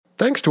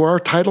thanks to our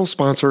title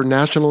sponsor,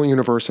 National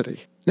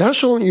University.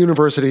 National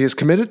University is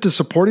committed to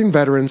supporting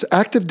veterans,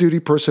 active duty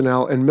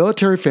personnel, and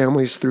military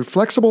families through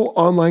flexible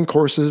online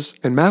courses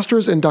and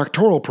master's and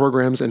doctoral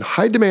programs in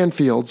high-demand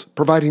fields,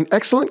 providing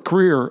excellent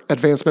career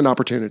advancement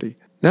opportunity.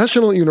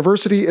 National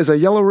University is a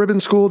yellow ribbon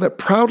school that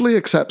proudly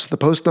accepts the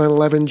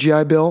post-9/11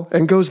 GI Bill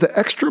and goes the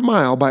extra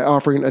mile by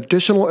offering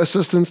additional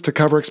assistance to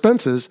cover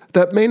expenses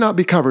that may not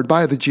be covered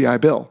by the GI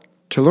Bill.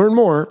 To learn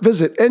more,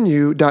 visit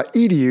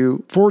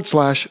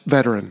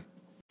nu.edu/veteran.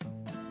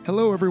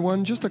 Hello,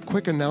 everyone. Just a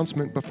quick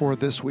announcement before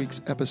this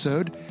week's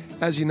episode.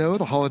 As you know,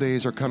 the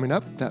holidays are coming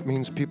up. That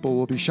means people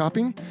will be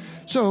shopping.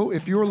 So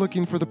if you're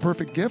looking for the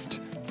perfect gift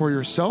for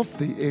yourself,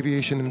 the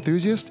aviation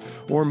enthusiast,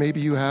 or maybe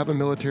you have a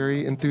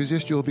military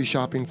enthusiast you'll be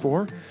shopping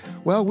for,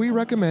 well, we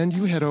recommend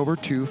you head over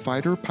to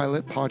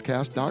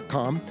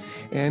fighterpilotpodcast.com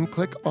and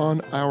click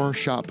on our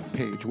shop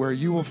page, where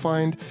you will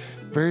find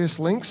various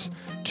links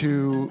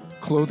to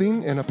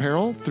clothing and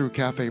apparel through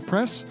Cafe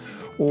Press,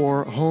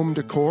 or home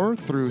decor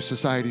through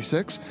Society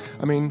 6.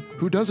 I mean,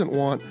 who doesn't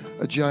want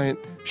a giant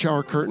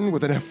shower curtain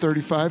with an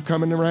F-35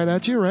 coming right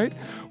at you, right?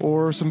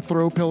 Or some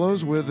throw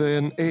pillows with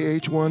an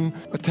AH-1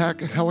 attack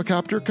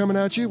helicopter coming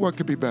at you? What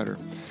could be better?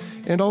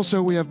 And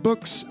also, we have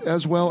books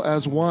as well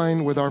as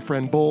wine with our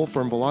friend Bull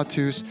from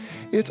Volatus.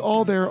 It's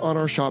all there on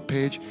our shop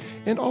page.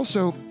 And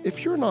also,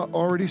 if you're not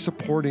already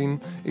supporting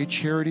a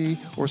charity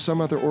or some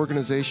other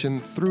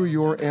organization through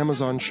your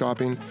Amazon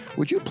shopping,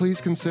 would you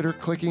please consider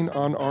clicking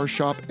on our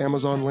shop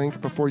Amazon link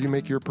before you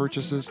make your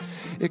purchases?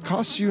 It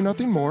costs you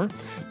nothing more,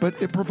 but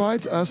it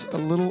provides us a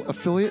little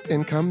affiliate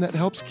income that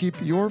helps keep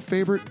your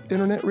favorite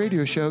internet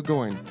radio show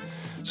going.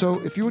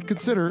 So if you would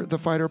consider the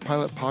Fighter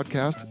Pilot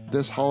Podcast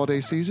this holiday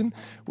season,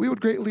 we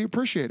would greatly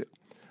appreciate it.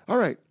 All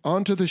right,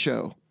 on to the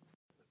show.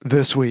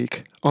 This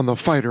week on the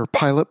Fighter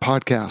Pilot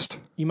Podcast.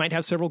 You might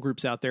have several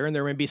groups out there, and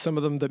there may be some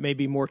of them that may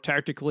be more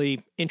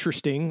tactically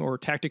interesting or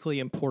tactically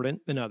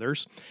important than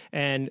others.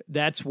 And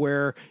that's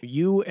where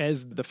you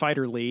as the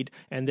fighter lead,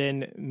 and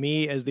then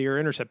me as the air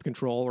intercept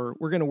controller,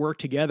 we're going to work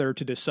together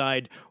to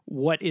decide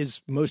what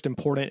is most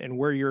important and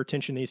where your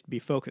attention needs to be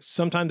focused.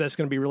 Sometimes that's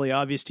going to be really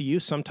obvious to you.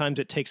 Sometimes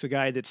it takes a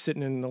guy that's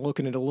sitting and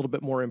looking at a little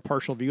bit more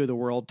impartial view of the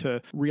world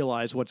to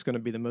realize what's going to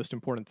be the most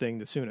important thing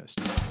the soonest.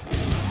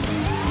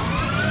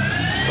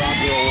 Ground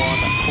 01,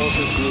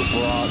 closest group,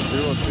 we're on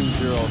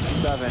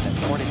 0207,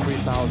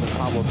 23,000,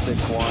 Pablo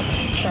 61.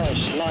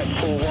 Charles, Light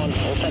 41,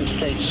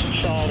 authenticates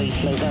Charlie,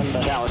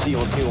 November. Dallas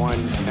Eagle 21,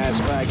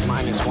 ASFAG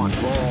 -1.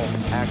 Roll,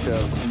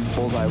 active,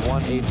 bullseye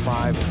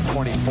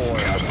 18524.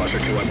 House Buster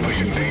 21,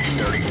 pushing base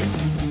 30.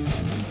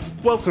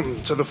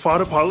 Welcome to the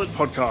Fighter Pilot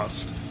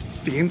Podcast,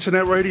 the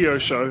internet radio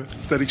show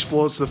that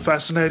explores the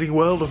fascinating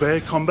world of air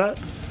combat,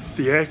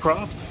 the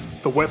aircraft,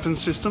 the weapon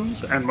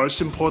systems, and most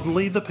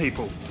importantly, the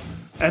people.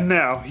 And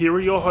now, here are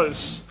your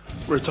hosts,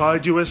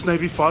 retired US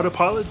Navy fighter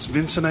pilots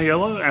Vincent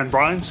Aiello and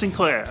Brian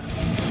Sinclair.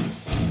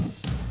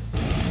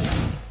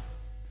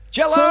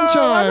 Jello!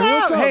 Sunshine,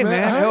 what's up, Hey, man?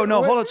 man. Hey, Oh,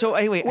 no, wait, hold on. So,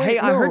 hey, wait. wait, Hey,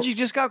 I no. heard you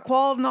just got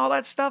qualled and all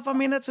that stuff. I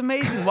mean, that's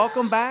amazing.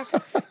 Welcome back.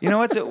 You know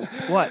what's it?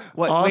 What?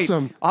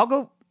 Awesome. Wait, I'll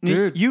go.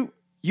 Dude. You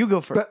go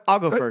first. But- I'll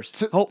go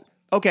first.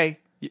 Okay.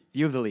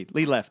 You have the lead.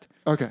 Lead left.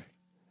 Okay.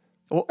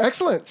 Well,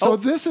 Excellent. So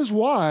this is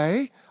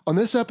why, on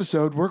this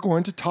episode, we're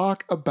going to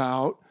talk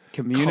about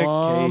Communication.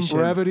 calm,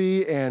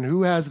 brevity, and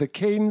who has the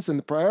cadence and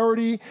the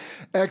priority.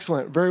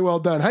 Excellent. Very well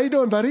done. How you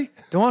doing, buddy?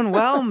 Doing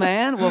well,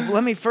 man. Well,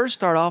 let me first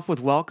start off with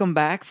welcome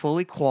back,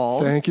 fully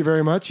qualled. Thank you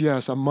very much.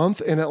 Yes, a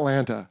month in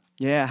Atlanta.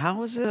 Yeah. How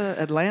was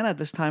Atlanta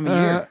this time of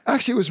year?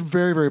 Actually, it was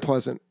very, very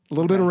pleasant. A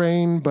little bit of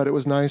rain, but it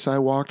was nice. I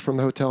walked from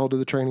the hotel to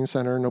the training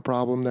center, no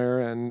problem there,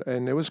 and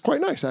it was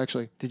quite nice,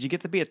 actually. Did you get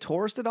to be a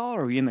tourist at all,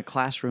 or were you in the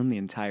classroom the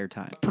entire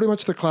time? Pretty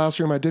much the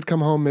classroom. I did come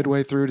home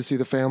midway through to see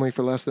the family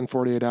for less than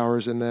 48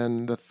 hours, and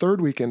then the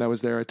third weekend I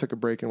was there, I took a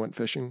break and went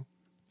fishing.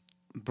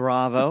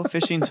 Bravo.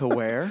 Fishing to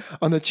where?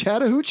 On the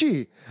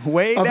Chattahoochee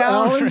Way of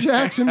down. Alan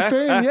Jackson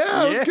fame.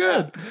 Yeah, it was Yeah.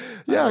 good.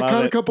 Yeah, I love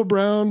caught a it. couple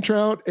brown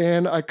trout,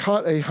 and I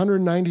caught a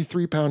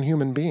 193-pound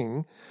human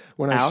being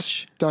when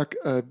Ouch. I stuck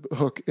a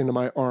hook into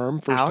my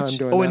arm. First time Ouch.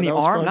 doing Oh, that. in the That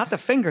was arm, fun. not the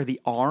finger,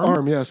 the arm.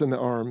 Arm, yes, in the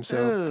arm. So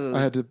Ugh.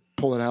 I had to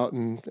pull it out,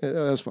 and it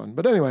was fun.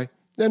 But anyway,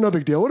 no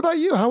big deal. What about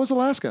you? How was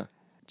Alaska?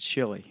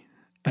 Chilly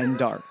and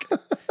dark.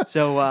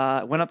 So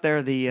went up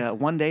there the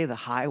one day, the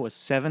high was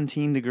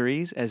 17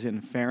 degrees, as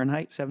in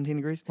Fahrenheit, 17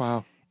 degrees.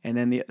 Wow. And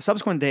then the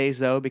subsequent days,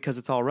 though, because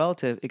it's all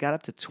relative, it got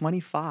up to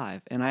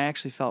 25. And I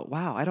actually felt,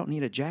 wow, I don't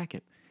need a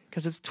jacket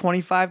because it's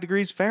 25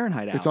 degrees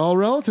Fahrenheit out. It's all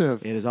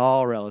relative. It is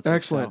all relative.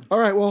 Excellent. So. All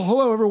right. Well,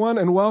 hello, everyone,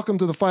 and welcome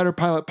to the Fighter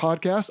Pilot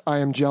Podcast. I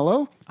am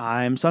Jello,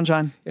 I'm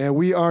Sunshine. and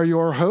we are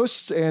your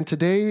hosts. And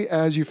today,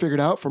 as you figured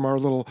out from our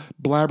little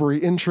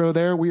blabbery intro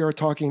there, we are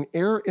talking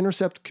air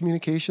intercept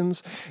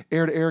communications,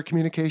 air-to-air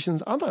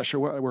communications. I'm not sure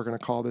what we're going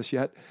to call this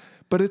yet,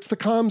 but it's the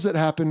comms that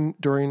happen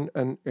during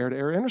an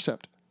air-to-air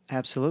intercept.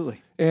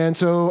 Absolutely. And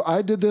so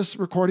I did this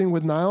recording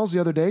with Niles the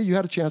other day. You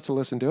had a chance to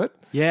listen to it.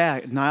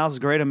 Yeah, Niles is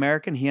a great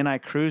American. He and I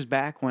cruised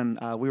back when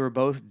we were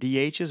both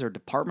DHs or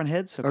department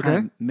heads, so Okay.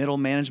 kind of middle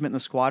management in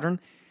the squadron.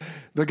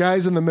 The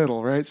guys in the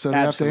middle, right? So they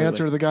Absolutely. have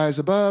to answer the guys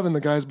above and the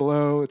guys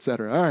below, et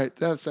cetera. All right,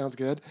 that sounds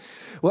good.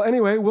 Well,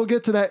 anyway, we'll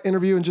get to that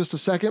interview in just a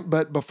second,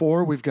 but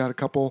before, we've got a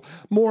couple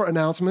more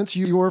announcements.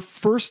 Your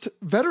first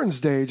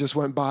Veterans Day just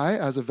went by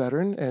as a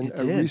veteran and It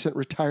a did. recent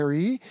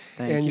retiree,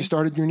 and you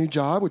started your new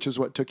job, which is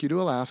what took you to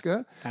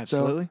Alaska.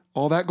 Absolutely. So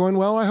all that going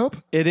well, I hope?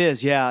 It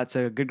is, yeah. It's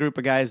a good group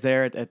of guys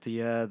there at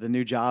the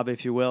new job,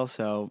 if you will.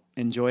 So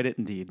enjoyed it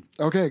indeed.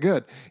 Okay,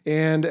 good.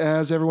 And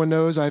as everyone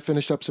knows, I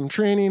finished up some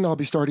training. I'll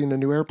be starting a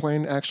new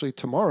airplane actually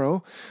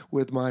tomorrow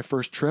with my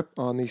first trip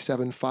on the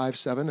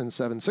 757 and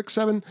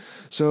 767.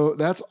 So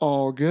that's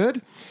all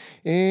good.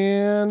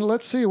 And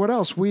let's see, what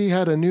else? We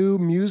had a new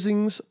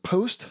Musings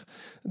post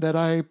that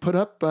I put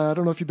up. I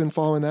don't know if you've been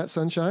following that,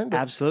 Sunshine. But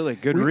Absolutely.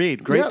 Good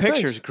read. Great yeah,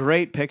 pictures. thanks.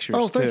 Great pictures,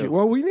 Oh, thank too. you.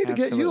 Well, we need to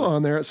get you Absolutely.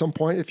 on there at some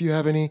point if you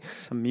have any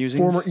Some musings.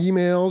 former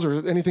emails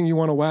or anything you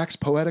want to wax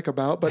poetic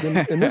about. But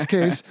in this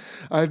case,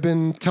 I've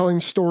been telling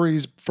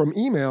stories from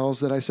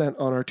emails that I sent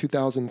on our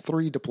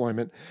 2003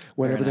 deployment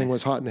when Very everything nice.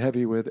 was hot and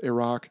heavy with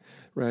Iraq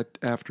right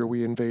after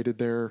we invaded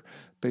there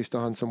based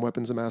on some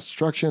weapons of mass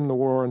destruction, the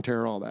war on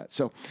terror, all that.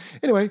 So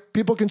anyway,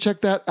 people can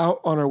check that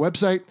out on our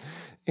website.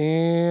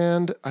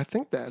 And I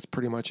think that's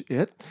pretty much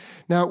it.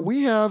 Now,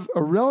 we have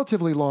a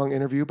relatively long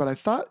interview, but I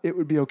thought it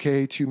would be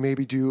okay to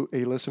maybe do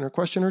a listener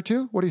question or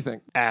two. What do you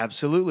think?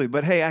 Absolutely.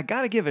 But hey, I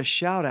got to give a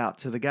shout out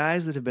to the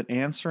guys that have been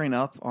answering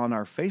up on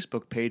our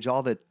Facebook page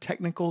all the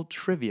technical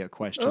trivia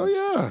questions. Oh,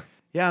 yeah.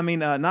 Yeah, I mean,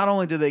 not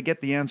only do they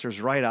get the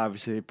answers right,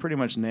 obviously, they pretty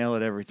much nail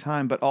it every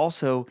time, but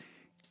also,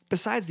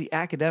 besides the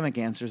academic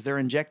answers, they're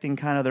injecting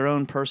kind of their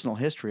own personal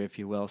history, if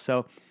you will.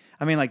 So,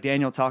 I mean, like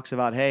Daniel talks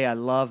about, hey, I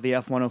love the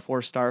F-104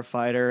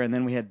 Starfighter, and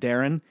then we had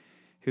Darren,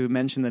 who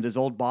mentioned that his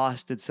old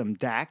boss did some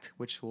DACT,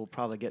 which we'll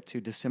probably get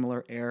to,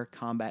 dissimilar air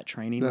combat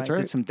training. That's right.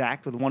 Did some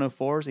DACT with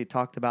 104s. He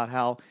talked about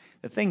how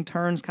the thing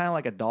turns kind of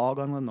like a dog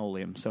on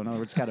linoleum. So, in other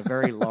words, it's got a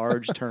very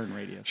large turn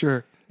radius.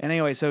 Sure. And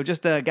anyway, so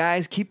just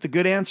guys, keep the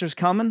good answers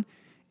coming,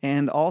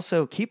 and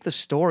also keep the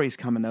stories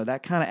coming, though.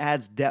 That kind of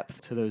adds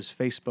depth to those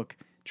Facebook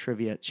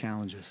trivia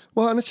challenges.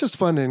 Well, and it's just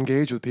fun to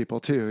engage with people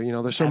too. You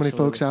know, there's so many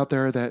Absolutely. folks out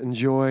there that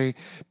enjoy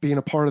being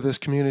a part of this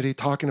community,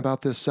 talking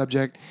about this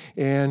subject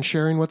and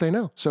sharing what they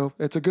know. So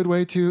it's a good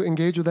way to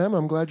engage with them.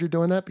 I'm glad you're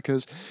doing that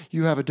because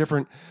you have a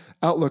different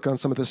outlook on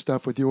some of this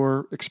stuff with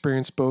your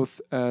experience,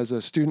 both as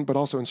a student, but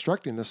also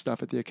instructing this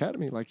stuff at the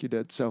academy like you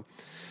did. So,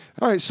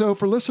 all right. So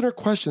for listener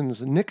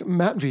questions, Nick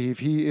Matviv,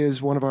 he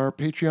is one of our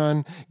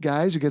Patreon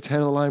guys who gets head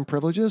of the line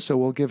privileges. So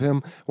we'll give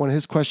him one of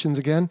his questions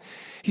again.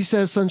 He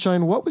says,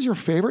 Sunshine, what was your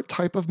favorite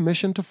type of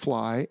mission to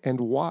fly and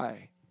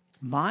why?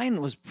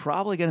 Mine was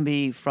probably going to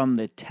be from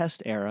the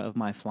test era of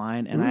my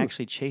flying, and I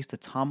actually chased a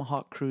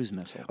Tomahawk cruise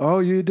missile. Oh,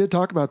 you did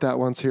talk about that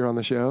once here on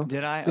the show.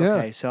 Did I? Yeah.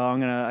 Okay, so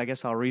I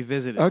guess I'll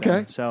revisit it. Okay.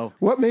 then. So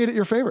What made it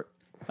your favorite?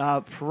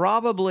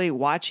 probably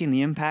watching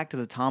the impact of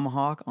the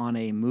Tomahawk on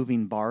a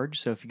moving barge.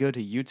 So if you go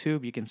to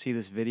YouTube, you can see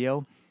this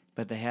video,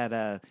 but they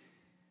had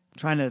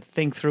trying to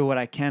think through what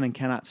I can and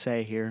cannot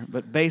say here.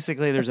 But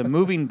basically, there's a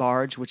moving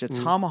barge, which a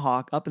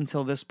Tomahawk, up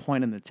until this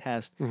point in the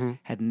test,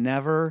 had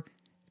never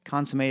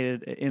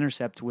consummated an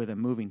intercept with a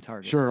moving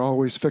target. Sure,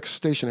 always fixed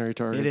stationary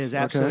targets. It is,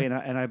 absolutely.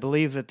 Okay. And I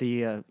believe that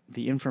the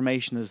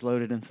information is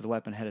loaded into the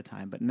weapon ahead of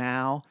time. But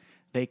now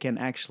they can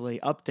actually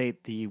update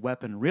the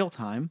weapon real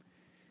time.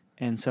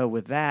 And so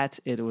with that,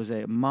 it was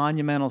a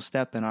monumental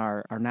step in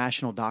our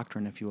national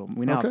doctrine, if you will.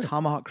 We now Okay. have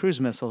Tomahawk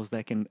cruise missiles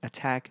that can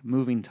attack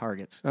moving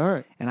targets. All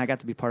right. And I got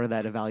to be part of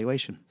that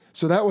evaluation.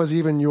 So that was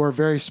even your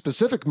very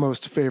specific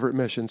most favorite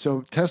mission.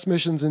 So test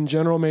missions in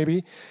general,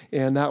 maybe,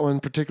 and that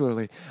one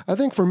particularly. I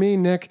think for me,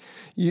 Nick,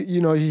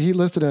 you know, he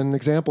listed an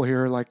example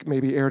here, like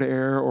maybe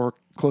air-to-air or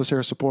close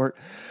air support.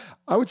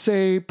 I would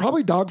say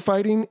probably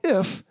dogfighting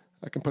if,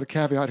 I can put a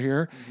caveat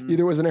here,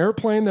 either it was an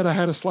airplane that I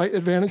had a slight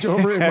advantage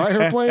over in my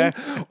airplane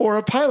or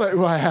a pilot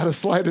who I had a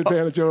slight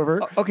advantage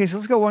over. Okay, so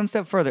let's go one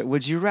step further.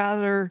 Would you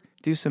rather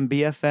do some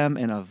BFM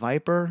in a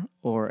Viper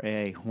or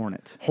a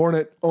Hornet?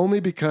 Hornet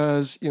only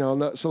because, you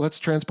know, so let's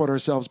transport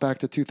ourselves back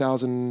to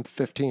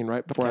 2015,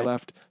 right before I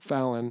left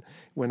Fallon,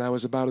 when I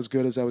was about as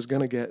good as I was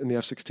going to get in the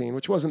F-16,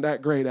 which wasn't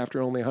that great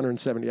after only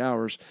 170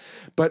 hours.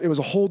 But it was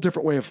a whole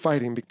different way of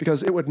fighting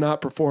because it would not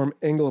perform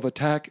angle of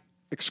attack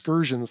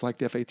excursions like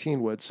the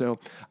F-18 would. So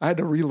I had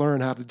to relearn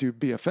how to do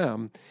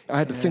BFM. I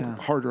had to think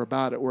harder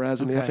about it.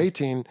 Whereas in the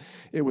F-18,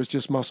 it was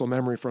just muscle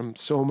memory from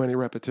so many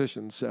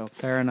repetitions. So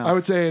Fair enough. I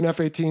would say an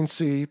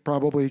F-18C,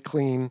 probably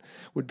clean,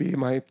 would be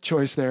my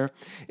choice there.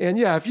 And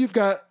yeah, if you've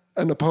got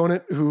an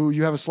opponent who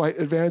you have a slight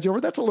advantage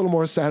over, that's a little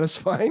more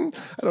satisfying.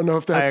 I don't know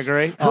if that's I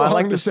agree. I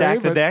like wrong to say,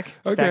 stack the but- deck.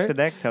 Okay. Stack the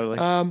deck, totally.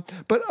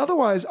 But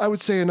otherwise, I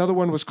would say another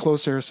one was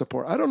close air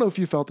support. I don't know if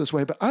you felt this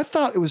way, but I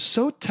thought it was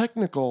so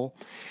technical,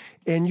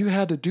 and you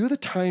had to do the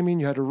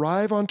timing. You had to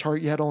arrive on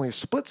target. You had only a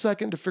split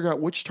second to figure out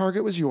which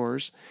target was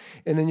yours,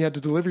 and then you had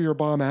to deliver your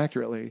bomb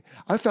accurately.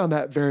 I found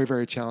that very,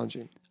 very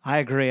challenging. I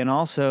agree. And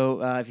also,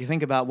 if you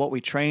think about what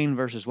we train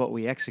versus what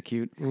we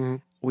execute,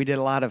 we did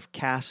a lot of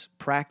CAS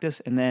practice,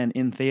 and then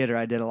in theater,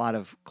 I did a lot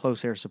of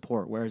close air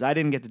support, whereas I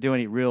didn't get to do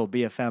any real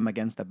BFM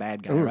against the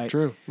bad guy, right?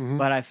 True. Mm-hmm.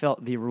 But I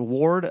felt the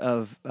reward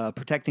of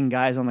protecting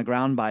guys on the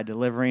ground by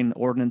delivering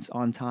ordnance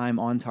on time,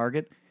 on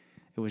target.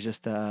 It was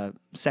just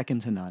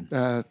second to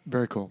none.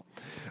 Very cool.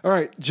 All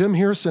right. Jim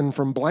Hearson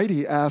from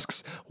Blighty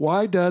asks,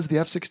 why does the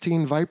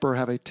F-16 Viper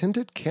have a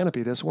tinted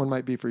canopy? This one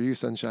might be for you,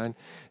 Sunshine.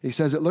 He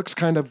says it looks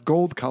kind of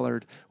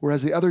gold-colored,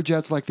 whereas the other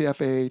jets like the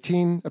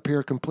F-A-18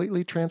 appear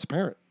completely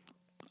transparent.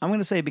 I'm going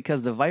to say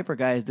because the Viper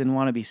guys didn't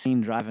want to be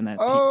seen driving that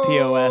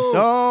POS.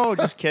 Oh,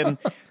 just kidding.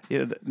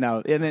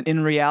 No,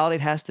 in reality,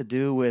 it has to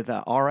do with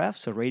RF,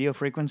 so radio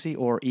frequency,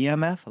 or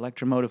EMF,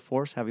 electromotive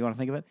force, however you want to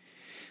think of it.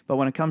 But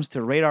when it comes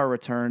to radar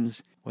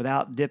returns,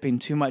 without dipping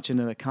too much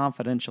into the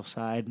confidential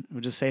side,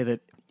 we'll just say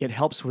that it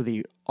helps with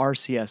the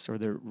RCS, or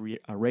the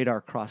radar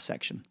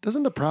cross-section.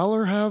 Doesn't the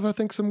Prowler have, I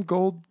think, some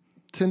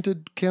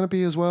gold-tinted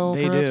canopy as well?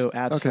 They perhaps? do,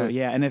 absolutely, okay.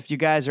 Yeah. And if you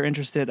guys are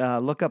interested,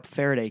 look up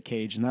Faraday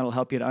cage, and that'll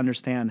help you to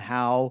understand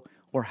how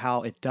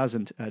it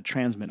doesn't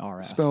transmit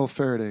RF. Spell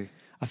Faraday.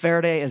 A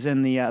Faraday is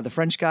in the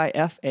French guy,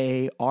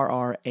 Farraday.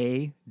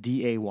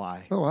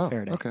 Oh, wow.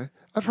 Faraday. Okay.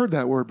 I've heard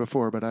that word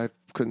before, but I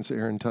couldn't sit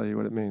here and tell you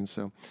what it means.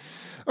 So,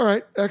 all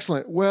right,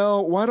 excellent.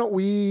 Well, why don't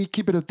we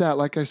keep it at that?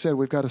 Like I said,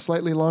 we've got a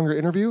slightly longer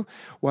interview.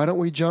 Why don't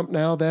we jump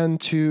now then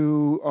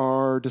to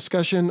our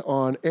discussion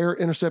on air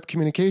intercept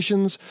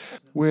communications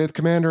with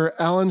Commander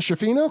Alan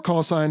Schifino,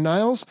 call sign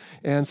Niles,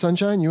 and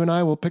Sunshine. You and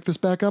I will pick this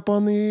back up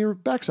on the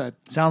backside.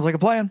 Sounds like a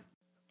plan.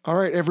 All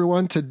right,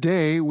 everyone.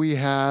 Today we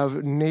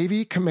have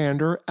Navy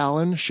Commander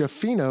Alan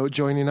Schifino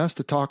joining us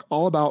to talk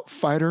all about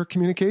fighter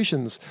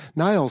communications.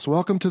 Niles,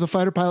 welcome to the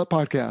Fighter Pilot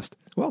Podcast.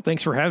 Well,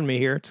 thanks for having me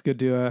here. It's good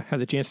to have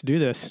the chance to do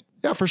this.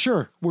 Yeah, for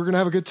sure. We're going to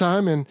have a good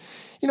time. And,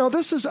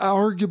 this is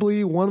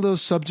arguably one of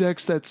those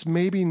subjects that's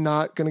maybe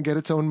not going to get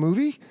its own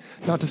movie.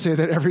 Not to say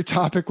that every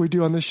topic we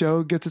do on the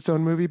show gets its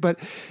own movie, but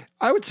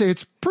I would say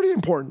it's pretty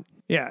important.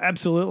 Yeah,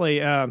 absolutely.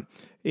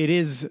 It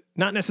is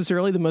not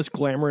necessarily the most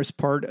glamorous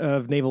part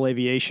of naval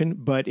aviation,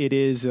 but it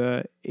is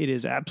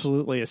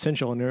absolutely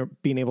essential in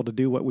being able to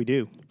do what we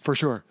do. For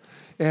sure.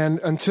 And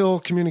until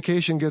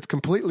communication gets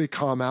completely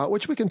calm out,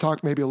 which we can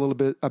talk maybe a little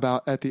bit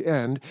about at the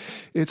end,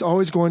 it's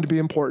always going to be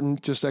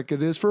important, just like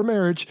it is for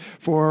marriage,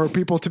 for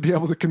people to be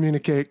able to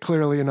communicate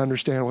clearly and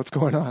understand what's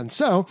going on.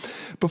 So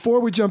before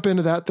we jump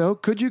into that, though,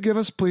 could you give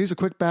us, please, a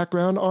quick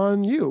background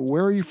on you?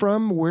 Where are you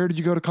from? Where did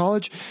you go to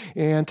college?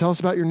 And tell us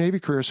about your Navy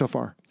career so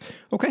far.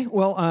 Okay,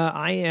 well,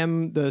 I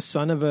am the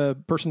son of a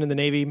person in the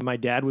Navy. My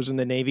dad was in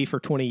the Navy for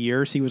 20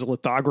 years. He was a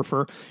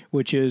lithographer,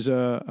 which is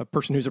a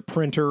person who's a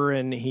printer,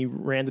 and he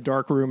ran the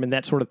darkroom and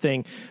that sort of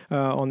thing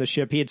on the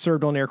ship. He had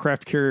served on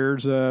aircraft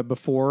carriers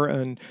before,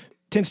 and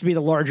tends to be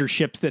the larger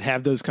ships that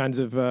have those kinds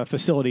of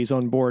facilities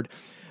on board.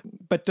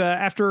 But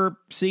after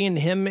seeing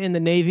him in the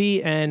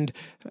Navy and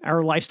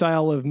our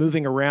lifestyle of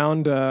moving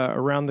around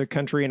the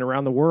country and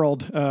around the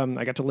world,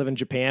 I got to live in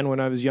Japan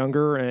when I was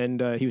younger, and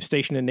he was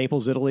stationed in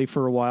Naples, Italy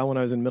for a while when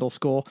I was in middle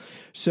school.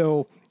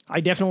 So I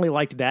definitely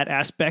liked that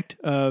aspect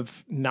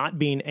of not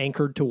being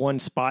anchored to one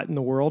spot in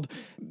the world.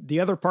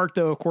 The other part,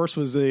 though, of course,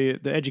 was the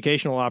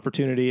educational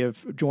opportunity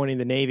of joining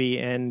the Navy,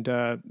 and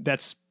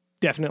that's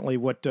definitely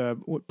what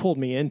pulled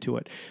me into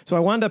it. So I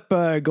wound up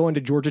going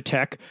to Georgia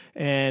Tech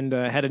and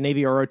had a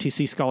Navy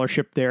ROTC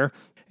scholarship there.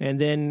 And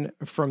then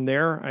from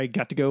there, I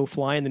got to go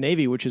fly in the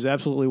Navy, which is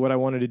absolutely what I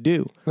wanted to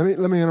do. Let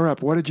me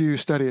interrupt. What did you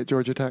study at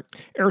Georgia Tech?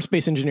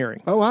 Aerospace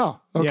engineering. Oh,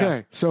 wow. Okay.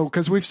 Yeah. So,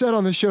 because we've said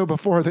on the show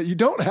before that you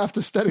don't have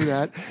to study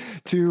that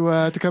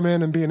to come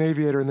in and be an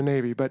aviator in the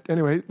Navy. But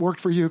anyway, it worked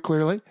for you,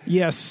 clearly.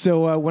 Yes.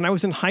 So when I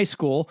was in high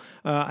school,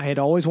 I had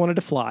always wanted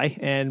to fly,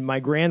 and my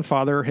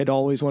grandfather had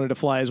always wanted to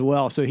fly as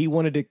well. So he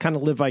wanted to kind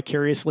of live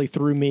vicariously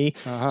through me.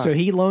 Uh-huh. So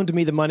he loaned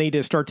me the money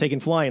to start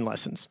taking flying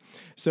lessons.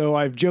 So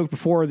I've joked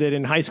before that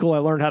in high school, I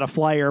learned how to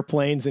fly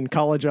airplanes. In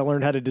college, I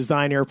learned how to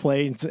design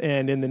airplanes.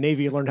 And in the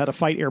Navy, I learned how to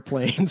fight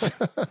airplanes.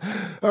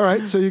 All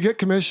right. So you get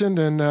commissioned,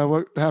 and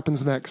what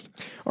happens next?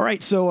 All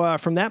right. So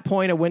from that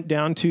point, I went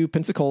down to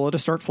Pensacola to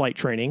start flight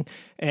training.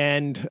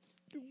 And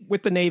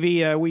with the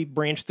Navy, we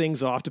branched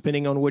things off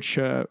depending on which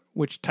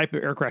type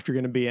of aircraft you're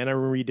going to be in. I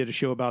remember you did a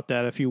show about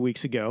that a few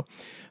weeks ago.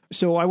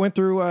 So I went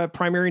through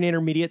primary and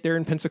intermediate there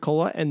in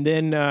Pensacola, and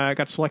then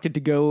got selected to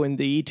go in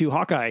the E-2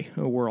 Hawkeye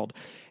world.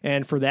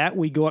 And for that,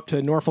 we go up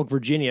to Norfolk,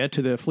 Virginia,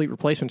 to the Fleet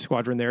Replacement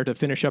Squadron there to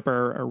finish up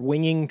our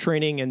winging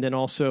training, and then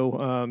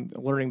also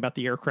learning about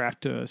the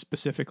aircraft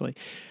specifically.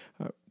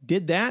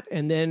 Did that,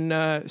 and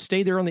then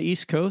stayed there on the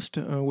East Coast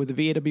with the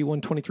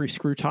VAW-123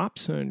 screw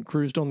tops and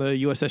cruised on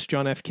the USS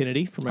John F.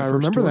 Kennedy for my first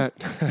remember tour.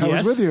 that. I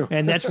was with you.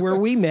 And that's where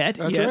we met.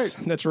 That's yes,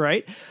 right. That's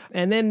right.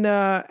 And then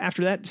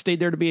after that, stayed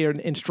there to be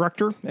an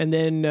instructor, and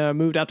then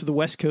moved out to the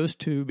West Coast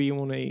to be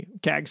on a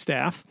CAG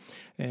staff.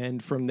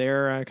 And from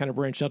there, I kind of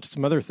branched out to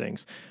some other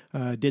things.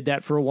 Did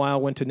that for a while,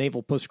 went to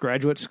Naval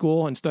Postgraduate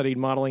School and studied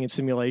modeling and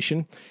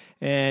simulation.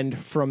 And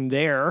from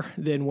there,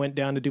 then went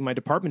down to do my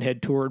department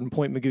head tour in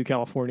Point Mugu,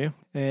 California,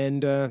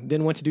 and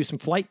then went to do some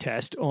flight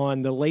test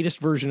on the latest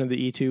version of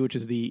the E2, which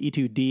is the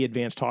E2D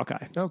Advanced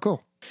Hawkeye. Oh,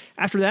 cool.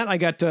 After that, I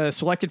got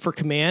selected for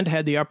command,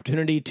 had the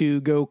opportunity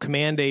to go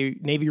command a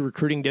Navy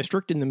recruiting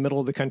district in the middle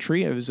of the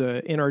country. It was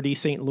NRD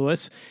St.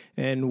 Louis,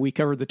 and we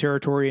covered the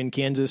territory in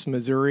Kansas,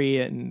 Missouri,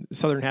 and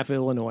southern half of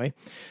Illinois.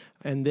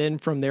 And then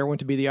from there, went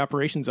to be the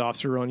operations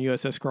officer on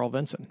USS Carl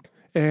Vinson.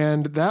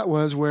 And that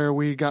was where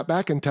we got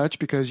back in touch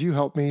because you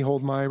helped me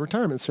hold my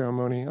retirement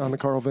ceremony on the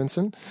Carl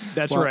Vinson.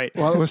 That's right.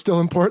 While it was still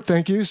in port,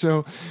 thank you.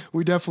 So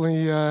we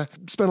definitely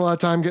spent a lot of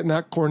time getting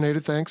that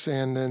coordinated, thanks.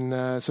 And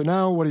then, so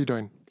now what are you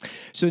doing?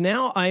 So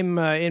now I'm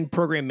in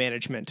program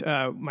management.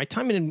 My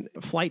time in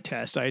flight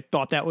test, I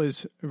thought that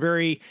was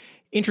very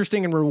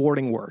interesting and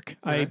rewarding work.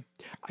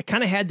 I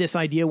kind of had this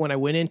idea when I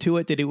went into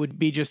it that it would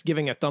be just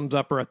giving a thumbs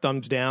up or a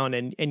thumbs down.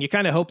 And you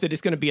kind of hope that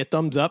it's going to be a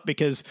thumbs up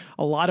because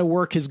a lot of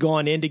work has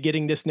gone into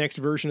getting this next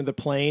version of the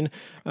plane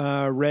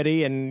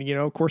ready. And,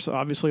 of course,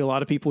 obviously a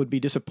lot of people would be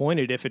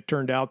disappointed if it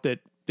turned out that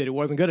it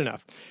wasn't good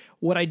enough.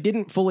 What I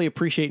didn't fully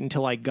appreciate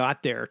until I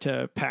got there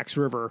to Pax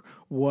River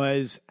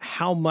was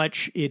how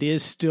much it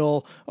is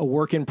still a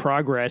work in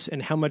progress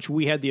and how much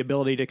we had the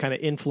ability to kind of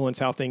influence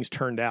how things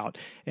turned out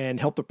and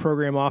help the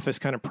program office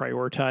kind of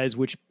prioritize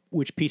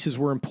which pieces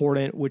were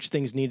important, which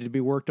things needed to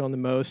be worked on the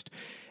most.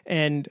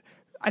 And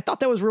I thought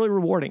that was really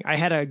rewarding. I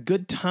had a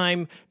good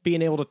time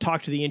being able to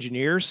talk to the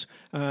engineers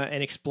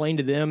and explain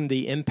to them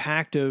the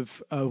impact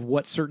of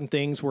what certain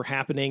things were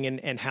happening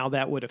and how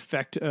that would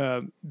affect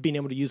being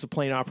able to use the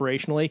plane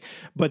operationally,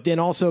 but then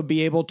also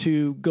be able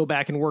to go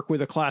back and work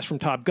with a class from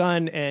Top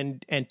Gun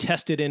and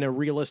test it in a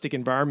realistic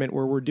environment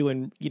where we're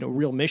doing,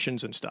 real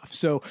missions and stuff.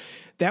 So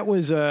that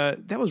was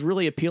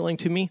really appealing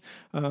to me.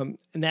 And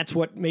that's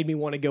what made me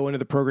want to go into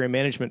the program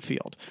management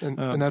field.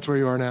 And that's where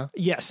you are now?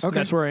 Yes, okay.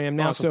 That's where I am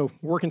now. Awesome. So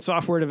working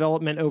software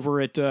development over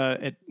at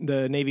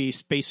the Navy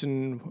Space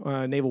and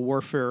Naval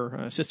Warfare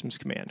Systems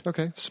Command.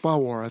 Okay.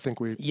 SPA-WAR, I think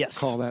we Yes.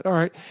 call that. All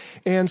right.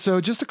 And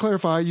so just to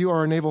clarify, you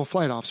are a naval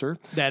flight officer.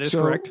 That is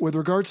correct. So with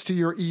regards to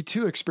your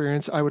E2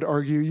 experience, I would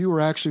argue you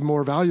were actually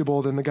more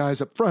valuable than the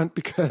guys up front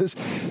because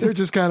they're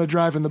just kind of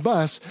driving the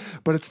bus,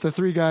 but it's the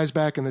three guys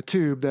back in the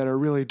tube that are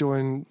really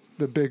doing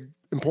the big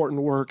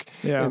important work.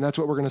 Yeah. And that's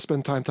what we're going to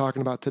spend time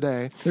talking about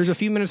today. There's a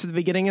few minutes at the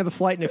beginning of the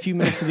flight and a few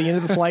minutes at the end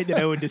of the flight that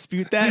I would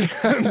dispute that.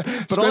 But all that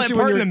Especially when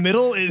part in you're- the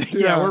middle is,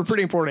 we're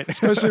pretty important.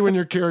 Especially when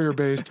you're carrier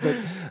based.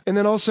 And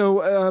then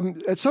also,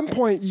 at some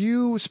point,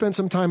 you spent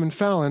some time in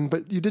Fallon,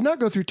 but you did not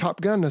go through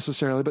Top Gun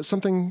necessarily, but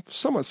something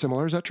somewhat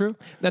similar. Is that true?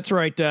 That's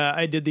right.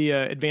 I did the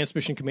Advanced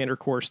Mission Commander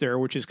course there,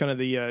 which is kind of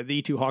the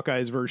E2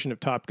 Hawkeyes version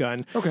of Top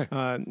Gun. Okay.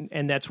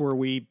 And that's where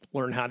we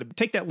learn how to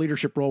take that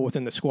leadership role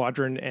within the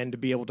squadron and to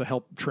be able to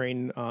help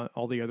train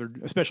all the other,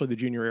 especially the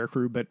junior air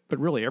crew, but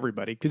really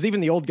everybody. Because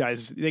even the old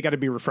guys, they got to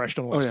be refreshed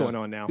on what's going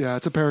on now. Yeah,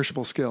 it's a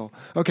perishable skill.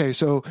 Okay,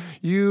 so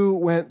you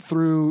went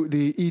through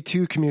the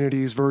E2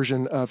 community's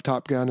version of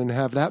Top Gun and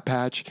have that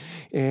patch,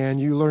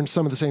 and you learned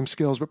some of the same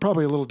skills, but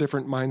probably a little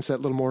different mindset, a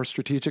little more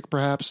strategic,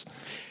 perhaps.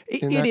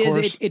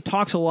 It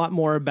talks a lot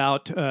more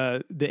about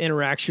the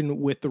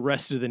interaction with the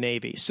rest of the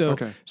Navy. So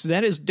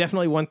that is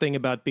definitely one thing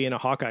about being a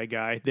Hawkeye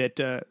guy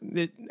that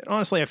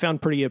honestly I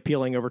found pretty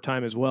appealing over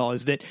time as well,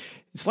 is that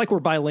it's like we're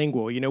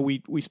bilingual.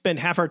 We spend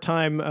half our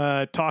time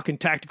talking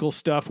tactical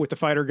stuff with the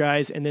fighter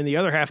guys, and then the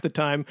other half of the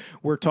time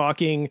we're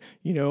talking,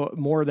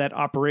 more of that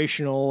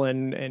operational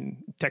and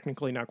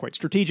technically not quite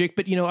strategic,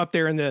 but up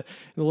there in the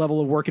level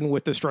of working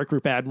with the Strike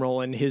Group Admiral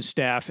and his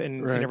staff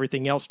and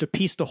everything else to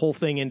piece the whole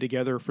thing in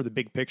together for the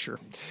big picture.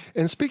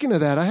 And speaking of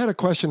that, I had a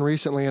question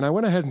recently, and I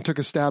went ahead and took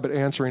a stab at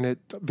answering it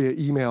via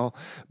email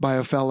by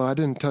a fellow. I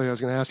didn't tell you I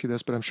was going to ask you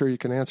this, but I'm sure you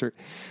can answer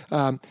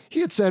it. He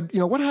had said,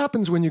 what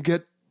happens when you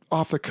get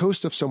off the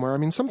coast of somewhere? I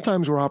mean,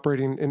 sometimes we're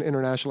operating in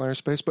international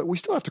airspace, but we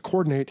still have to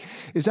coordinate.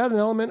 Is that an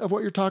element of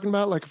what you're talking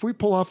about? Like if we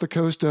pull off the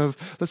coast of,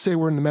 let's say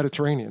we're in the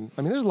Mediterranean,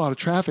 I mean, there's a lot of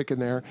traffic in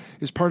there.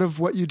 Is part of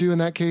what you do in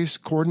that case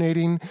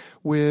coordinating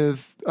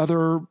with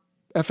other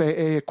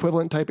FAA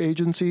equivalent type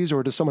agencies,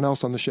 or does someone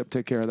else on the ship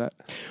take care of that?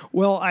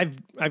 Well, I've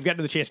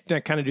gotten the chance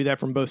to kind of do that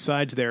from both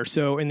sides there.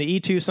 So in the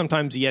E2,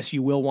 sometimes, yes,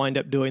 you will wind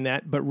up doing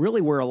that. But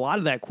really where a lot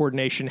of that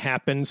coordination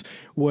happens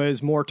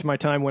was more to my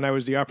time when I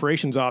was the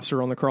operations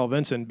officer on the Carl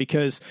Vinson,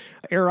 because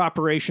air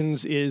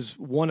operations is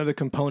one of the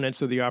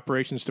components of the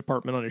operations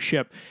department on a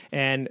ship.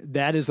 And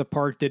that is the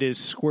part that is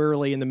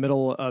squarely in the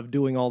middle of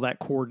doing all that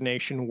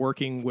coordination,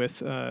 working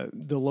with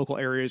the local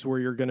areas where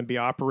you're going to be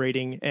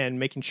operating and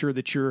making sure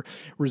that you're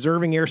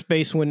reserving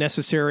airspace when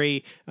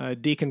necessary,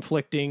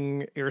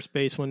 deconflicting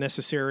airspace when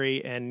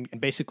necessary, and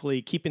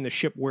basically keeping the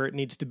ship where it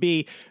needs to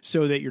be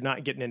so that you're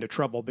not getting into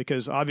trouble.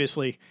 Because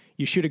obviously,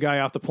 you shoot a guy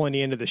off the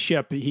pointy end of the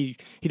ship, he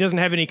doesn't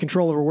have any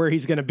control over where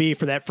he's going to be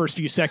for that first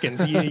few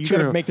seconds. You got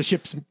to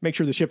make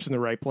sure the ship's in the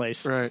right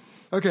place. Right.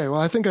 Okay. Well,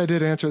 I think I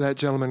did answer that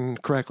gentleman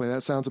correctly.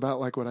 That sounds about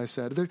like what I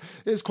said. There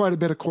is quite a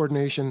bit of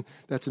coordination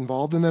that's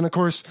involved. And then, of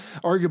course,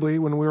 arguably,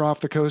 when we're off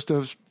the coast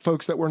of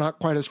folks that we're not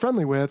quite as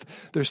friendly with,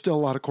 there's still a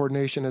lot of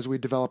coordination as we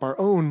develop our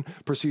own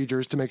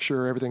procedures to make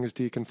sure everything is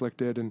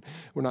deconflicted and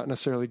we're not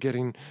necessarily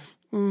getting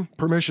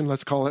permission,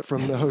 let's call it,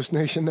 from the host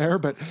nation there,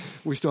 but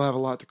we still have a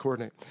lot to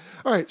coordinate.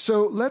 All right,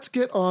 so let's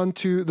get on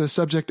to the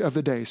subject of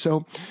the day.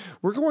 So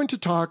we're going to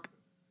talk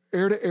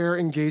air-to-air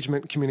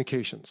engagement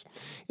communications.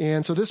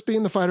 And so this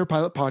being the Fighter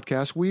Pilot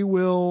Podcast, we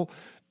will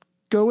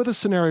go with a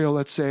scenario,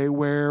 let's say,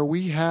 where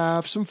we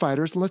have some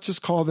fighters, and let's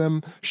just call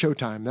them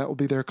Showtime. That will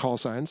be their call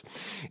signs.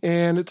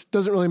 And it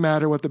doesn't really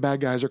matter what the bad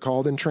guys are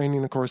called. In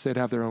training, of course, they'd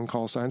have their own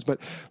call signs, but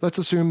let's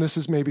assume this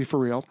is maybe for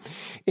real.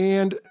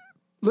 And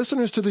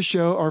listeners to the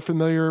show are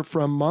familiar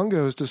from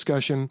Mongo's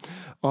discussion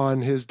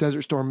on his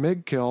Desert Storm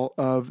MiG kill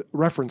of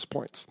reference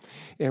points.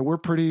 And we're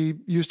pretty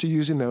used to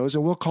using those,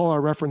 and we'll call our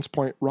reference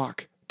point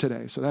Rock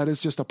today. So that is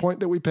just a point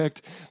that we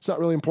picked. It's not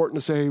really important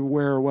to say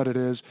where or what it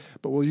is,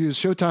 but we'll use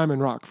Showtime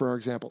and Rock for our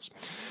examples.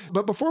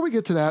 But before we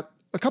get to that,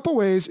 a couple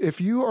ways, if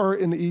you are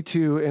in the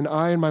E2 and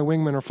I and my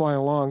wingman are flying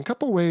along, a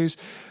couple ways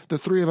the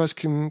three of us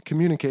can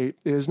communicate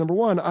is, number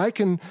one, I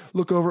can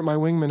look over at my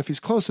wingman if he's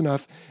close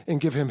enough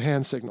and give him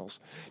hand signals.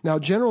 Now,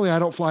 generally, I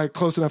don't fly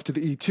close enough to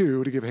the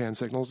E2 to give hand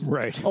signals.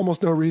 Right.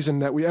 Almost no reason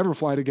that we ever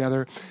fly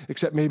together,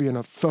 except maybe in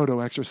a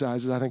photo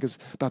exercise. I think is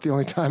about the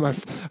only time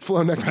I've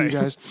flown next to you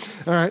guys.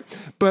 All right.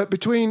 But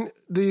between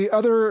the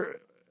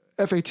other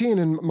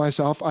F-18 and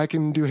myself, I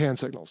can do hand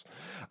signals.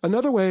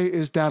 Another way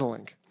is data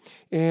link.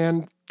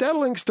 And data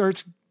link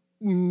starts,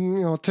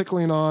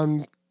 tickling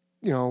on,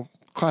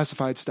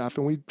 classified stuff.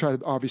 And we try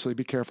to obviously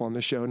be careful on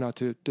this show not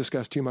to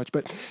discuss too much.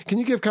 But can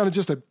you give kind of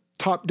just a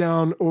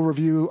top-down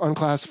overview,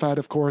 unclassified,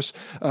 of course,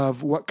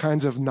 of what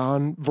kinds of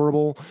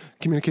non-verbal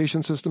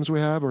communication systems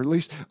we have, or at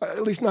least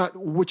not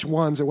which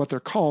ones and what they're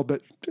called,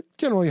 but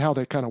generally how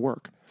they kind of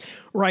work?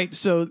 Right.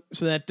 So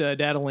that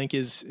data link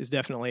is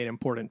definitely an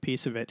important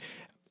piece of it.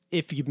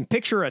 If you can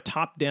picture a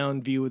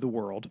top-down view of the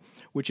world,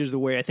 which is the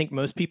way I think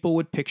most people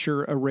would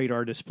picture a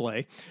radar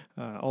display,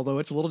 although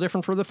it's a little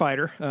different for the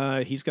fighter.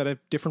 He's got a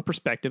different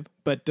perspective,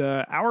 but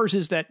ours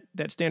is that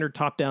standard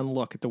top-down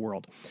look at the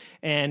world.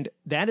 And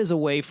that is a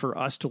way for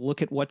us to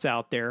look at what's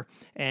out there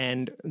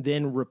and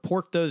then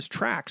report those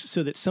tracks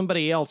so that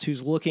somebody else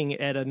who's looking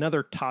at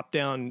another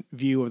top-down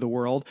view of the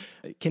world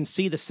can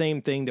see the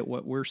same thing that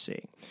what we're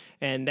seeing.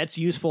 And that's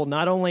useful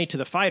not only to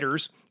the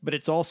fighters, but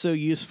it's also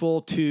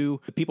useful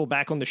to the people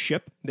back on the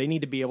ship. They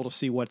need to be able to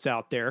see what's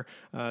out there.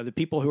 The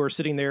people who are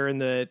sitting there in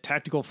the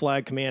Tactical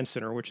Flag Command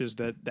Center, which is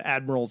the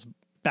Admiral's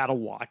battle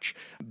watch,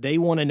 they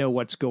want to know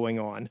what's going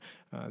on.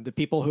 The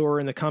people who are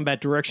in the Combat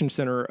Direction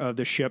Center of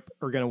the ship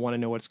are going to want to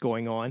know what's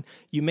going on.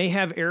 You may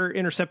have air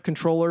intercept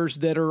controllers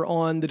that are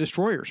on the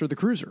destroyers or the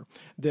cruiser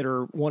that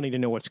are wanting to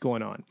know what's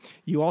going on.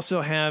 You also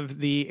have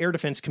the Air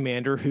Defense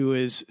Commander who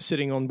is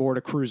sitting on board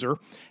a cruiser,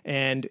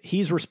 and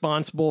he's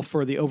responsible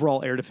for the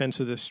overall air defense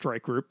of the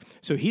strike group,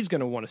 so he's going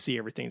to want to see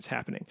everything that's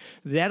happening.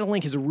 The data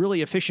link is a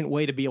really efficient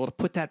way to be able to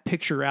put that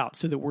picture out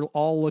so that we're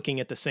all looking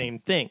at the same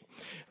thing.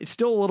 It's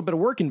still a little bit of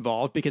work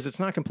involved because it's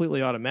not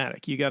completely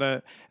automatic. You got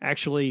to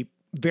actually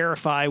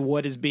verify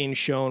what is being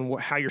shown,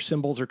 how your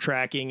symbols are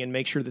tracking, and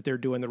make sure that they're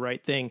doing the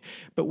right thing.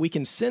 But we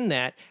can send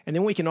that, and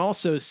then we can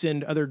also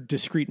send other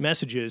discrete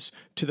messages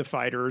to the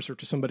fighters or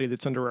to somebody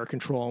that's under our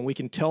control, and we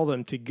can tell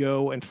them to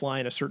go and fly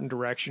in a certain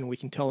direction. We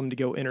can tell them to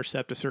go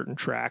intercept a certain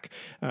track.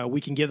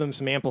 We can give them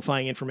some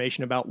amplifying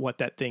information about what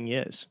that thing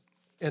is.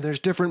 And there's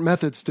different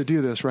methods to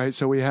do this, right?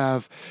 So we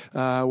have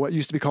what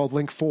used to be called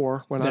Link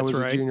 4 when I was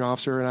a junior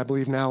officer, and I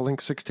believe now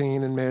Link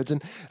 16 and MIDS.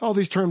 And all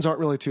these terms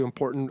aren't really too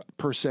important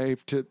per se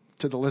to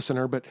the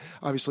listener, but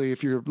obviously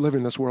if you're living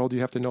in this world, you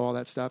have to know all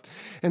that stuff.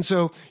 And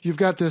so you've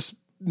got this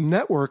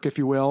network, if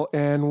you will,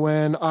 and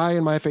when I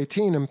and my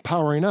F-18 am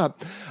powering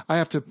up, I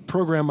have to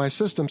program my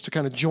systems to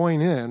kind of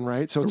join in,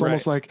 right? So it's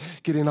almost like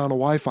getting on a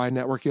Wi-Fi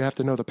network. You have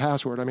to know the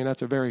password. I mean,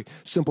 that's a very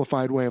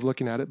simplified way of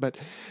looking at it. But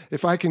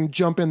if I can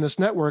jump in this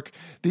network,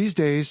 these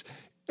days,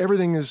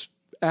 everything is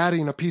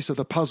adding a piece of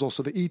the puzzle.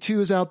 So the E2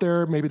 is out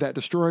there. Maybe that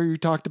destroyer you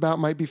talked about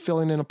might be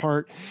filling in a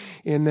part.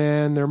 And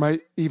then there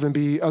might even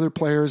be other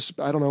players,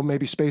 I don't know,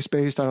 maybe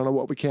space-based. I don't know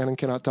what we can and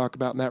cannot talk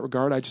about in that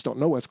regard. I just don't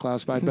know what's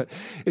classified, but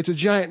it's a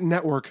giant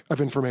network of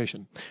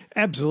information.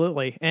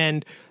 Absolutely.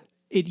 And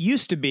it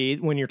used to be,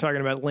 when you're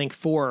talking about Link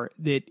 4,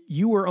 that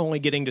you were only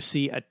getting to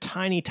see a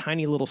tiny,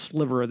 tiny little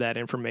sliver of that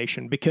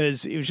information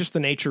because it was just the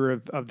nature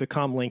of the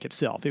comlink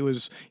itself. It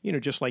was,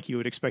 just like you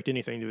would expect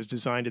anything that was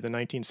designed in the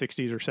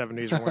 1960s or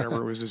 70s or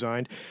whenever it was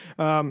designed.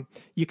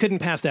 You couldn't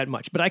pass that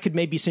much, but I could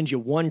maybe send you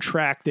one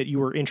track that you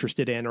were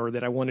interested in or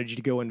that I wanted you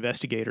to go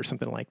investigate or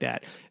something like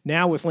that.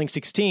 Now with Link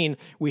 16,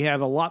 we have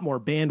a lot more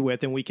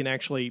bandwidth and we can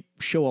actually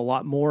show a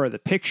lot more of the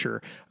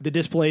picture. The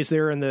displays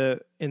there in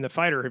the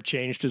fighter have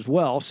changed as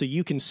well, so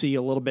you can see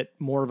a little bit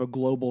more of a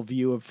global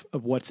view of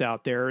what's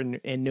out there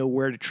and know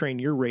where to train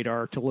your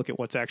radar to look at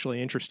what's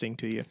actually interesting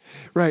to you.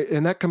 Right,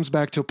 and that comes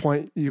back to a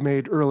point you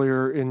made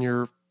earlier in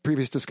your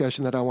previous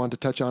discussion that I wanted to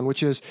touch on,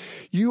 which is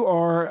you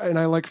are, and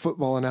I like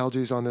football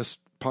analogies on this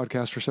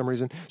podcast for some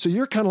reason. So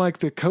you're kind of like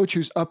the coach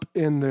who's up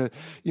in the,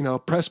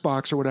 press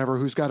box or whatever,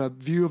 who's got a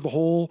view of the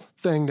whole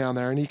thing down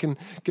there, and he can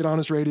get on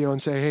his radio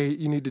and say, hey,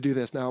 you need to do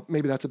this. Now,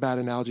 maybe that's a bad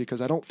analogy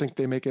because I don't think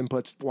they make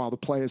inputs while the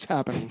play is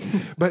happening.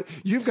 But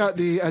you've got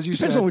as you Depends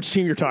said. on which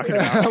team you're talking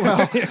about.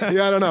 Well,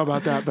 yeah, I don't know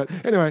about that. But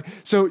anyway,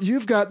 so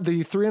you've got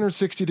the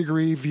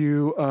 360-degree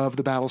view of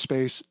the battle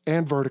space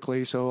and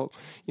vertically. So,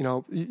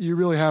 you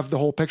really have the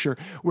whole picture.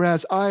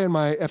 Whereas I and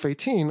my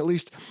F-18, at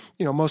least,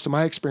 most of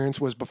my experience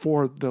was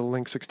before the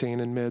Link 16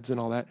 and mids and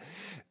all that,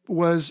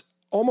 was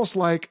almost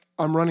like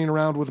I'm running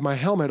around with my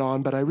helmet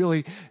on, but I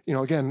really,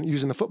 again,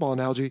 using the football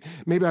analogy,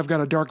 maybe I've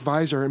got a dark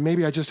visor and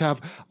maybe I just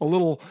have a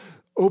little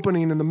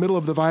opening in the middle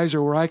of the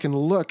visor where I can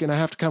look, and I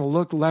have to kind of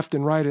look left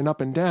and right and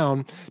up and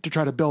down to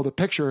try to build a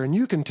picture. And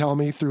you can tell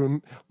me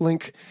through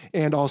Link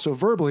and also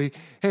verbally,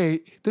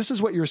 hey, this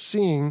is what you're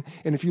seeing.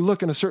 And if you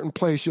look in a certain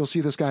place, you'll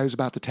see this guy who's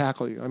about to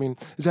tackle you. I mean,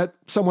 is that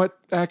somewhat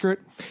accurate?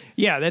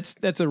 Yeah,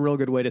 that's a real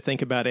good way to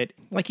think about it.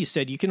 Like you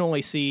said, you can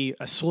only see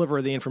a sliver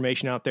of the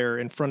information out there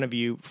in front of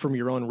you from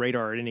your own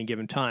radar at any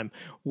given time.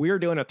 We're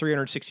doing a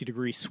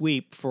 360-degree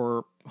sweep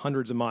for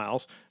hundreds of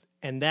miles.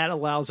 And that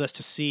allows us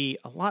to see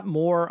a lot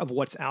more of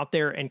what's out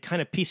there and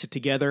kind of piece it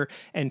together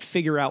and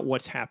figure out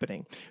what's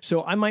happening.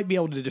 So I might be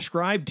able to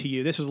describe to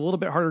you, this is a little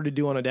bit harder to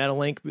do on a data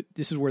link, but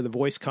this is where the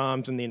voice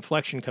comms and the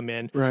inflection come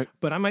in. Right.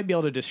 But I might be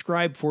able to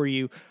describe for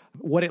you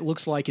what it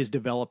looks like is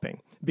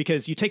developing.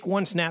 Because you take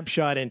one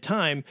snapshot in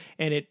time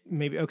and it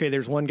maybe, okay,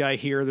 there's one guy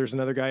here, there's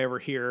another guy over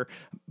here,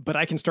 but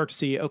I can start to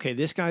see, okay,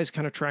 this guy's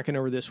kind of tracking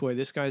over this way,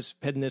 this guy's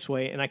heading this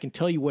way, and I can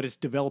tell you what it's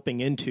developing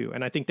into.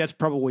 And I think that's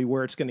probably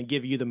where it's going to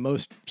give you the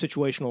most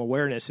situational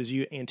awareness as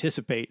you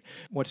anticipate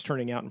what's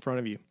turning out in front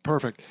of you.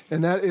 Perfect.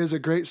 And that is a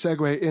great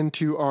segue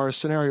into our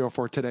scenario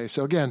for today.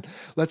 So again,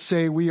 let's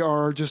say we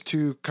are, just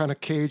to kind of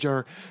cage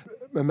our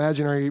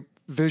imaginary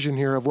vision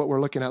here of what we're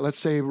looking at. Let's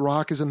say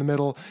Rock is in the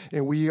middle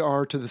and we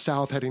are to the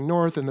south heading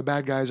north, and the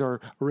bad guys are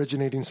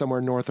originating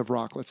somewhere north of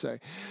Rock, let's say.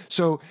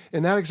 So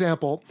in that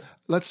example,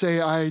 let's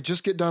say I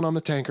just get done on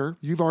the tanker.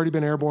 You've already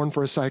been airborne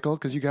for a cycle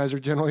because you guys are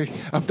generally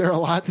up there a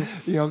lot,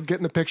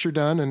 getting the picture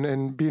done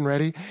and being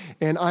ready.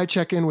 And I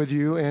check in with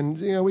you, and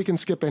we can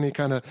skip any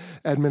kind of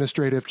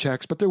administrative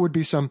checks, but there would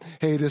be some,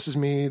 hey, this is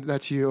me,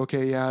 that's you.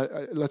 Okay, yeah,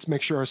 let's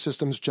make sure our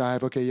systems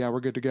jive. Okay, yeah, we're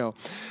good to go.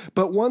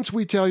 But once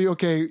we tell you,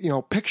 okay,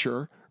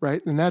 picture,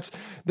 right? And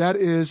that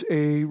is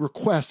a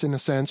request in a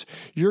sense.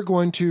 You're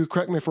going to,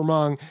 correct me if I'm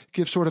wrong,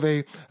 give sort of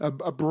a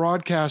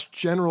broadcast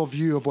general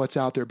view of what's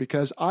out there,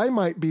 because I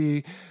might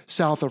be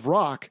south of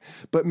Rock,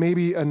 but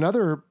maybe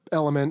another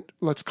element,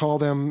 let's call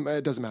them,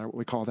 it doesn't matter what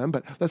we call them,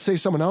 but let's say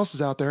someone else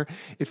is out there.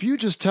 If you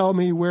just tell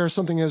me where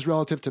something is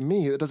relative to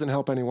me, it doesn't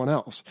help anyone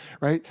else,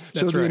 right? That's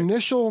so the right.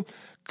 initial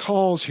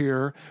calls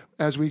here,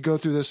 as we go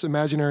through this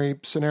imaginary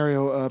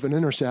scenario of an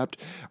intercept,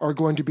 are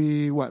going to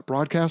be what,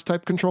 broadcast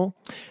type control?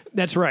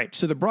 That's right.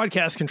 So the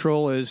broadcast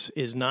control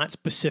is not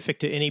specific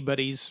to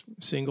anybody's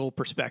single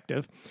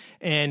perspective,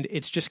 and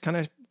it's just kind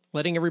of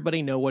letting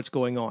everybody know what's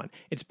going on.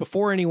 It's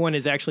before anyone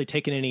has actually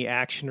taken any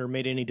action or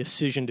made any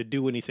decision to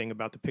do anything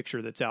about the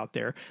picture that's out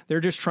there.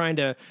 They're just trying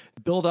to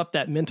build up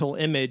that mental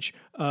image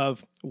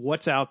of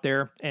what's out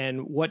there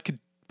and what could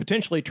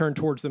potentially turn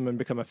towards them and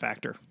become a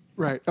factor.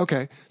 Right.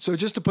 Okay. So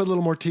just to put a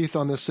little more teeth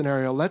on this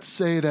scenario, let's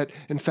say that,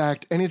 in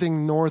fact,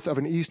 anything north of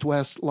an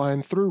east-west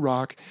line through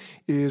Rock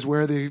is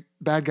where the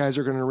bad guys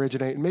are going to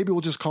originate. And maybe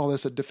we'll just call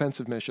this a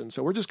defensive mission.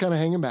 So we're just kind of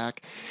hanging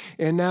back.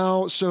 And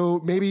now,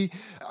 so maybe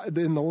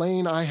in the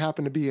lane I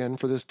happen to be in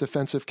for this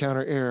defensive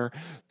counter air,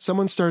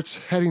 someone starts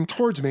heading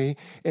towards me,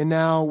 and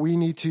now we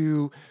need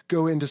to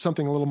go into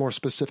something a little more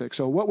specific.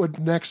 So what would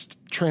next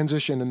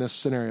transition in this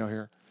scenario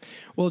here?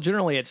 Well,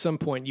 generally, at some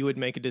point, you would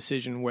make a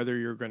decision whether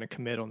you're going to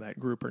commit on that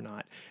group or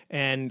not.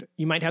 And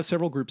you might have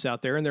several groups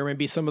out there, and there may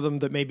be some of them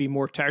that may be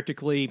more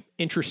tactically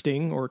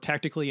interesting or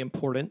tactically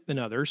important than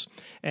others.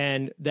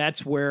 And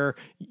that's where,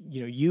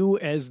 you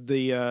as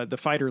the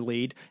fighter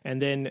lead, and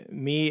then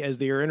me as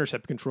the air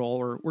intercept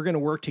controller, we're going to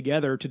work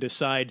together to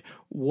decide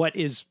what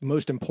is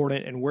most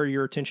important and where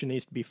your attention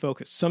needs to be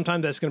focused.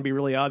 Sometimes that's going to be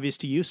really obvious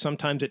to you.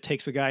 Sometimes it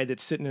takes a guy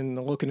that's sitting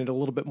and looking at a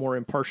little bit more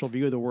impartial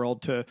view of the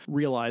world to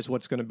realize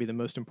what's going to be the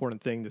most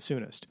important thing the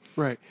soonest.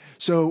 Right.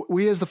 So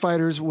we as the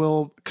fighters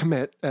will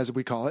commit, as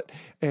we call it,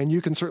 and you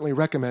can certainly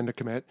recommend a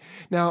commit.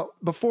 Now,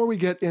 before we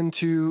get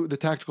into the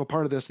tactical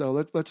part of this,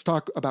 though, let's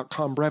talk about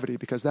comm brevity,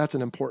 because that's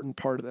an important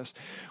part of this.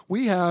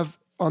 We have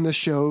on this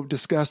show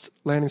discussed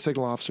landing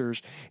signal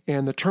officers,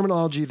 and the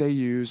terminology they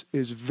use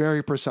is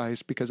very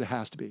precise because it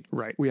has to be.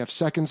 Right. We have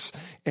seconds,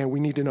 and we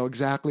need to know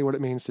exactly what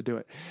it means to do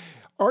it.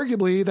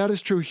 Arguably, that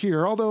is true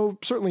here, although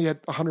certainly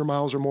at 100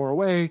 miles or more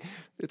away,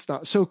 it's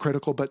not so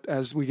critical, but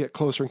as we get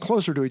closer and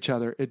closer to each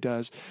other, it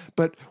does.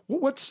 But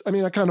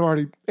I kind of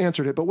already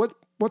answered it, but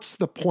what's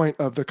the point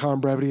of the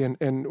comm brevity,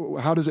 and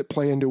how does it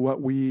play into what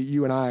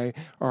you and I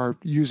are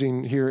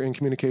using here in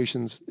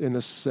communications in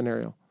this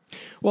scenario?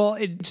 Well,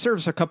 it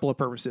serves a couple of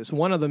purposes.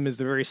 One of them is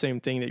the very same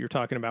thing that you're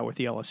talking about with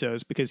the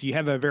LSOs, because you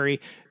have a very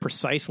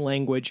precise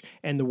language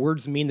and the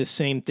words mean the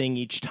same thing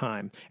each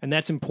time. And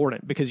that's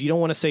important because you don't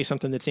want to say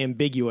something that's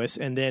ambiguous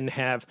and then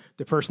have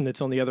the person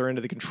that's on the other end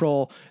of the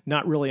control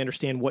not really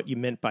understand what you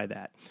meant by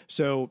that.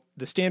 So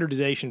the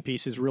standardization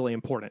piece is really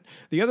important.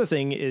 The other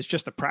thing is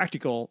just the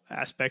practical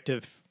aspect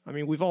of, I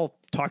mean, we've all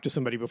talked to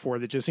somebody before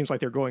that just seems like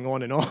they're going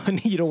on and on.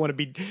 You don't want to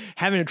be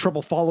having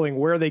trouble following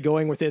where are they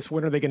going with this?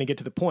 When are they going to get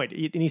to the point?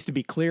 It needs to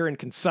be clear and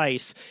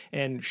concise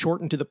and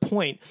shortened to the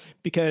point,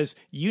 because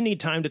you need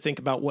time to think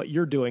about what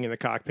you're doing in the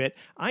cockpit.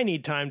 I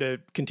need time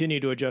to continue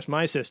to adjust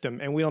my system,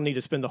 and we don't need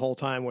to spend the whole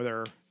time with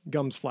our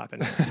gums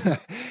flapping.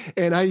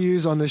 And I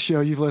use on this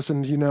show, you've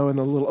listened, in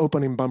the little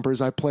opening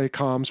bumpers, I play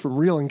comms from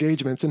real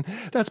engagements. And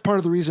that's part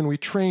of the reason we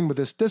train with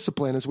this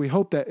discipline, is we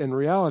hope that in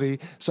reality,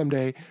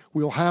 someday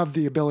we'll have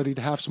the ability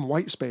to have some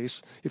white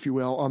space, if you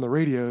will, on the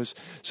radios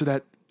so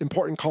that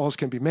important calls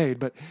can be made.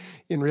 But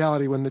in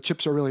reality, when the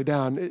chips are really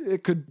down,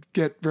 it could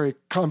get very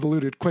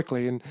convoluted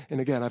quickly. And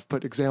again, I've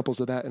put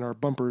examples of that in our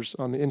bumpers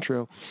on the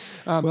intro.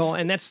 Well,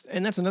 and that's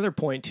another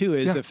point too,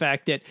 is the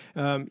fact that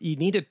you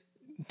need to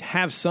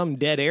have some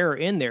dead air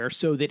in there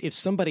so that if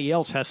somebody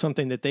else has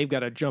something that they've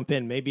got to jump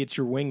in, maybe it's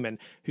your wingman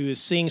who is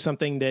seeing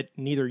something that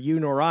neither you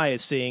nor I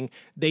is seeing,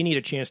 they need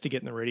a chance to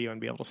get in the radio and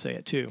be able to say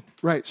it too.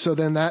 Right. So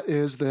then that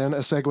is then a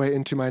segue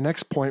into my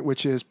next point,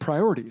 which is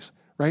priorities,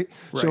 right?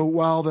 So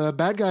while the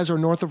bad guys are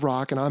north of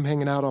Rock and I'm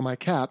hanging out on my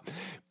cap,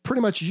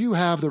 pretty much you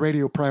have the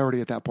radio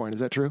priority at that point. Is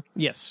that true?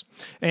 Yes.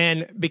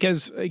 And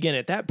because, again,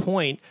 at that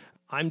point,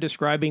 I'm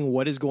describing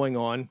what is going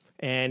on,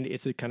 and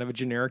it's a kind of a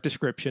generic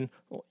description.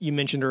 You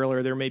mentioned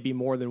earlier there may be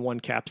more than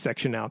one cap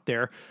section out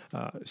there.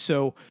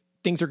 So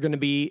things are going to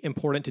be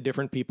important to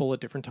different people at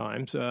different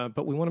times,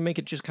 but we want to make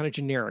it just kind of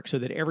generic so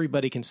that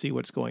everybody can see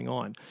what's going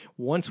on.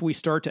 Once we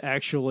start to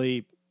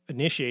actually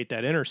initiate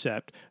that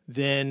intercept,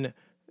 then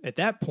at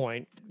that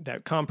point,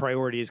 that comm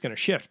priority is going to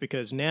shift,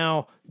 because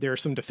now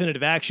there's some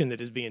definitive action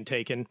that is being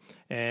taken,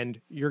 and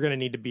you're going to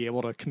need to be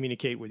able to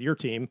communicate with your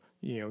team,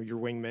 your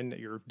wingman,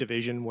 your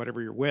division,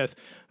 whatever you're with,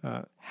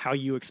 how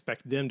you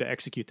expect them to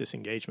execute this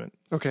engagement.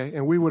 Okay,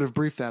 and we would have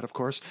briefed that, of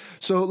course.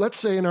 So let's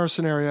say in our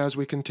scenario, as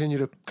we continue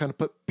to kind of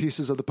put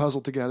pieces of the puzzle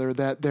together,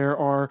 that there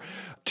are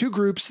two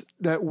groups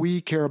that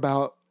we care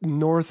about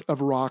north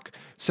of Rock,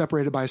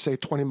 separated by, say,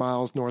 20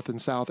 miles north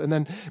and south. And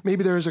then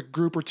maybe there's a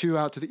group or two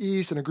out to the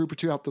east and a group or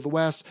two out to the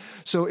west.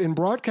 So in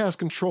broadcast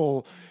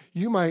control,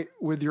 you might,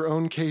 with your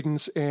own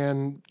cadence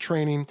and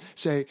training,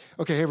 say,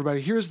 okay,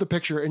 everybody, here's the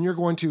picture, and you're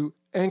going to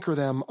anchor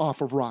them off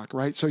of Rock,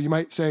 right? So you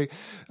might say,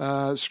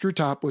 Screw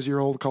Top was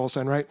your old call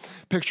sign, right?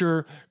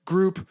 Picture,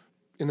 group,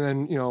 and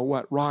then,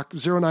 Rock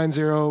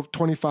 090,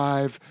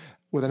 25,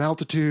 with an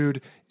altitude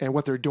and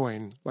what they're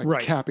doing,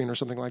 like capping or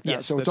something like that.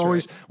 Yes, so it's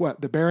always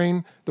the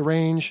bearing, the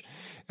range,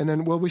 and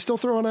then will we still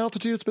throw on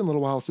altitude? It's been a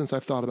little while since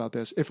I've thought about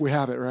this, if we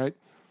have it, right?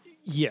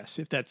 Yes,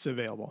 if that's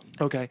available.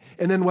 Okay.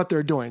 And then what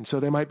they're doing. So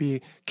they might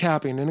be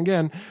capping. And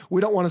again, we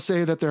don't want to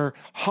say that they're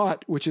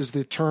hot, which is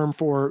the term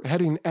for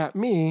heading at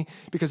me,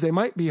 because they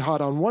might be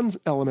hot on one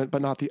element,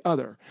 but not the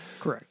other.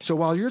 Correct. So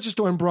while you're just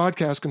doing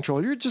broadcast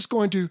control, you're just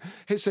going to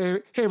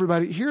say, hey,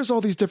 everybody, here's all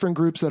these different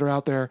groups that are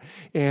out there,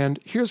 and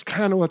here's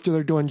kind of what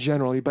they're doing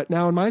generally. But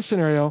now in my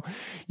scenario,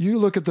 you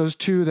look at those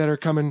two that are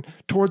coming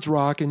towards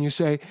Rock and you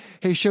say,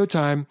 hey,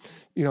 Showtime,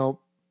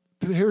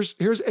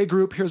 here's a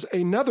group, here's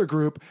another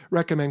group,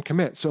 recommend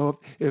commit.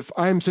 So if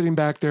I'm sitting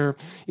back there,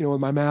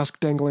 with my mask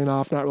dangling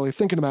off, not really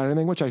thinking about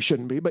anything, which I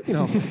shouldn't be, but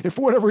if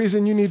for whatever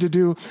reason you need to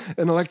do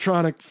an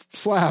electronic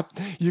slap,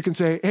 you can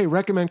say, hey,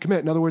 recommend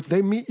commit. In other words,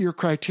 they meet your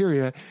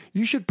criteria.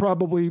 You should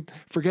probably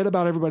forget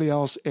about everybody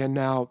else and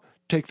now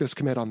take this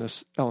commit on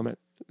this element.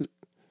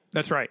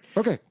 That's right.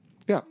 Okay.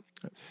 Yeah.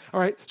 All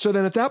right. So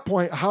then at that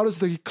point, how does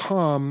the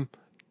comm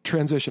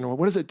transition, or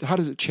how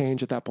does it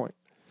change at that point?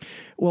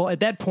 Well,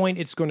 at that point,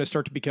 it's going to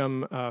start to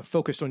become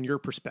focused on your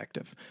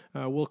perspective.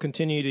 We'll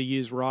continue to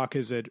use Rock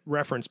as a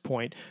reference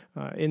point.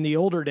 In the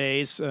older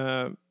days,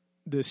 the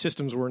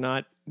systems were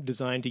not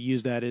designed to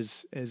use that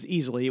as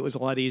easily. It was a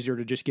lot easier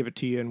to just give it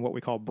to you in what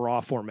we call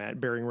BRA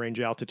format, bearing range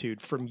altitude,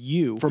 from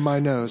you. From my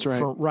nose,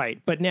 right?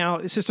 Right. But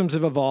now systems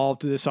have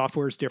evolved. The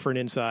software is different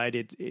inside.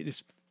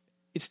 It's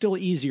still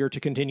easier to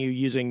continue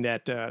using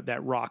that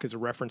Rock as a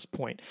reference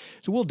point.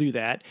 So we'll do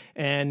that.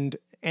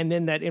 And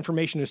then that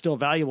information is still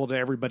valuable to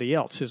everybody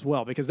else as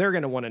well, because they're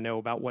going to want to know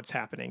about what's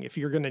happening. If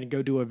you're going to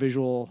go do a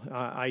visual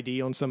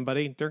ID on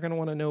somebody, they're going to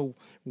want to know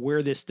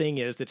where this thing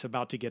is that's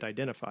about to get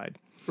identified.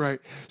 Right.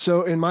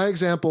 So in my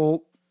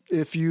example,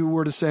 if you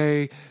were to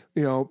say,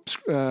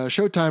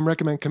 Showtime,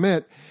 recommend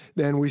commit,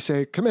 then we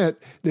say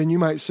commit, then you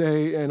might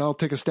say, and I'll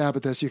take a stab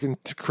at this, you can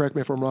correct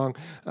me if I'm wrong.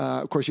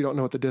 Of course, you don't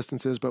know what the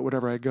distance is, but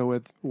whatever I go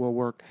with will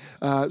work.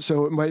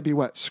 So it might be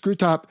Screw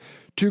Top,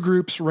 two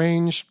groups,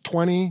 range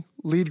 20,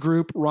 lead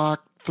group,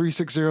 Rock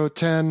 360,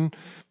 10,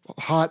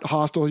 hot,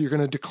 hostile. You're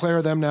going to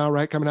declare them now,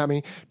 right? Coming at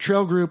me.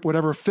 Trail group,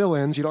 whatever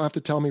fill-ins. You don't have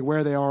to tell me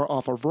where they are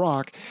off of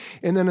rock.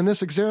 And then in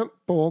this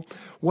example,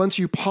 once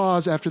you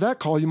pause after that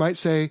call, you might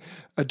say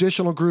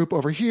additional group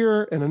over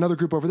here and another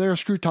group over there,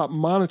 screw top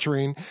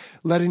monitoring,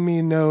 letting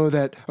me know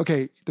that,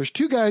 okay, there's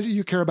two guys that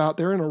you care about.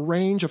 They're in a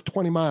range of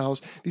 20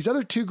 miles. These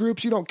other two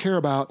groups you don't care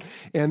about.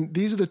 And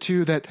these are the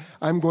two that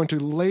I'm going to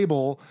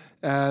label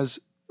as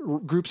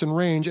groups in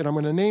range, and I'm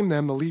going to name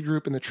them the lead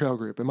group and the trail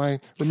group. Am I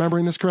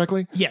remembering this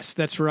correctly? Yes,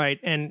 that's right.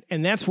 And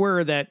that's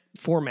where that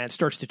format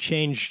starts to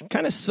change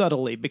kind of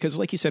subtly, because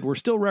like you said, we're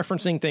still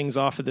referencing things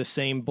off of the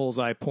same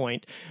bullseye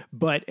point.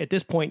 But at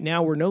this point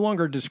now, we're no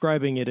longer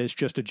describing it as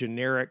just a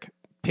generic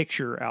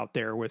picture out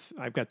there with,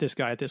 I've got this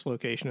guy at this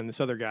location and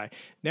this other guy.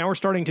 Now we're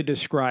starting to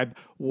describe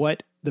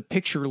what the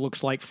picture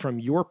looks like from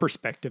your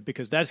perspective,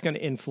 because that's going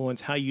to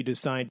influence how you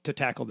decide to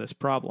tackle this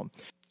problem.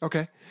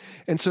 Okay.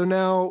 And so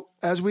now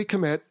as we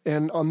commit,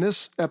 and on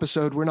this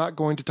episode, we're not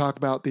going to talk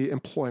about the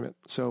employment.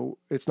 So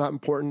it's not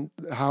important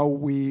how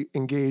we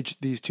engage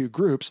these two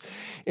groups.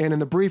 And in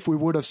the brief, we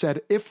would have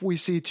said, if we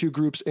see two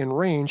groups in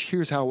range,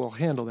 here's how we'll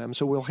handle them.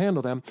 So we'll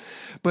handle them.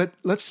 But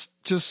let's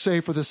just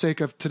say for the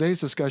sake of today's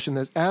discussion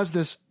that as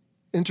this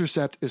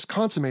intercept is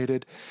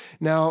consummated,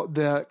 now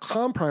the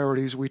comm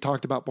priorities we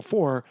talked about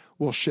before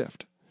will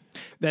shift.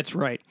 That's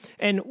right.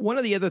 And one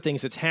of the other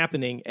things that's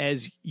happening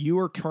as you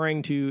are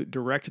trying to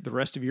direct the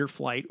rest of your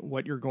flight,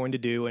 what you're going to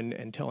do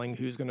and telling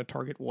who's going to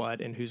target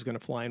what and who's going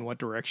to fly in what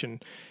direction,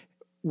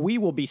 we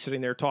will be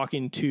sitting there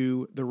talking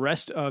to the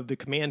rest of the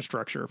command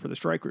structure for the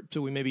strike group.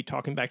 So we may be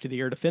talking back to the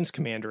air defense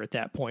commander at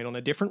that point on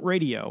a different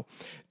radio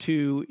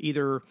to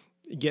either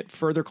get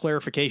further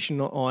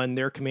clarification on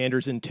their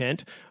commander's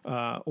intent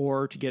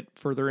or to get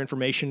further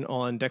information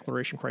on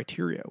declaration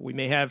criteria. We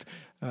may have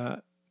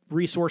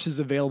resources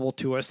available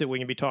to us that we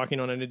can be talking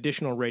on an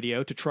additional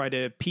radio to try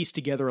to piece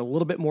together a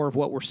little bit more of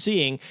what we're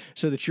seeing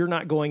so that you're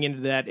not going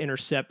into that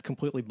intercept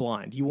completely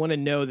blind. You want to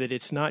know that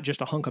it's not just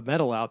a hunk of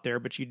metal out there,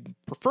 but you'd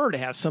prefer to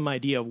have some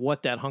idea of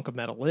what that hunk of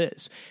metal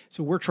is.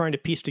 So we're trying to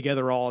piece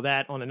together all of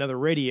that on another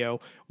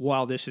radio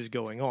while this is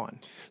going on.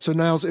 So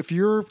Niles, if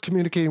you're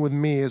communicating with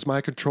me as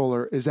my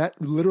controller, is that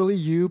literally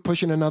you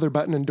pushing another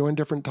button and doing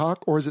different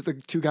talk? Or is it the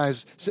two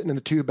guys sitting in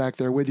the tube back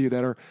there with you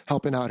that are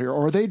helping out here?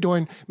 Or are they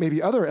doing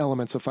maybe other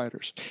elements of fighters?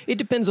 It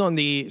depends on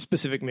the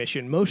specific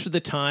mission. Most of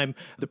the time,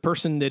 the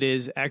person that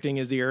is acting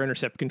as the air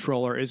intercept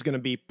controller is going to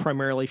be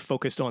primarily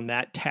focused on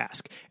that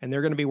task, and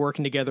they're going to be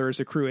working together as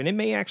a crew. And it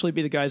may actually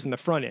be the guys in the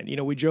front end. You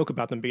know, we joke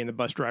about them being the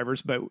bus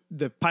drivers, but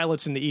the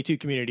pilots in the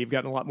E2 community have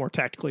gotten a lot more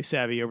tactically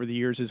savvy over the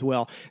years as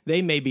well.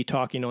 They may be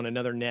talking on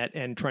another net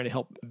and trying to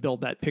help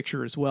build that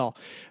picture as well.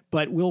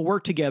 But we'll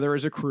work together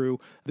as a crew.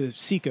 The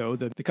CICO,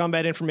 the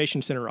Combat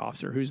Information Center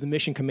officer, who's the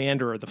mission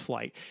commander of the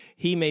flight,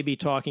 he may be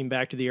talking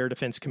back to the air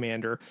defense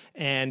commander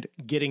and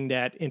getting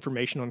that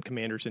information on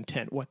commander's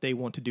intent, what they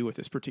want to do with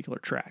this particular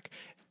track.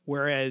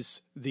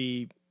 Whereas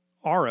the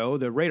RO,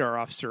 the radar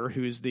officer,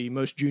 who's the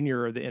most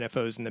junior of the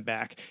NFOs in the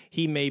back,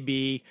 he may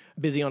be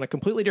busy on a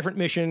completely different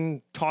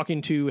mission,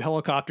 talking to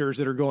helicopters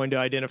that are going to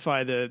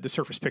identify the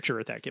surface picture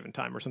at that given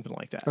time or something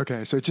like that.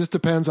 Okay, so it just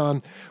depends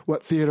on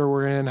what theater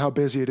we're in, how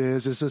busy it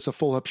is. Is this a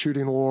full-up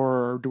shooting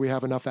war, or do we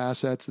have enough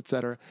assets, et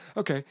cetera?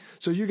 Okay,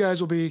 so you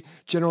guys will be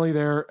generally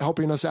there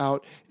helping us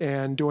out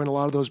and doing a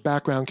lot of those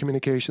background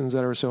communications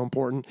that are so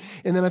important.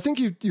 And then I think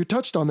you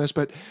touched on this,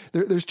 but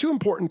there's two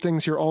important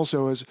things here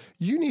also is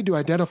you need to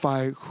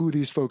identify who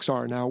these folks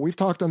are. Now, we've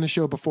talked on the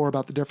show before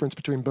about the difference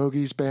between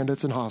bogeys,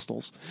 bandits, and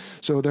hostiles.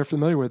 So they're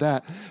familiar with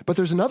that. But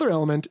there's another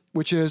element,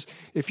 which is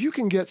if you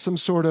can get some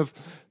sort of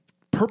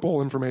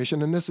purple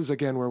information, and this is,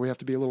 again, where we have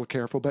to be a little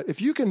careful, but if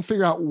you can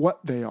figure out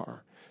what they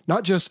are,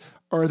 not just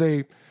are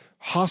they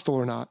hostile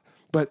or not,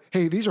 but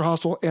hey, these are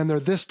hostile and they're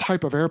this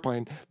type of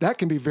airplane, that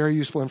can be very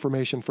useful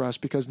information for us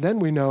because then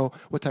we know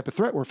what type of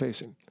threat we're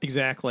facing.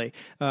 Exactly.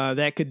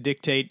 That could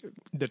dictate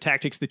the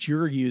tactics that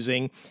you're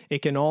using.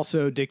 It can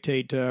also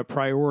dictate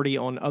priority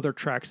on other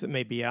tracks that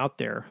may be out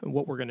there and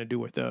what we're going to do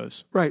with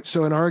those. Right.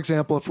 So in our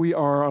example, if we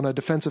are on a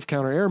defensive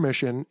counter-air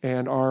mission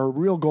and our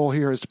real goal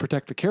here is to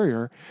protect the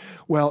carrier,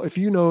 well, if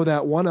you know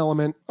that one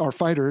element are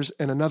fighters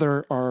and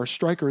another are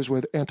strikers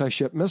with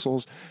anti-ship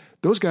missiles,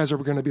 those guys are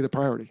going to be the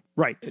priority.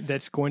 Right.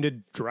 That's going to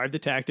drive the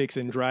tactics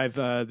and drive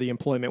the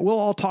employment. We'll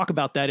all talk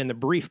about that in the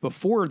brief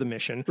before the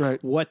mission,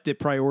 right, what the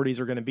priorities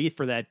are going to be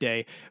for that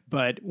day.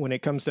 But when it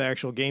comes to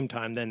actual game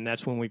time, then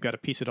that's when we've got to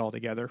piece it all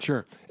together.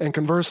 Sure. And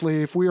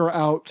conversely, if we are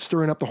out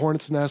stirring up the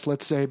hornet's nest,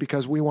 let's say,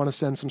 because we want to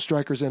send some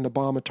strikers in to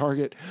bomb a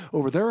target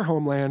over their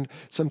homeland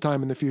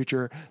sometime in the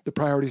future, the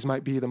priorities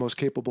might be the most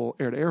capable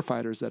air-to-air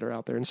fighters that are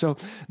out there. And so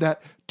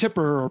that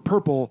tipper or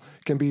purple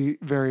can be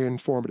very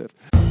informative.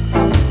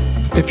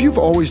 If you've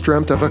always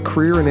dreamt of a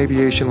career in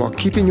aviation while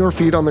keeping your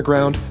feet on the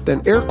ground,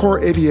 then Air Corps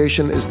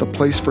Aviation is the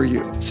place for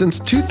you. Since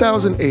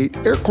 2008,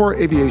 Air Corps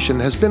Aviation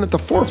has been at the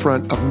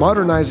forefront of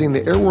modernizing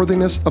the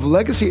airworthiness of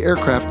legacy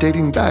aircraft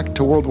dating back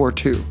to World War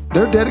II.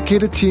 Their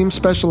dedicated team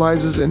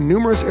specializes in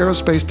numerous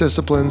aerospace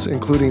disciplines,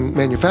 including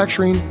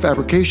manufacturing,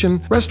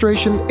 fabrication,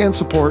 restoration, and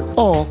support,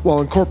 all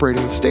while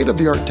incorporating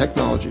state-of-the-art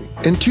technology.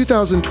 In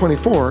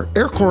 2024,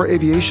 Air Corps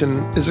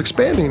Aviation is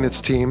expanding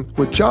its team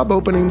with job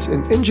openings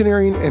in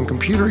engineering and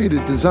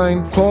computer-aided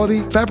design,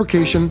 quality,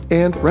 fabrication,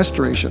 and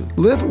restoration.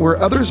 Live where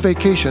others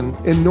vacation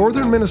in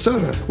northern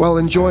Minnesota while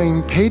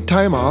enjoying paid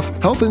time off,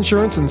 health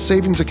insurance and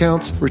savings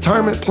accounts,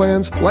 retirement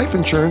plans, life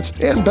insurance,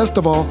 and best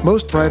of all,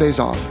 most Fridays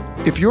off.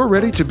 If you're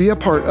ready to be a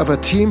part of a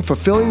team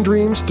fulfilling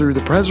dreams through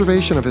the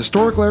preservation of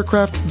historical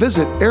aircraft,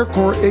 visit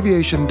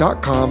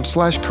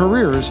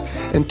aircorpsaviation.com/careers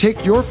and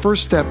take your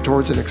first step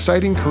towards an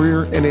exciting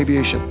career in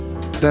aviation.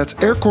 That's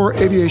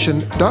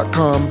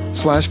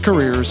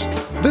aircorpsaviation.com/careers.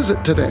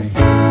 Visit today.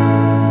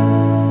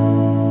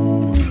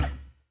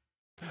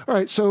 All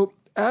right, so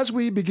as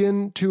we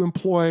begin to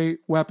employ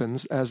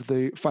weapons as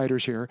the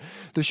fighters here,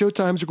 the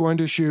Showtimes are going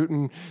to shoot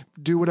and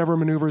do whatever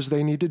maneuvers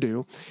they need to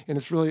do. And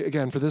it's really,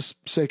 again, for this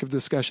sake of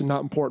discussion,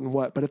 not important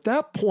what. But at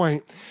that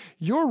point,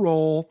 your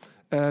role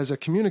as a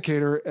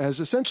communicator has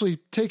essentially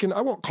taken,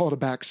 I won't call it a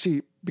back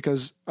seat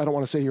because I don't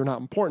want to say you're not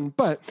important,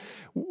 but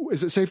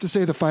is it safe to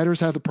say the fighters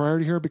have the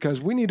priority here?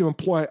 Because we need to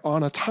employ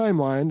on a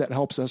timeline that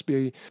helps us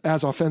be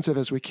as offensive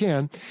as we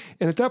can.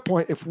 And at that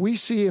point, if we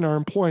see in our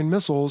employing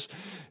missiles,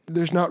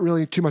 there's not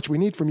really too much we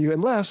need from you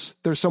unless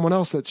there's someone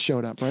else that's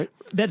showed up, right?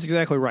 That's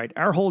exactly right.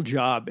 Our whole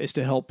job is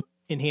to help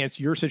enhance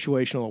your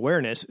situational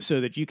awareness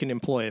so that you can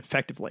employ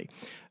effectively.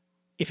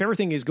 If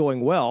everything is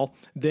going well,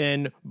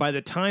 then by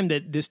the time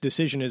that this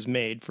decision is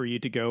made for you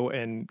to go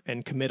and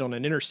commit on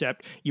an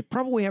intercept, you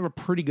probably have a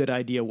pretty good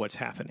idea what's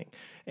happening.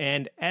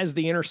 And as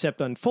the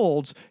intercept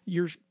unfolds,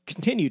 you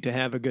continue to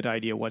have a good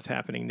idea what's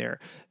happening there.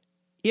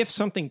 If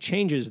something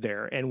changes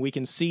there and we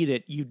can see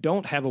that you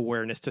don't have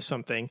awareness to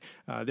something,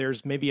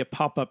 there's maybe a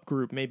pop-up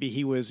group. Maybe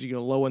he was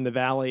low in the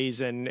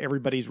valleys and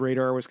everybody's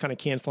radar was kind of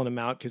canceling him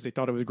out because they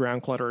thought it was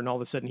ground clutter, and all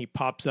of a sudden he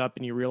pops up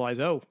and you realize,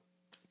 oh,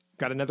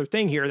 got another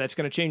thing here that's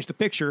going to change the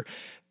picture.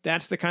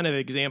 That's the kind of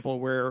example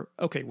where,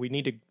 okay, we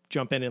need to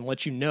jump in and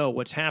let you know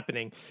what's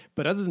happening.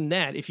 But other than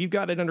that, if you've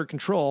got it under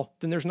control,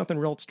 then there's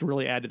nothing else to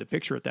really add to the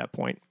picture at that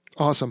point.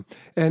 Awesome.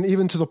 And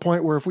even to the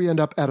point where if we end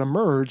up at a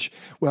merge,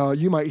 well,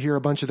 you might hear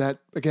a bunch of that,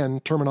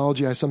 again,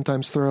 terminology I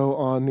sometimes throw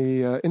on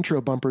the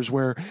intro bumpers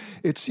where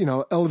it's,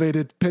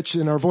 elevated pitch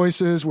in our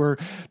voices. We're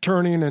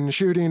turning and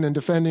shooting and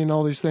defending,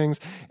 all these things.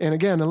 And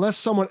again, unless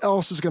someone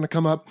else is going to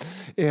come up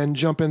and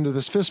jump into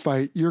this fist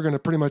fight, you're going to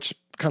pretty much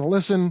kind of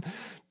listen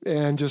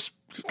and just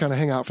kind of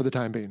hang out for the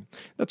time being.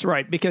 That's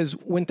right, because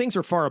when things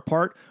are far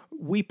apart,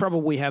 we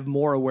probably have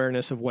more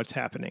awareness of what's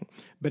happening.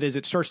 But as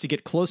it starts to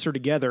get closer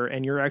together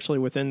and you're actually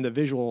within the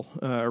visual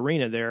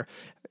arena there,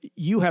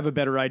 you have a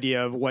better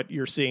idea of what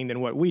you're seeing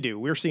than what we do.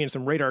 We're seeing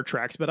some radar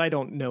tracks, but I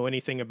don't know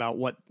anything about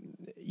what,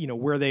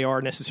 where they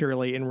are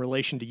necessarily in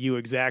relation to you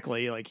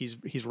exactly. Like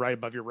he's right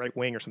above your right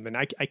wing or something.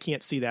 I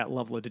can't see that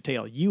level of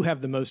detail. You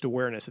have the most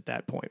awareness at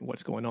that point,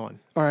 what's going on.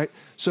 All right.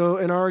 So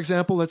in our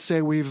example, let's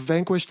say we've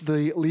vanquished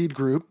the lead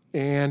group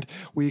and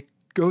we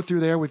go through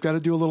there. We've got to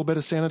do a little bit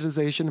of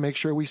sanitization to make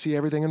sure we see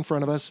everything in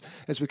front of us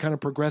as we kind of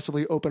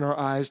progressively open our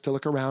eyes to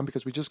look around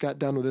because we just got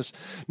done with this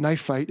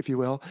knife fight, if you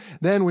will.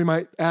 Then we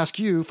might ask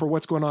you for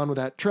what's going on with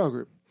that trail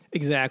group.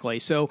 Exactly.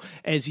 So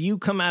as you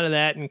come out of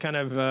that and kind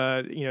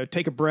of,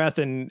 take a breath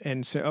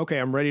and say, okay,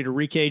 I'm ready to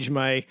recage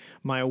my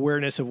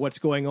awareness of what's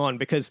going on,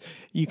 because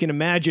you can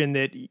imagine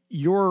that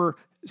your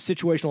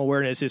situational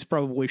awareness is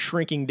probably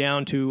shrinking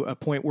down to a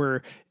point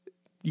where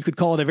you could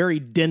call it a very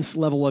dense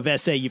level of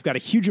SA. You've got a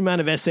huge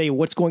amount of SA,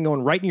 what's going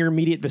on right in your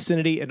immediate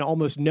vicinity, and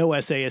almost no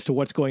SA as to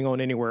what's going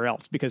on anywhere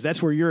else, because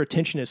that's where your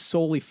attention is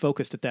solely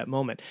focused at that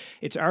moment.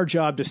 It's our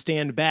job to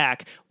stand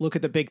back, look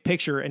at the big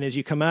picture, and as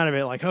you come out of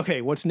it, like,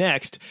 okay, what's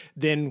next?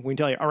 Then we can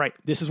tell you, all right,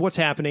 this is what's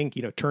happening.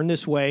 Turn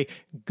this way,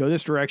 go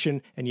this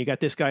direction, and you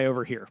got this guy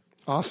over here.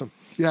 Awesome.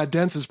 Yeah,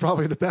 dense is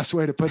probably the best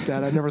way to put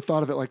that. I never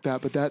thought of it like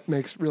that, but that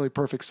makes really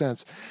perfect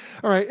sense.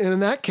 All right, and in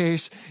that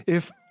case,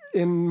 if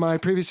in my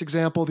previous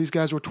example, these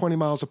guys were 20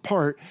 miles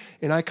apart,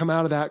 and I come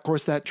out of that, of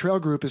course, that trail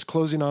group is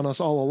closing on us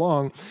all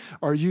along.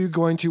 Are you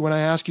going to, when I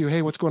ask you,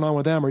 hey, what's going on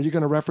with them, are you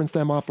going to reference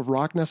them off of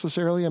rock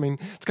necessarily? I mean,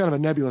 it's kind of a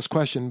nebulous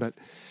question, but...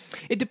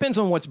 It depends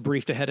on what's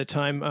briefed ahead of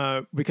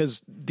time,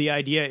 because the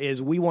idea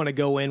is we want to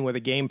go in with a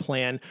game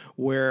plan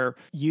where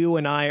you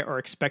and I are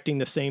expecting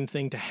the same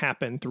thing to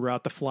happen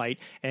throughout the flight,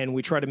 and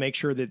we try to make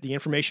sure that the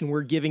information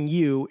we're giving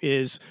you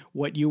is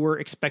what you were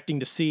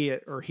expecting to see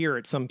or hear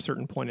at some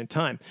certain point in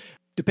time.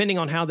 Depending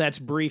on how that's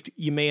briefed,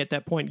 you may at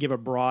that point give a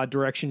broad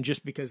direction,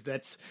 just because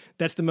that's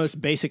the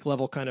most basic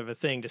level kind of a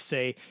thing to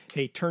say,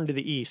 hey, turn to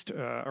the east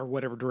or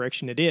whatever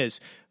direction it is.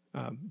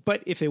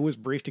 But if it was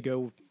briefed to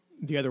go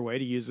the other way,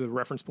 to use a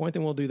reference point,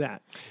 then we'll do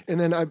that. And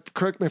then,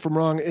 correct me if I'm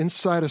wrong,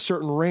 inside a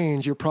certain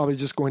range, you're probably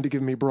just going to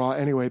give me bra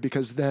anyway,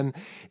 because then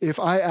if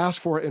I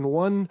ask for it in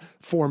one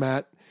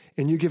format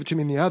and you give it to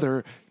me in the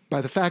other,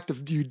 by the fact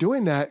of you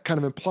doing that kind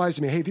of implies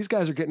to me, hey, these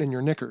guys are getting in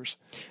your knickers.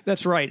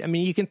 That's right. I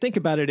mean, you can think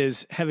about it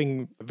as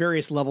having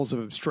various levels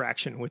of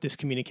abstraction with this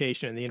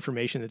communication and the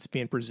information that's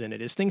being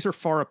presented. As things are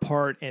far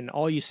apart and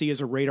all you see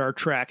is a radar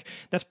track,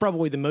 that's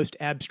probably the most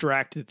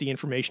abstract that the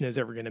information is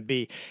ever going to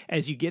be.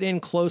 As you get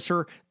in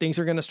closer, things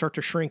are going to start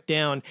to shrink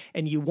down,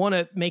 and you want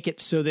to make it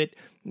so that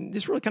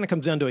this really kind of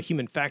comes down to a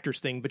human factors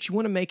thing, but you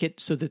want to make it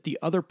so that the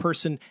other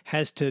person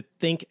has to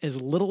think as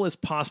little as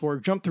possible or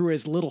jump through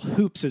as little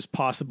hoops as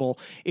possible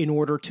in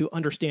order to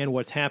understand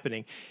what's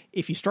happening.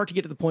 If you start to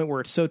get to the point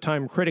where it's so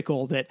time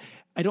critical that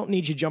I don't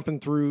need you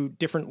jumping through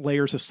different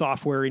layers of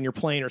software in your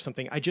plane or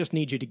something, I just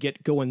need you to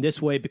get going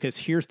this way because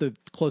here's the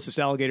closest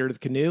alligator to the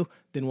canoe,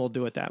 then we'll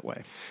do it that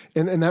way.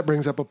 And that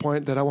brings up a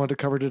point that I wanted to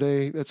cover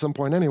today at some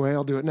point anyway.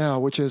 I'll do it now,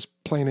 which is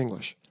plain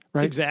English.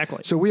 Right?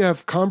 Exactly. So we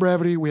have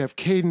brevity, we have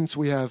cadence,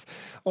 we have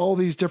all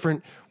these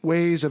different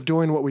ways of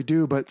doing what we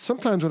do. But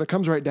sometimes when it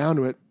comes right down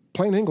to it,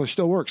 plain English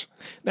still works.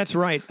 That's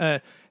right.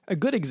 A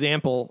good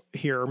example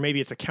here, or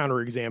maybe it's a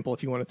counterexample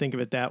if you want to think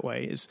of it that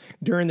way, is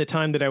during the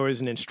time that I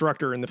was an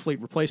instructor in the Fleet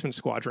Replacement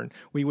Squadron,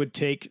 we would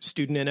take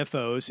student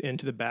NFOs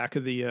into the back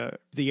of the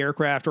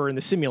aircraft or in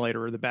the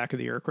simulator or the back of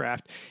the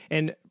aircraft.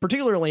 And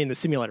particularly in the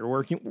simulator,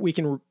 where we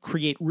can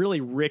create really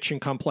rich and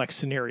complex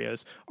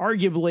scenarios,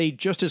 arguably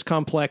just as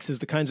complex as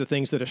the kinds of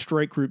things that a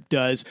strike group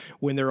does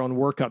when they're on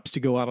workups to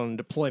go out on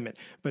deployment.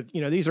 But,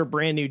 these are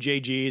brand new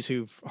JGs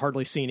who've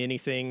hardly seen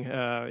anything,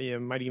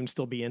 might even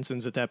still be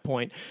ensigns at that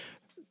point.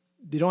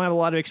 They don't have a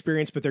lot of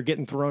experience, but they're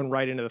getting thrown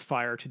right into the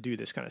fire to do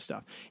this kind of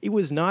stuff. It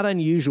was not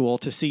unusual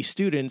to see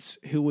students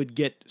who would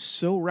get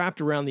so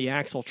wrapped around the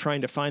axle trying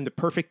to find the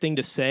perfect thing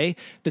to say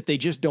that they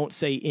just don't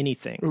say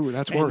anything. Ooh,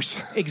 that's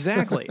worse.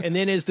 Exactly. And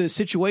then as the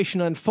situation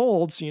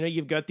unfolds,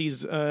 you've got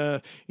these,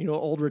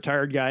 old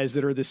retired guys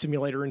that are the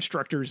simulator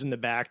instructors in the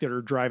back that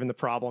are driving the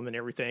problem and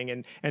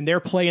everything. And they're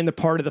playing the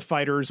part of the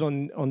fighters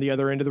on the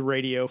other end of the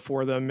radio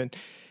for them.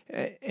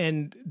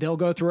 And they'll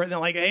go through it and they're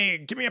like, hey,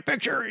 give me a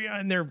picture.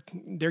 And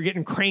they're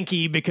getting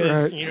cranky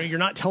because, right. You're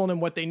not telling them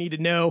what they need to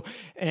know.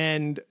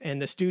 And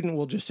the student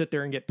will just sit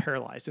there and get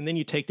paralyzed. And then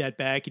you take that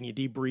back and you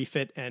debrief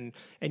it and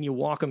you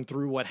walk them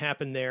through what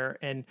happened there.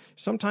 And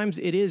sometimes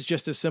it is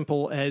just as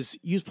simple as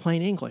use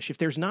plain English. If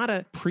there's not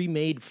a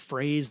pre-made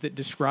phrase that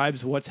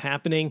describes what's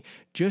happening,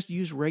 just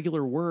use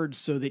regular words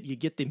so that you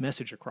get the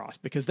message across,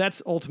 because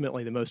that's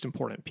ultimately the most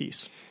important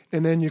piece.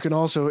 And then you can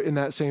also, in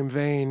that same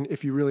vein,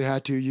 if you really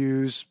had to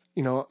use,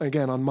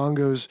 again, on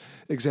Mongo's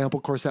example,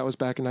 of course, that was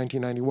back in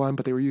 1991,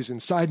 but they were using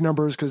side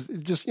numbers because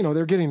just,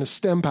 they're getting a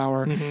stem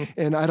power. Mm-hmm.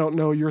 And I don't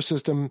know your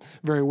system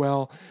very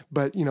well,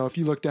 but, if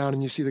you look down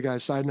and you see the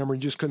guy's side number,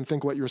 you just couldn't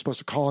think what you were supposed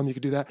to call him, you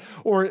could do that.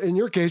 Or in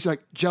your case,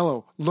 like,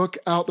 Jello, look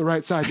out the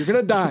right side. You're going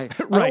to die.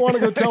 Right. I don't want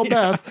to go tell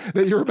Beth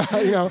that you're about,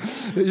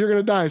 that you're going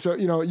to die. So,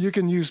 you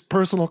can use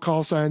personal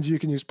call signs, you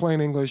can use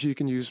plain English, you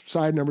can use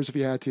side numbers if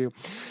you had to.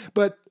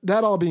 But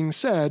that all being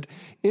said,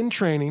 in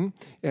training,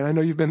 and I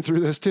know you've been through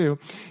this too,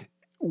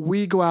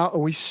 we go out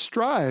and we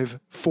strive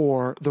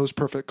for those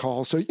perfect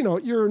calls. So,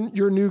 your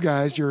new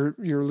guys, your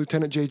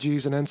lieutenant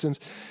JGs and ensigns,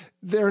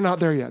 they're not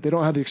there yet. They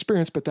don't have the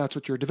experience, but that's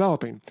what you're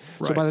developing.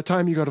 Right. So by the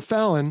time you go to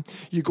Fallon,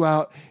 you go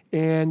out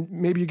and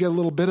maybe you get a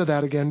little bit of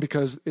that again,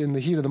 because in the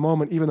heat of the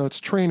moment, even though it's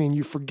training,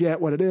 you forget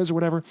what it is or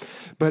whatever.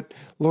 But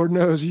Lord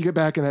knows you get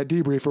back in that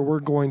debriefer, we're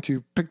going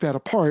to pick that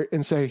apart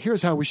and say,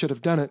 here's how we should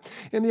have done it.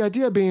 And the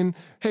idea being,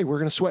 hey, we're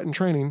going to sweat in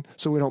training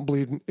so we don't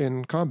bleed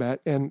in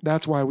combat. And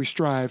that's why we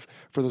strive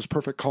for those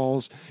perfect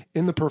calls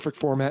in the perfect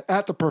format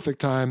at the perfect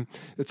time,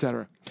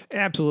 etc.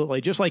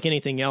 Absolutely. Just like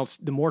anything else,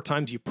 the more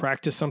times you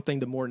practice something,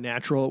 the more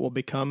natural it will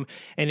become.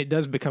 And it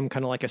does become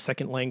kind of like a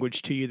second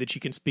language to you that you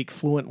can speak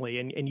fluently.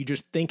 And you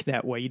just think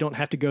that way. You don't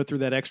have to go through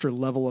that extra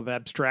level of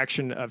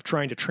abstraction of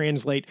trying to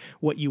translate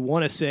what you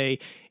want to say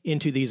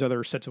into these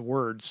other sets of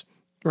words.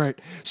 Right.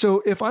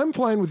 So if I'm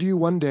flying with you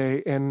one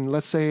day and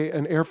let's say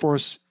an Air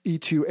Force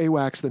E2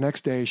 AWACS the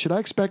next day, should I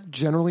expect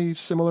generally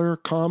similar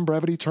comm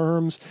brevity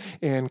terms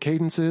and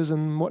cadences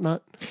and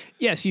whatnot?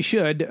 Yes, you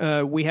should.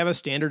 We have a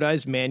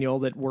standardized manual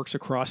that works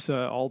across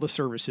all the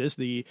services.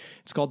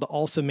 It's called the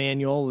ALSA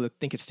manual. I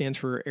think it stands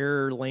for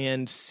Air,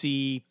 Land,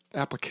 Sea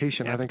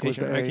Application, I think was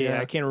the A. Okay, yeah.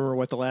 I can't remember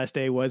what the last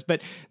A was,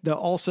 but the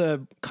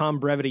ALSA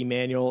comm brevity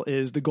manual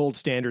is the gold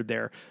standard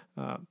there.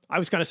 I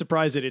was kind of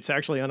surprised that it's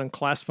actually an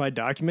unclassified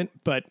document,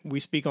 but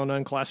we speak on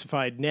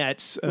unclassified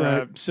nets,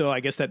 right. So I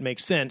guess that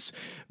makes sense.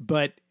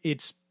 But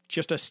it's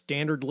just a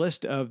standard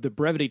list of the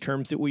brevity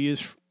terms that we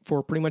use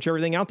for pretty much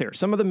everything out there.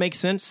 Some of them make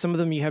sense. Some of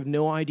them you have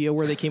no idea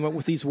where they came up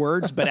with these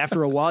words, but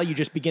after a while, you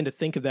just begin to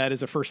think of that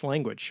as a first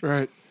language.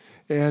 Right.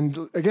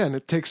 And again,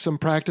 it takes some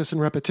practice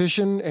and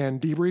repetition and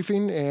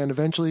debriefing, and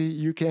eventually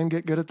you can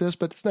get good at this,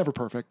 but it's never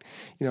perfect.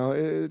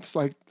 It's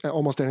like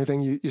almost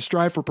anything. You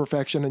strive for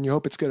perfection and you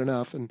hope it's good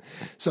enough. And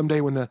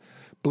someday when the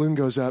balloon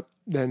goes up,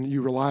 then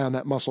you rely on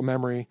that muscle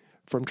memory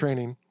from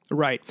training.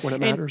 Right. When it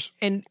matters.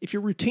 And if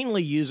you're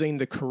routinely using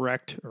the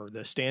correct or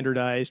the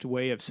standardized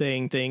way of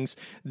saying things,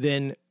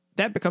 then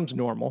that becomes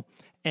normal.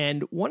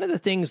 And one of the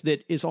things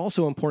that is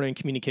also important in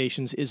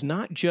communications is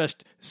not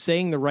just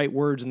saying the right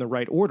words in the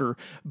right order,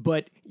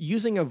 but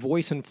using a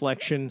voice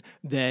inflection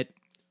that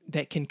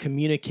can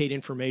communicate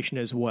information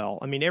as well.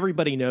 I mean,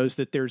 everybody knows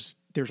that there's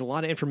a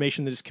lot of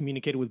information that is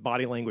communicated with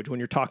body language when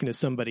you're talking to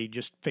somebody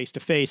just face to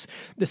face.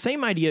 The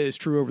same idea is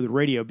true over the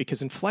radio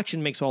because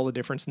inflection makes all the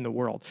difference in the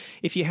world.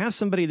 If you have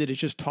somebody that is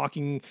just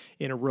talking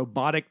in a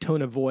robotic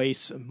tone of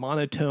voice,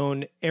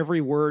 monotone,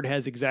 every word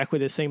has exactly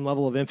the same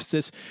level of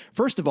emphasis,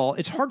 first of all,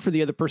 it's hard for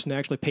the other person to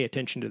actually pay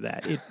attention to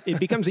that. It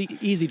becomes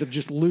easy to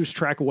just lose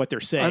track of what they're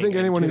saying. I think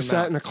anyone who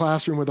sat in a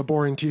classroom with a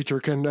boring teacher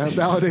can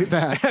validate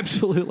that.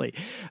 Absolutely.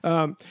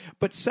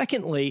 But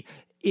secondly,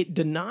 it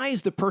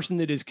denies the person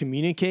that is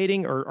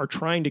communicating or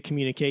trying to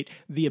communicate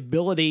the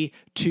ability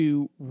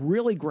to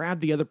really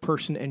grab the other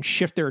person and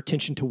shift their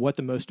attention to what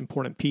the most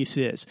important piece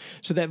is.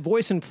 So that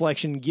voice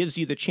inflection gives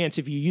you the chance,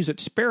 if you use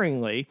it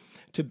sparingly,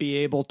 to be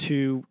able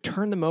to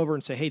turn them over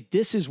and say, hey,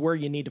 this is where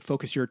you need to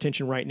focus your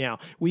attention right now.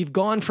 We've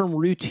gone from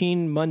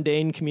routine,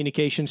 mundane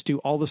communications to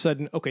all of a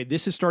sudden, okay,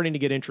 this is starting to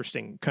get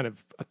interesting, kind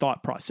of a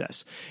thought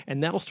process.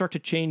 And that'll start to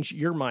change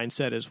your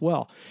mindset as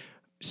well.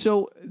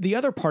 So the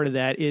other part of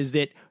that is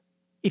that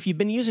if you've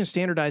been using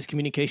standardized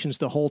communications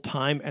the whole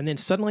time, and then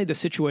suddenly the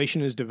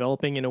situation is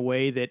developing in a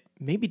way that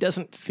maybe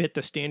doesn't fit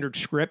the standard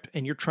script,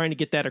 and you're trying to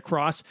get that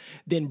across,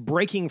 then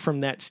breaking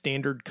from that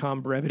standard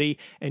comm brevity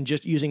and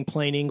just using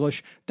plain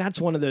English, that's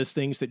one of those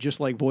things that,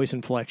 just like voice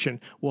inflection,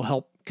 will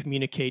help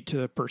communicate to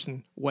the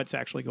person what's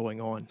actually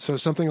going on. So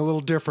something a little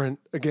different,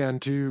 again,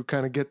 to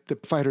kind of get the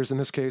fighters, in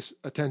this case,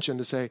 attention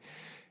to say,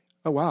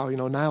 oh, wow,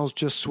 Niles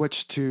just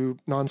switched to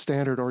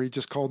non-standard, or he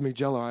just called me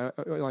Jello.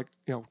 I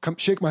come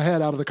shake my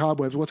head out of the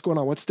cobwebs. What's going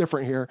on? What's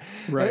different here?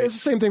 Right. It's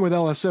the same thing with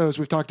LSOs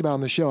we've talked about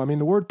on the show. I mean,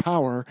 the word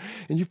power,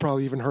 and you've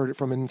probably even heard it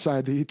from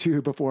inside the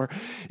E2 before,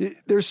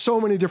 there's so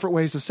many different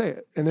ways to say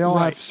it, and they all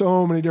have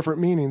so many different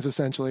meanings,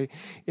 essentially.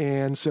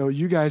 And so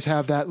you guys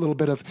have that little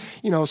bit of,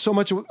 so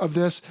much of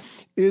this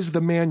is the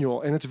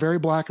manual, and it's very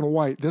black and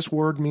white. This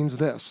word means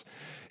this.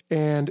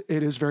 And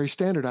it is very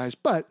standardized.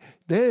 But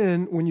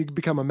then when you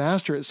become a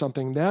master at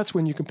something, that's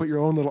when you can put your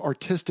own little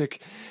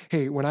artistic,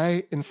 hey, when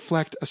I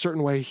inflect a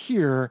certain way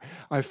here,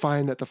 I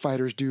find that the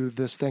fighters do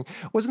this thing.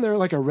 Wasn't there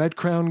like a Red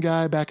Crown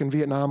guy back in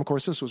Vietnam? Of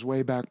course, this was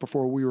way back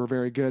before we were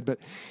very good, but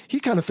he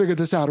kind of figured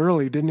this out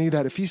early, didn't he?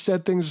 That if he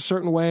said things a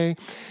certain way,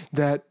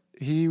 that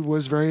he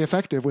was very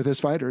effective with his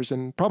fighters,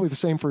 and probably the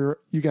same for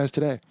you guys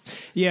today.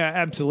 Yeah,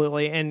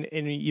 absolutely. And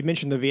you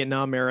mentioned the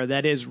Vietnam era.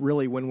 That is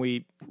really when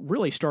we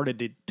really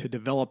started to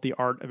develop the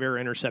art of air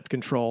intercept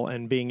control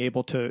and being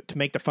able to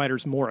make the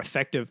fighters more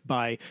effective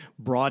by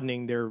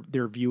broadening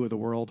their view of the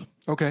world.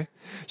 Okay.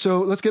 So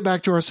let's get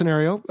back to our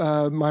scenario.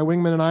 My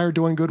wingman and I are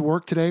doing good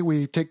work today.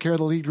 We take care of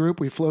the lead group.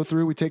 We flow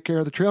through. We take care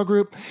of the trail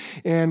group.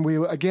 And we,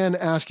 again,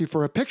 ask you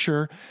for a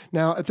picture.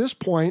 Now, at this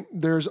point,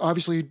 there's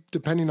obviously,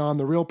 depending on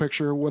the real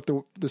picture, what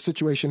the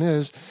situation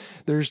is,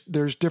 there's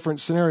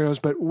different scenarios.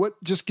 But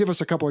just give us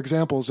a couple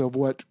examples of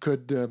what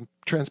could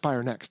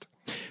transpire next.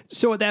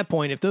 So at that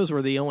point, if those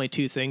were the only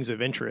two things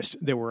of interest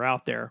that were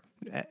out there,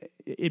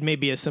 it may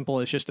be as simple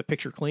as just a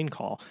picture clean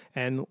call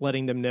and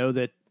letting them know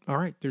that, all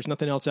right, there's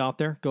nothing else out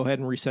there. Go ahead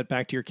and reset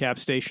back to your cap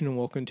station and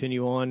we'll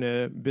continue on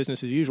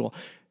business as usual.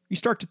 You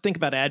start to think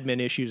about admin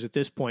issues at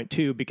this point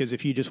too, because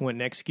if you just went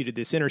and executed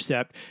this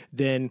intercept,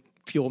 then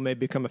fuel may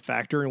become a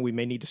factor and we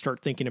may need to start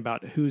thinking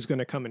about who's going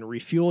to come and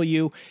refuel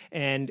you.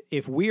 And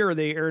if we are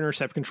the air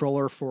intercept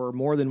controller for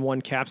more than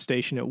one cap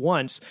station at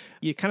once,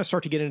 you kind of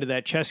start to get into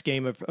that chess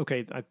game of,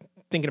 okay, I'm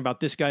thinking about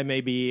this guy may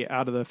be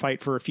out of the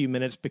fight for a few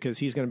minutes because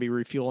he's going to be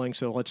refueling.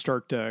 So let's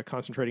start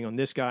concentrating on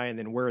this guy, and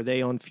then where are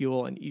they on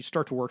fuel? And you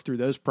start to work through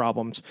those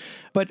problems.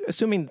 But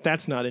assuming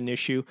that's not an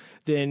issue,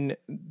 then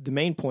the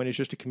main point is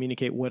just to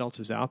communicate what else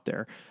is out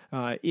there.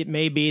 It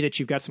may be that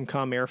you've got some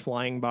comm air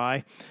flying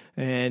by,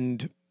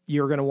 and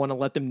you're going to want to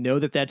let them know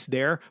that that's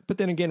there, but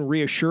then again,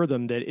 reassure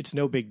them that it's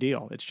no big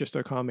deal. It's just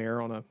a comm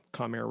air on a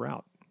comm air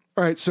route.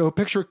 All right, so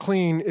picture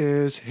clean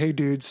is, hey,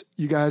 dudes,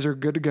 you guys are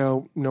good to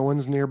go. No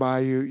one's nearby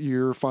you.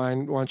 You're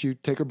fine. Why don't you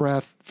take a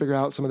breath, figure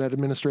out some of that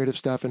administrative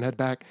stuff, and head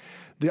back.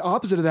 The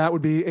opposite of that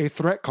would be a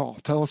threat call.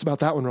 Tell us about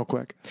that one real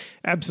quick.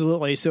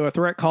 Absolutely. So a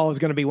threat call is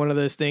going to be one of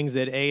those things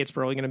that, it's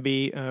probably going to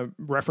be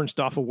referenced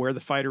off of where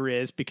the fighter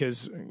is,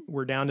 because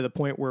we're down to the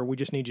point where we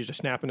just need you to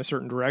snap in a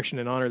certain direction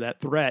and honor that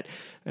threat.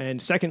 And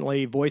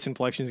secondly, voice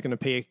inflection is going to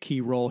play a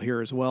key role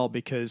here as well,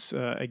 because,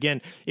 again,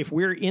 if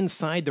we're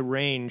inside the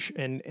range,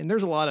 and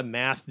there's a lot of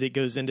math that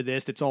goes into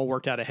this that's all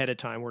worked out ahead of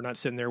time. We're not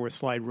sitting there with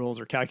slide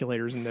rules or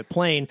calculators in the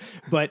plane,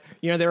 but,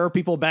 there are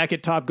people back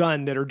at Top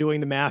Gun that are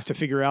doing the math to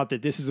figure out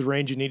that this is the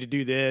range you need to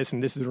do this,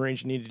 and this is the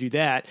range you need to do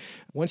that.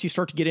 Once you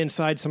start to get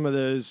inside some of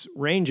those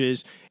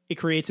ranges, it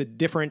creates a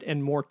different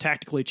and more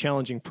tactically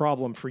challenging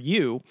problem for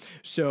you.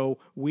 So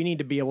we need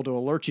to be able to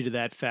alert you to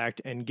that fact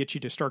and get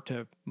you to start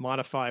to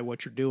modify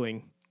what you're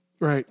doing.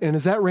 Right. And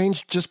is that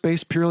range just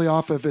based purely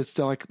off of it's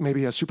like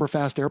maybe a super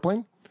fast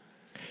airplane?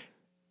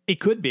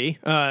 It could be.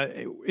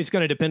 It's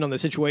going to depend on the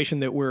situation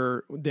that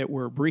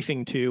we're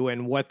briefing to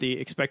and what the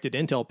expected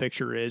intel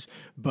picture is.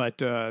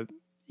 But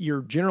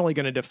you're generally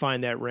going to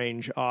define that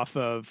range off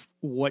of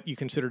what you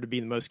consider to be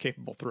the most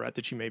capable threat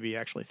that you may be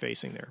actually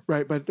facing there.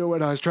 Right. But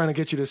what I was trying to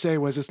get you to say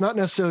was it's not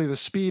necessarily the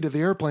speed of the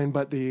airplane,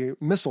 but the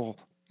missile,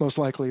 most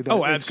likely, that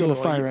it's going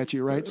to fire at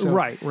you, right? So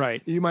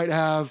right. You might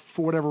have,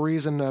 for whatever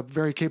reason, a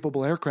very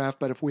capable aircraft,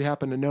 but if we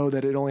happen to know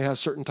that it only has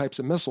certain types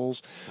of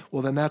missiles,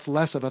 well, then that's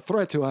less of a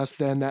threat to us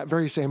than that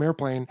very same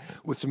airplane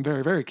with some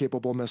very, very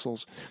capable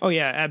missiles. Oh,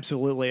 yeah,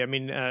 absolutely. I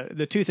mean,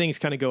 the two things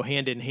kind of go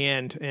hand in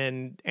hand,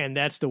 and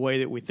that's the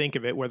way that we think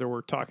of it, whether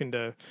we're talking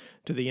to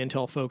the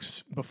Intel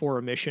folks before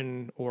a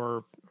mission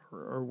or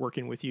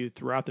working with you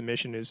throughout the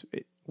mission.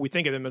 We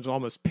think of them as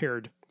almost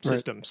paired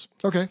systems.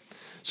 Right. Okay.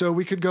 So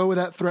we could go with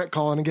that threat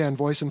call. And again,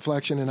 voice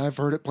inflection. And I've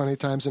heard it plenty of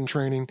times in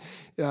training.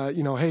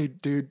 Hey,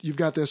 dude, you've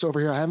got this over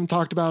here. I haven't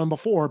talked about him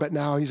before, but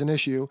now he's an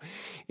issue.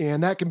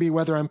 And that can be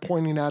whether I'm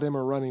pointing at him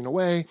or running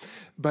away.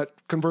 But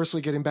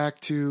conversely, getting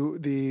back to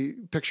the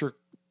picture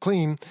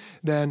clean,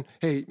 then,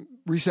 hey,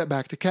 reset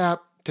back to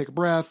cap. Take a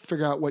breath,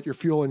 figure out what your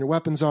fuel and your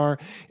weapons are,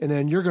 and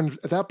then you're going to,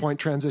 at that point,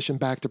 transition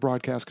back to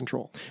broadcast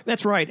control.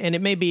 That's right. And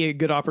it may be a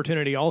good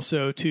opportunity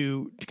also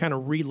to kind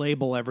of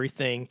relabel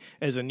everything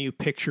as a new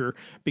picture,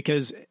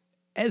 because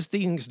as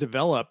things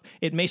develop,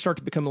 it may start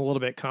to become a little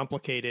bit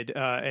complicated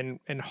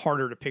and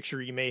harder to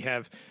picture. You may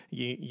have,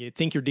 you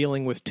think you're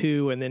dealing with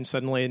two, and then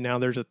suddenly now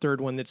there's a third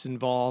one that's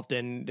involved,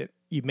 and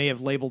you may have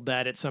labeled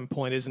that at some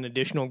point as an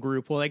additional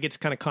group. Well, that gets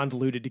kind of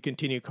convoluted to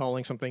continue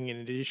calling something an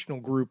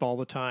additional group all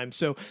the time.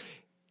 So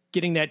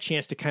getting that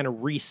chance to kind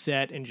of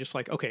reset and just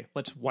like, okay,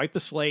 let's wipe the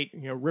slate,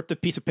 rip the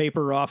piece of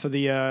paper off of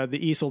the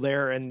easel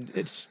there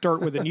and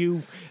start with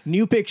a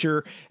new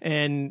picture,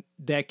 and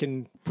that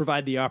can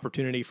provide the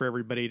opportunity for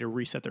everybody to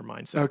reset their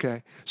mindset.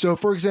 Okay. So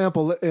for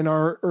example, in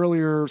our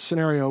earlier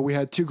scenario, we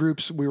had two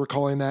groups. We were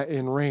calling that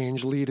in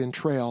range, lead and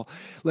trail.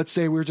 Let's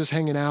say we were just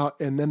hanging out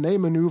and then they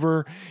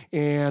maneuver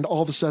and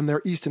all of a sudden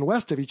they're east and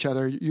west of each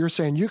other. You're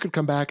saying you could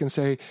come back and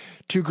say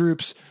two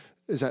groups.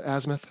 Is that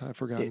azimuth? I've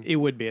forgotten. It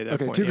would be at that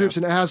point. Okay, two groups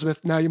in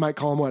azimuth. Now you might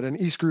call them what? An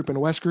east group and a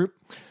west group?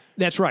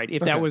 That's right.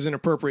 If that was an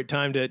appropriate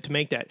time to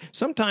make that.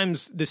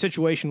 Sometimes the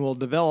situation will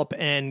develop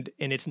and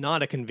it's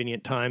not a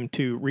convenient time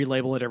to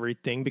relabel it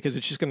everything, because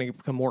it's just going to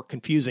become more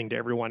confusing to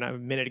everyone. A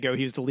minute ago,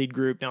 he was the lead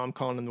group. Now I'm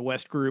calling him the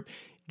west group.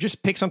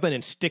 Just pick something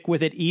and stick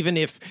with it, even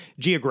if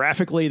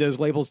geographically those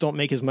labels don't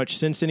make as much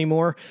sense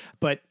anymore.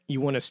 But you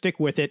want to stick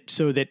with it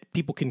so that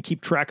people can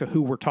keep track of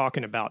who we're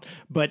talking about.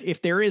 But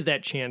if there is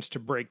that chance to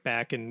break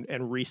back and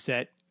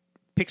reset,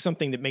 pick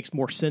something that makes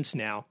more sense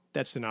now.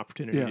 That's an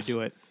opportunity to do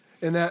it.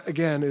 And that,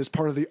 again, is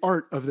part of the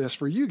art of this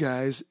for you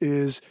guys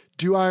is,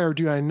 do I or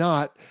do I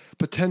not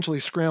potentially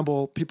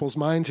scramble people's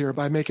minds here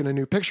by making a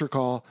new picture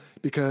call?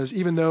 Because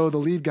even though the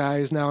lead guy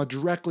is now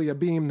directly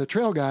abeam the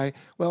trail guy,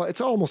 well, it's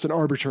almost an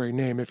arbitrary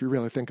name if you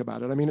really think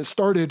about it. I mean, it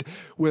started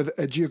with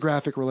a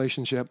geographic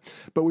relationship,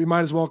 but we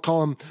might as well call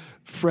them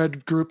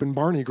Fred group and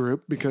Barney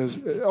group, because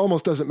it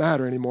almost doesn't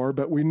matter anymore.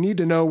 But we need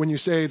to know when you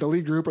say the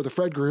lead group or the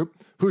Fred group,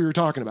 who you're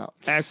talking about.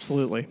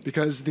 Absolutely.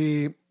 Because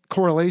the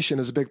correlation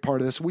is a big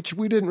part of this, which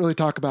we didn't really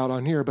talk about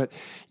on here. But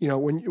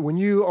when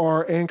you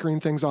are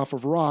anchoring things off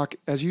of rock,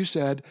 as you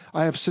said,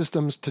 I have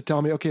systems to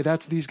tell me, okay,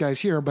 that's these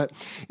guys here. But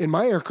in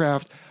my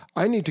aircraft,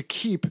 I need to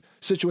keep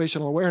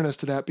situational awareness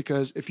to that,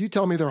 because if you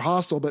tell me they're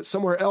hostile, but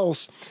somewhere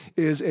else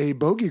is a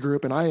bogey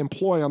group and I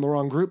employ on the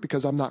wrong group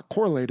because I'm not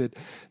correlated,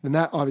 then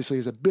that obviously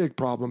is a big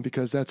problem,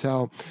 because that's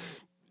how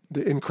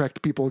the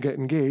incorrect people get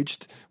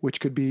engaged,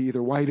 which could be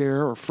either white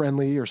air or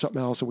friendly or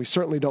something else. And we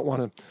certainly don't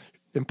want to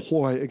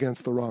employ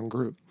against the wrong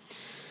group.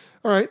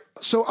 All right.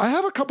 So I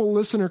have a couple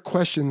listener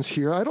questions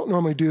here. I don't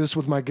normally do this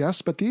with my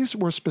guests, but these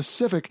were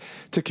specific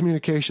to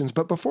communications.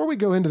 But before we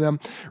go into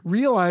them,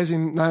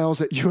 realizing, Niles,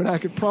 that you and I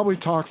could probably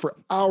talk for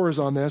hours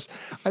on this,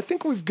 I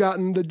think we've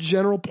gotten the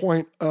general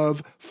point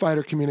of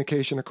fighter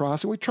communication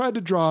across. And we tried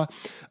to draw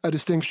a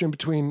distinction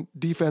between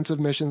defensive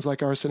missions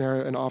like our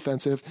scenario and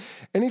offensive.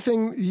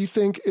 Anything you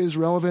think is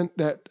relevant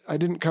that I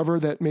didn't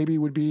cover that maybe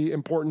would be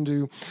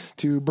important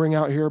to bring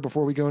out here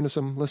before we go into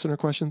some listener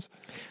questions?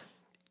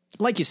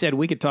 Like you said,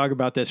 we could talk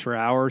about this for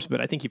hours, but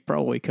I think you've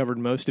probably covered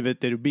most of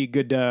it. That would be a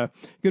good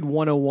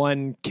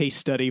 101 case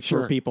study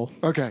for people.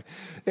 Okay.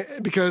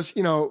 Because,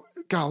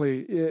 golly,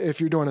 if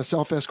you're doing a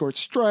self-escort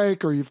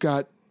strike or you've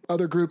got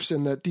other groups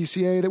in the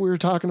DCA that we were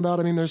talking about,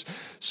 I mean, there's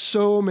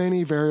so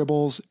many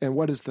variables. And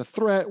what is the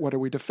threat? What are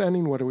we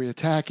defending? What are we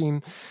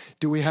attacking?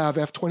 Do we have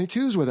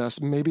F-22s with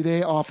us? Maybe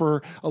they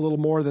offer a little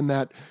more than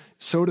that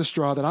soda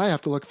straw that I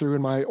have to look through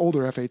in my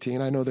older F-18.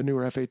 I know the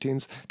newer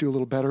F-18s do a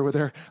little better with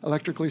their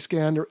electrically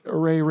scanned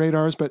array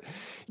radars, but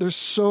there's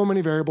so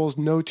many variables.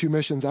 No two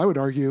missions, I would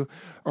argue,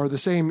 are the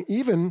same.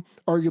 Even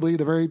arguably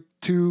the very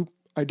two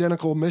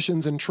identical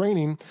missions and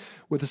training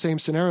with the same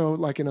scenario,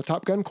 like in a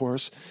Top Gun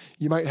course,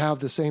 you might have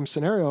the same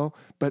scenario,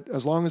 but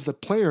as long as the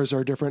players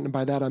are different, and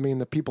by that I mean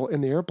the people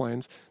in the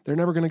airplanes, they're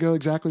never going to go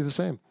exactly the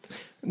same.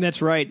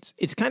 That's right.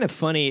 It's kind of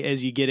funny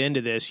as you get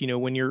into this,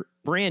 when you're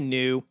brand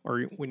new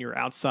or when you're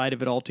outside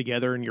of it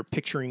altogether and you're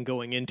picturing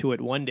going into it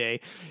one day,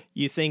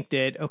 you think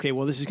that, okay,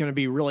 well, this is going to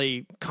be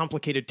really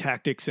complicated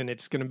tactics and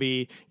it's going to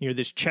be,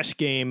 this chess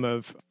game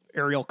of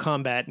aerial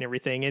combat and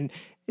everything. And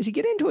as you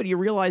get into it, you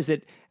realize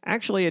that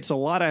actually it's a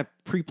lot of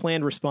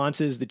pre-planned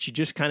responses that you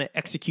just kind of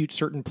execute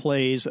certain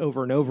plays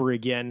over and over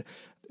again.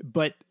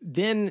 But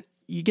then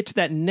you get to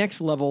that next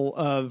level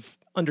of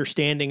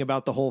understanding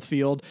about the whole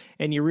field,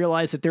 and you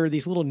realize that there are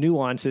these little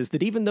nuances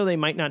that, even though they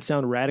might not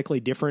sound radically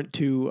different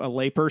to a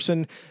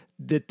layperson,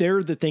 that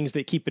they're the things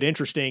that keep it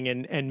interesting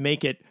and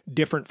make it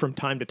different from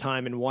time to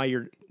time, and why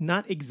you're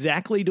not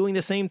exactly doing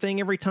the same thing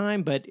every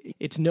time, but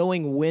it's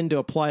knowing when to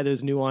apply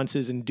those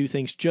nuances and do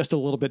things just a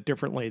little bit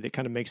differently that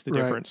kind of makes the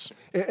difference.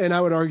 And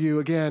I would argue,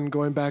 again,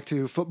 going back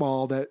to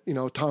football, that,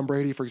 Tom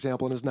Brady, for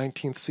example, in his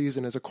 19th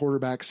season as a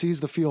quarterback, sees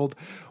the field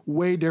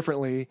way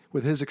differently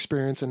with his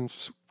experience and,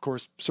 of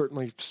course,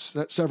 certainly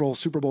several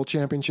Super Bowl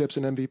championships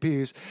and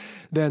MVPs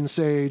than,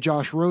 say,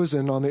 Josh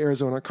Rosen on the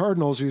Arizona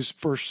Cardinals, whose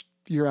first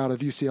year out of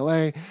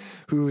UCLA,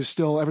 who's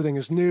still, everything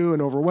is new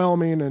and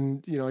overwhelming,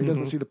 and he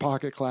doesn't see the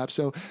pocket collapse.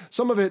 So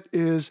some of it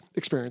is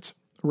experience,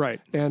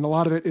 right, and a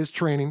lot of it is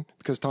training,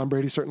 because Tom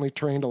Brady certainly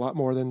trained a lot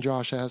more than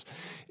Josh has,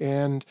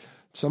 and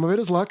some of it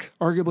is luck,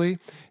 arguably,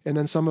 and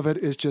then some of it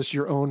is just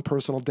your own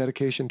personal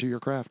dedication to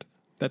your craft.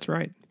 That's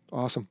right.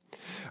 Awesome.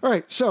 All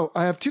right, so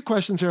I have two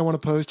questions here I want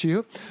to pose to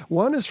you.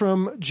 One is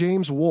from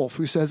James Wolfe,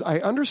 who says, I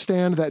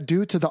understand that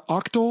due to the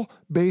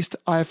octal-based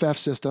IFF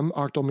system,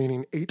 octal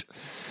meaning 8,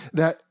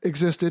 that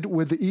existed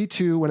with the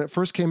E-2 when it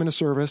first came into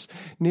service,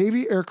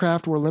 Navy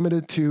aircraft were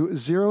limited to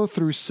 0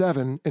 through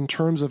 7 in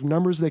terms of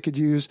numbers they could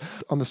use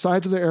on the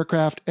sides of the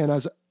aircraft and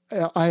as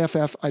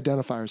IFF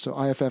identifiers,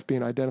 so IFF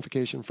being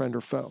identification, friend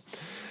or foe.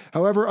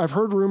 However, I've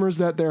heard rumors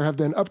that there have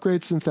been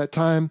upgrades since that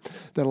time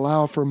that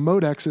allow for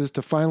modexes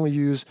to finally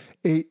use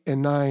 8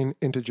 and 9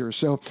 integers.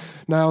 So,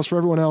 Niles, for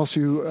everyone else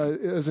who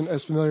isn't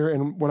as familiar,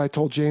 and what I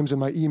told James in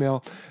my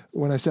email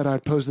when I said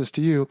I'd pose this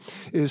to you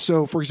is,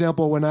 so, for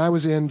example, when I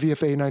was in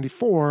VFA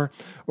 94,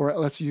 or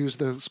let's use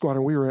the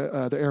squadron we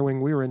were, the air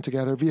wing we were in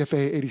together,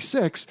 VFA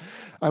 86,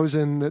 I was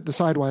in the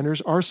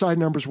Sidewinders. Our side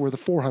numbers were the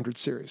 400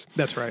 series.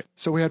 That's right.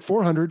 So we had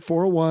 400,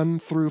 401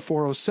 through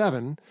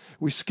 407.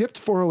 We skipped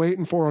 408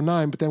 and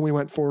 409, but then we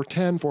went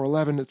 410,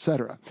 411,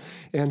 etc.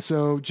 And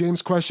so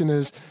James' question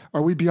is,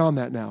 are we beyond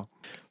that now?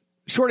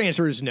 Short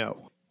answer is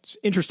no. It's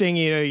interesting,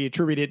 you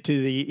attribute it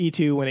to the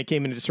E-2 when it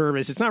came into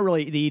service. It's not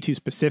really the E-2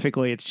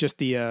 specifically. It's just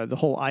the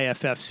whole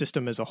IFF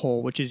system as a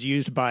whole, which is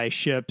used by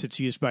ships. It's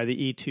used by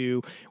the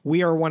E-2.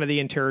 We are one of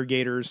the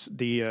interrogators.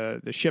 The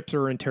ships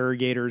are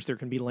interrogators. There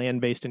can be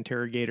land-based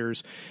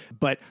interrogators.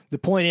 But the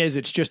point is,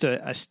 it's just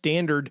a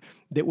standard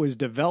that was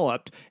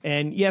developed.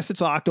 And yes,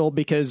 it's octal,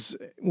 because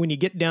when you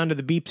get down to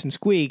the beeps and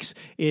squeaks,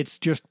 it's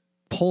just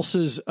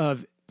pulses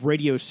of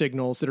radio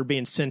signals that are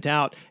being sent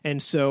out,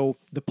 and so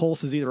the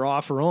pulse is either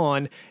off or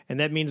on, and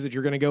that means that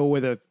you're going to go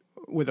with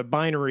a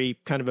binary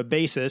kind of a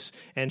basis,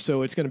 and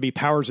so it's going to be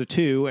powers of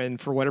 2, and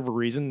for whatever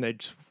reason,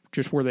 that's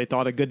just where they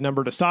thought a good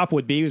number to stop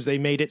would be, was they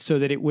made it so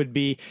that it would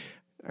be,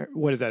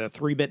 what is that, a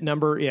 3-bit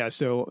number? Yeah,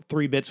 so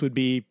 3 bits would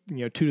be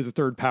 2 to the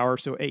 3rd power,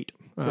 so 8.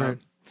 Right.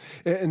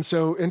 And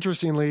so,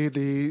 interestingly,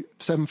 the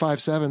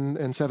 757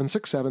 and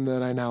 767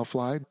 that I now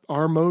fly,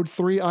 our Mode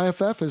 3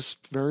 IFF is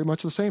very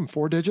much the same,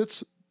 4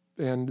 digits,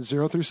 and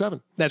 0 through 7.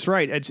 That's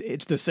right.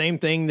 It's the same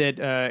thing that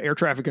air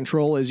traffic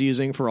control is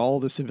using for all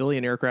the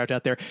civilian aircraft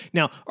out there.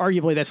 Now,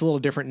 arguably, that's a little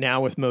different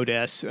now with Mode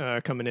S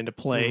coming into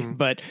play,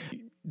 but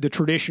the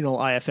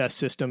traditional IFS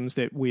systems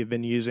that we have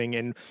been using,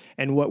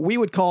 and what we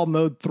would call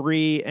Mode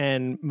 3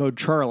 and Mode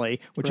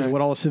Charlie, which is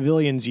what all the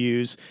civilians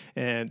use.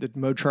 And the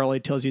Mode Charlie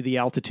tells you the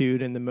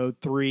altitude, and the Mode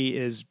 3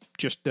 is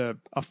just a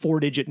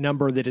 4-digit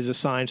number that is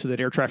assigned so that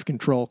air traffic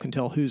control can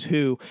tell who's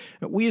who.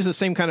 We use the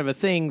same kind of a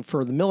thing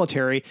for the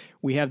military.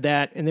 We have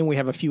that, and then we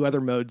have a few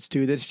other modes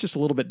too. That's just a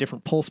little bit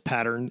different pulse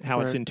pattern,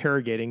 how it's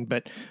interrogating,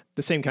 but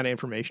the same kind of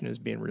information is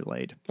being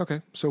relayed.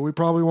 Okay, so we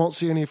probably won't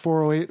see any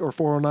 408 or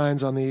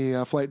 409s on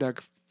the flight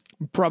deck.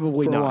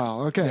 Probably for not. a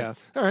while. Okay. Yeah.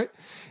 All right.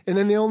 And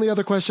then the only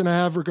other question I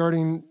have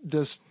regarding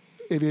this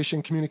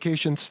aviation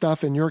communication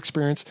stuff and your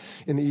experience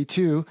in the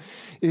E-2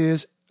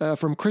 is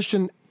from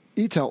Christian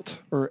Etelt,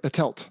 or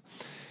Etelt.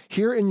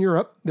 Here in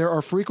Europe, there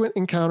are frequent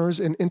encounters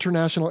in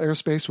international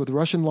airspace with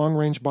Russian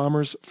long-range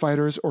bombers,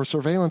 fighters, or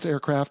surveillance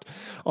aircraft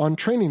on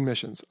training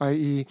missions,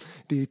 i.e.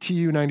 the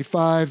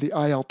Tu-95, the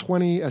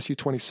IL-20,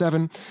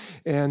 Su-27.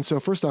 And so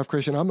first off,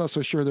 Christian, I'm not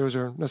so sure those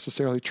are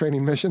necessarily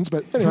training missions,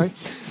 but anyway,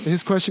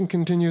 his question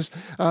continues.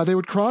 They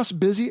would cross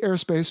busy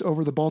airspace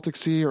over the Baltic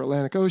Sea or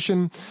Atlantic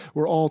Ocean,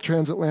 where all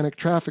transatlantic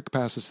traffic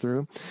passes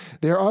through.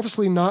 They are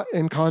obviously not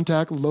in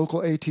contact local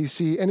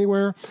ATC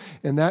anywhere,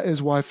 and that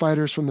is why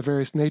fighters from the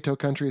various NATO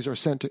countries countries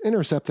are sent to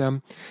intercept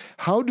them,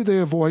 how do they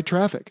avoid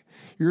traffic?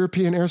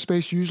 European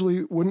airspace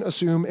usually wouldn't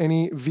assume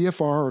any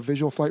VFR or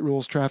visual flight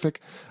rules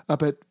traffic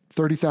up at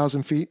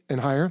 30,000 feet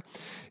and higher.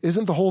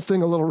 Isn't the whole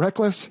thing a little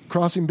reckless,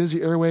 crossing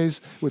busy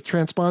airways with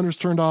transponders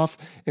turned off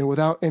and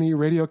without any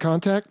radio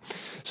contact?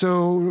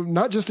 So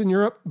not just in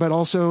Europe, but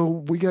also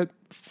we get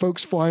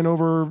folks flying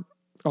over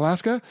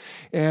Alaska,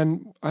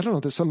 and I don't know,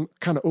 there's some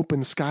kind of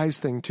open skies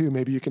thing too,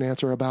 maybe you can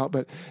answer about,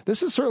 but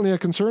this is certainly a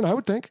concern, I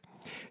would think.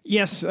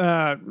 Yes.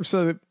 So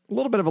a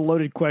little bit of a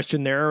loaded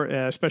question there,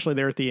 especially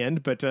there at the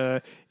end. But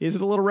is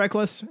it a little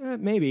reckless?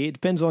 Maybe. It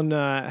depends on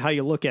how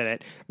you look at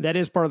it. That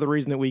is part of the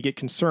reason that we get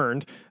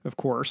concerned, of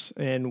course,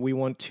 and we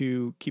want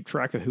to keep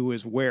track of who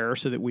is where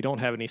so that we don't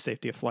have any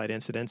safety of flight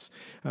incidents.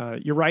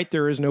 You're right.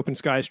 There is an open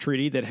skies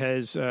treaty that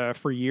has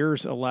for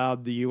years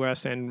allowed the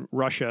U.S. and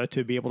Russia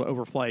to be able to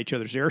overfly each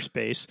other's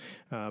airspace.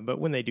 But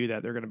when they do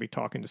that, they're going to be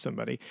talking to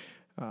somebody.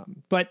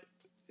 But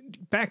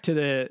back to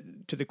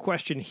the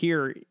question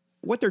here.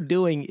 What they're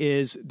doing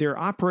is they're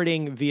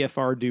operating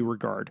VFR due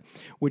regard,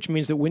 which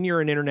means that when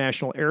you're in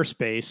international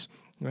airspace,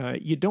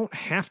 you don't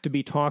have to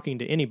be talking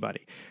to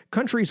anybody.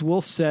 Countries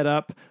will set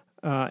up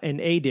an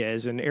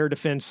ADIZ, an Air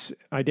Defense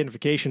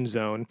Identification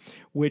Zone,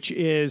 which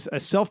is a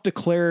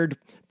self-declared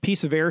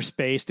piece of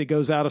airspace that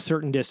goes out a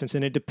certain distance,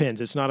 and it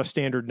depends. It's not a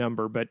standard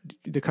number, but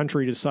the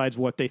country decides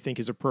what they think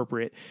is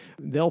appropriate.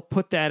 They'll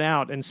put that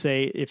out and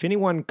say, if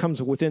anyone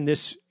comes within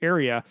this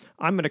area,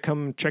 I'm going to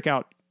come check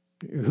out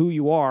who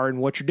you are and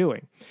what you're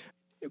doing.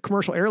 A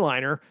commercial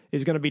airliner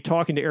is going to be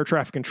talking to air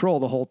traffic control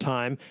the whole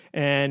time,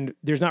 and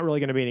there's not really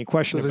going to be any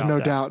question about that. So there's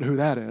no doubt who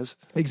that is.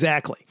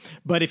 Exactly.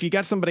 But if you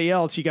got somebody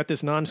else, you got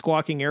this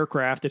non-squawking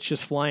aircraft that's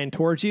just flying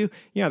towards you,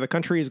 yeah, the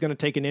country is going to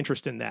take an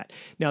interest in that.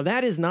 Now,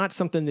 that is not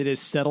something that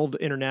is settled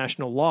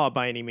international law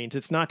by any means.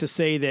 It's not to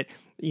say that,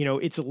 you know,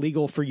 it's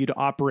illegal for you to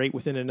operate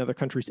within another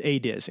country's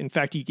ADIZ. In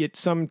fact, you get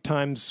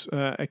sometimes,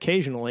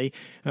 occasionally,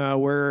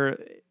 where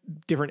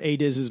different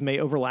ADIZs may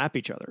overlap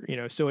each other, you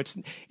know, so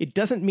it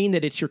doesn't mean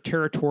that it's your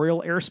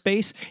territorial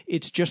airspace.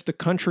 It's just the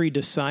country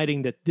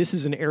deciding that this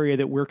is an area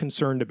that we're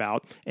concerned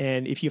about.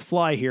 And if you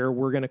fly here,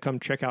 we're going to come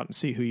check out and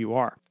see who you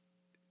are.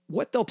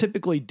 What they'll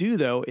typically do,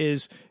 though,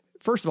 is,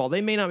 first of all,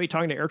 they may not be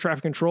talking to air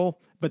traffic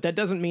control, but that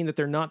doesn't mean that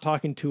they're not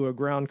talking to a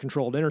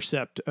ground-controlled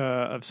intercept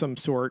of some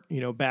sort,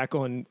 you know, back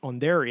on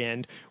their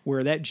end,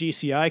 where that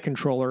GCI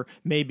controller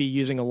may be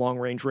using a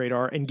long-range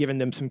radar and giving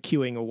them some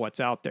cueing of what's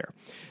out there.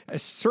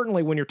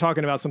 Certainly, when you're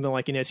talking about something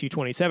like an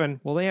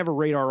Su-27, well, they have a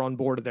radar on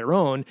board of their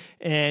own,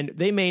 and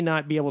they may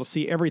not be able to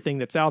see everything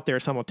that's out there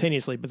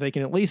simultaneously, but they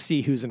can at least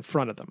see who's in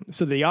front of them.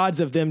 So the odds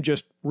of them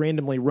just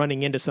randomly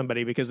running into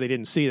somebody because they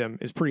didn't see them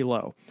is pretty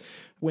low.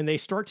 When they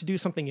start to do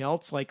something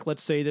else, like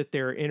let's say that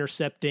they're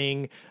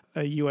intercepting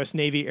a U.S.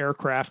 Navy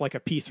aircraft like a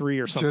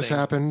P-3 or something. Just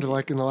happened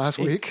like in the last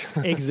week.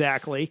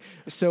 Exactly.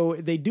 So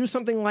they do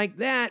something like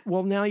that.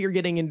 Well, now you're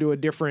getting into a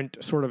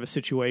different sort of a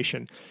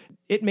situation.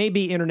 It may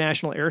be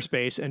international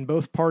airspace, and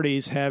both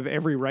parties have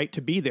every right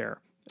to be there.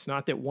 It's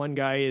not that one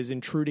guy is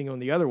intruding on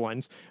the other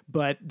ones,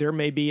 but there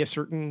may be a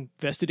certain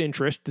vested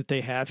interest that they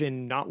have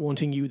in not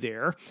wanting you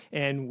there,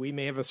 and we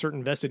may have a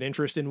certain vested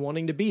interest in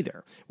wanting to be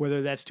there,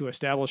 whether that's to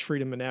establish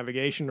freedom of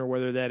navigation or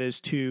whether that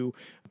is to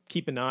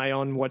keep an eye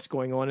on what's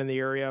going on in the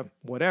area,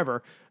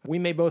 whatever. We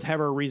may both have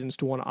our reasons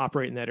to want to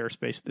operate in that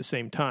airspace at the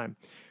same time.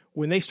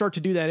 When they start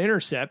to do that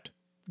intercept,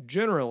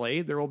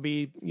 generally, there will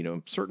be, you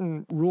know,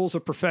 certain rules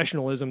of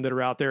professionalism that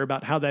are out there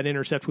about how that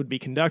intercept would be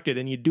conducted,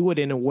 and you do it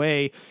in a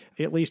way,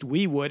 at least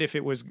we would, if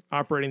it was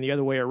operating the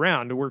other way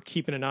around. We're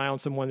keeping an eye on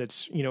someone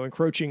that's, you know,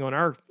 encroaching on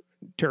our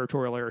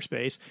territorial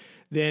airspace,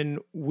 then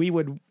we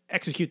would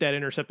execute that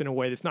intercept in a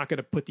way that's not going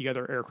to put the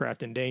other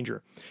aircraft in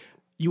danger.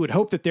 You would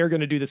hope that they're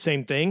going to do the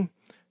same thing.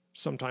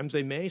 Sometimes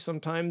they may,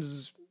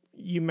 sometimes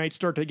you might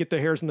start to get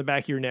the hairs in the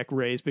back of your neck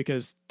raised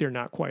because they're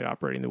not quite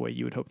operating the way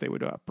you would hope they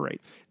would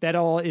operate. That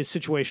all is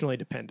situationally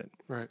dependent.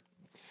 Right.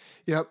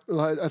 Yeah,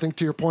 I think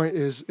to your point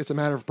is it's a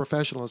matter of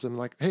professionalism.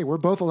 Like, hey, we're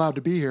both allowed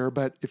to be here,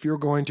 but if you're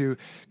going to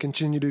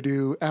continue to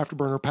do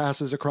afterburner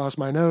passes across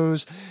my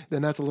nose,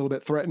 then that's a little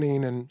bit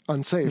threatening and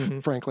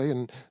unsafe, frankly,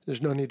 and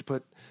there's no need to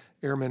put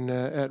airmen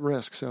at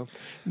risk. So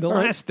the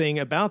last thing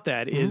about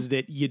that is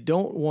that you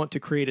don't want to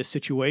create a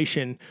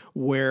situation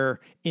where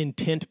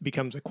intent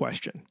becomes a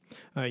question.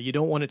 You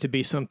don't want it to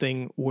be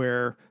something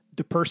where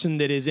the person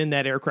that is in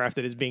that aircraft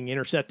that is being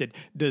intercepted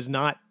does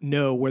not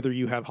know whether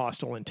you have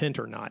hostile intent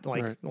or not,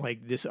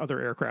 like this other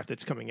aircraft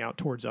that's coming out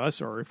towards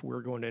us, or if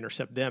we're going to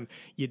intercept them.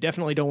 You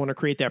definitely don't want to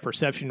create that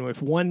perception.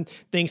 If one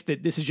thinks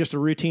that this is just a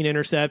routine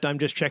intercept, I'm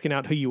just checking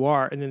out who you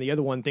are, and then the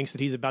other one thinks that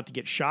he's about to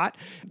get shot,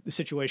 the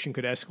situation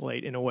could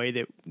escalate in a way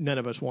that none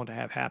of us want to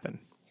have happen.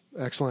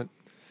 Excellent.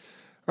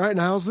 All right,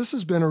 Niles, this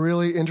has been a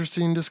really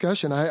interesting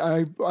discussion.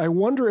 I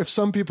wonder if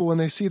some people, when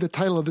they see the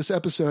title of this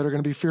episode, are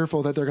going to be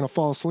fearful that they're going to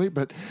fall asleep,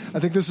 but I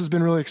think this has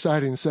been really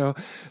exciting. So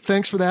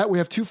thanks for that. We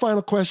have two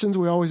final questions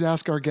we always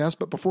ask our guests,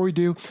 but before we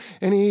do,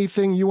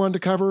 anything you wanted to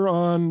cover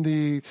on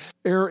the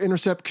air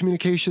intercept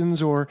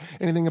communications or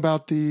anything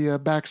about the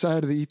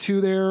backside of the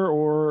E2 there,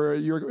 or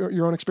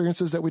your own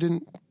experiences that we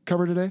didn't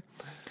cover today?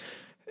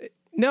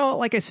 No,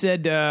 like I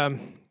said,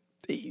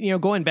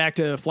 going back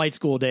to flight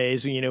school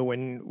days,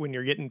 when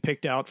you're getting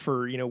picked out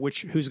for,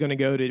 who's going to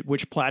go to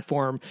which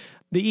platform,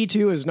 the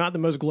E-2 is not the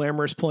most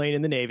glamorous plane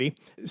in the Navy.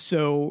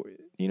 So,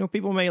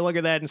 people may look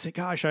at that and say,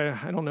 gosh,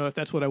 I don't know if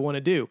that's what I want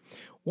to do.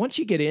 Once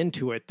you get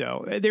into it,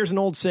 though, there's an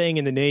old saying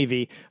in the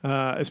Navy,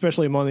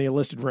 especially among the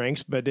enlisted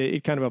ranks, but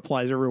it kind of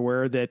applies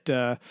everywhere, that,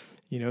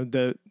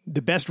 the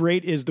best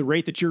rate is the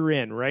rate that you're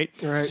in, right?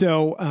 Right.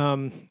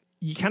 So,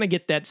 you kind of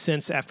get that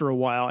sense after a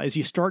while as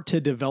you start to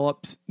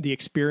develop the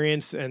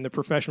experience and the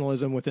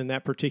professionalism within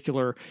that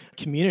particular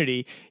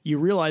community. You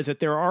realize that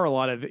there are a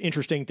lot of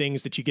interesting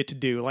things that you get to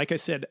do. Like I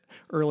said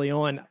early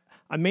on,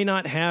 I may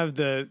not have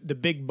the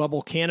big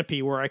bubble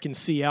canopy where I can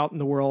see out in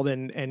the world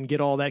and get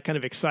all that kind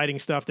of exciting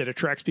stuff that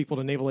attracts people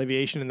to naval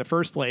aviation in the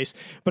first place,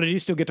 but I do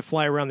still get to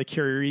fly around the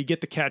carrier. You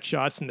get the cat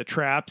shots and the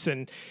traps,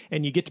 and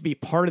you get to be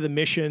part of the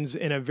missions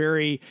in a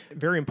very,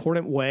 very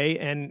important way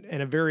and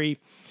a very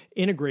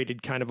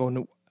integrated kind of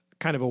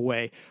a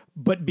way.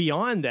 But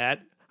beyond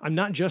that, I'm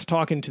not just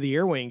talking to the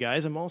Air Wing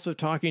guys. I'm also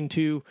talking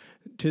to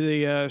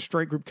the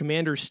Strike Group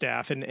Commander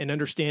staff and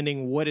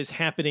understanding what is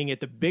happening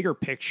at the bigger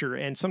picture.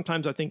 And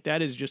sometimes I think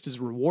that is just as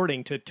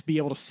rewarding to be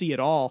able to see it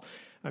all.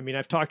 I mean,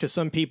 I've talked to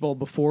some people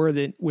before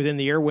that within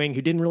the Air Wing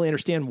who didn't really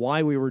understand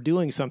why we were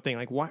doing something.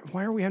 Like, why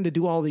are we having to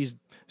do all these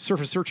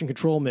surface search and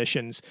control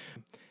missions?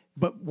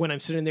 But when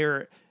I'm sitting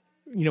there,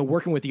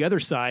 working with the other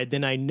side,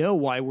 then I know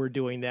why we're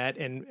doing that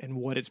and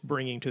what it's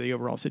bringing to the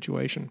overall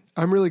situation.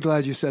 I'm really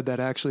glad you said that,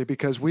 actually,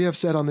 because we have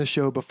said on this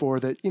show before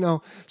that,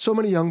 so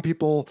many young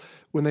people,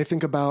 when they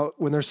think about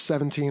when they're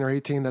 17 or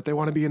 18, that they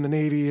want to be in the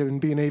Navy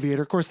and be an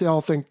aviator. Of course, they all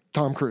think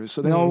Tom Cruise.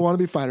 So they all want to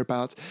be fighter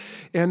pilots,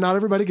 and not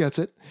everybody gets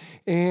it.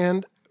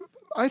 And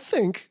I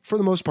think, for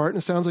the most part, and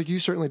it sounds like you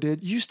certainly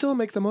did, you still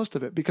make the most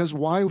of it, because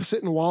why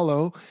sit and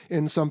wallow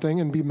in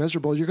something and be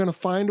miserable? You're going to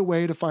find a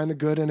way to find the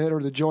good in it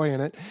or the joy in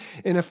it.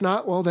 And if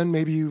not, well, then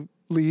maybe you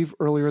leave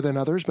earlier than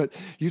others, but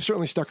you've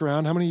certainly stuck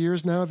around. How many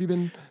years now have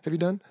you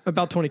done?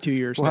 About 22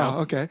 years now. Wow,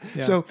 okay.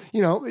 Yeah. So,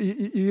 you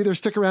either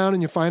stick around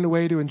and you find a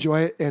way to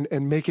enjoy it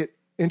and make it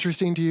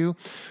interesting to you,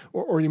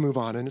 or you move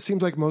on. And it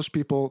seems like most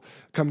people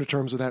come to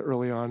terms with that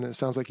early on. It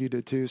sounds like you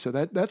did too. So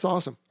that's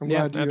awesome. I'm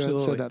glad you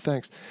said that.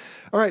 Thanks.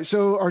 All right.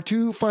 So our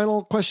two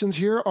final questions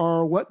here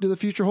are, what do the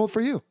future hold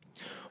for you?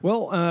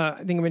 Well,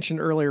 I think I mentioned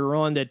earlier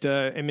on that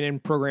I'm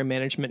in program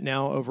management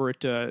now over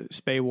at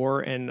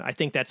SPAWAR, and I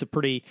think that's a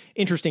pretty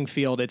interesting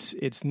field.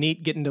 It's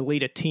neat getting to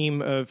lead a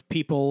team of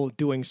people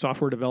doing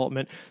software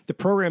development. The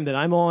program that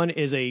I'm on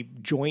is a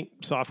joint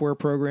software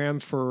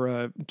program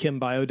for Chem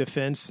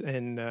Biodefense,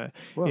 and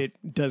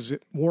it does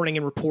warning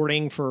and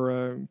reporting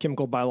for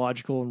chemical,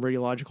 biological, and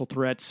radiological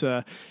threats.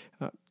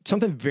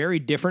 Something very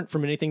different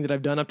from anything that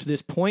I've done up to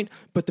this point,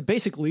 but the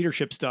basic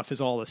leadership stuff is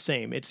all the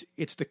same. It's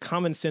the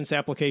common sense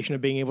application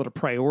of being able to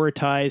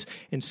prioritize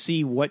and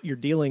see what you're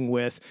dealing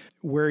with,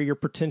 where your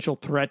potential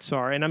threats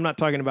are. And I'm not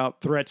talking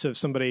about threats of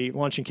somebody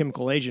launching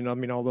chemical agent. I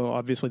mean, although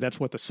obviously that's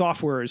what the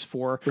software is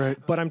for, right.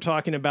 But I'm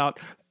talking about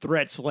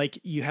threats like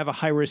you have a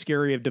high risk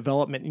area of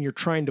development and you're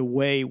trying to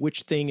weigh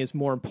which thing is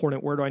more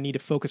important. Where do I need to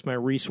focus my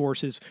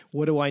resources?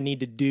 What do I need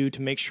to do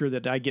to make sure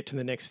that I get to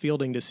the next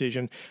fielding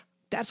decision?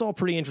 That's all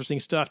pretty interesting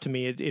stuff to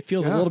me. It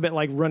feels a little bit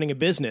like running a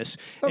business.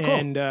 Oh, cool.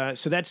 And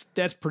so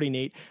that's pretty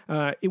neat.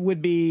 It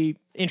would be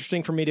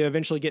interesting for me to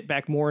eventually get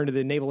back more into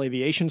the naval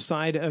aviation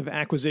side of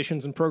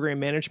acquisitions and program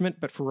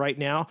management. But for right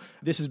now,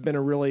 this has been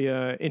a really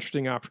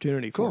interesting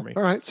opportunity for me.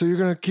 All right. So you're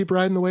going to keep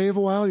riding the wave a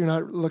while? You're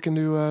not looking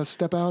to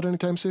step out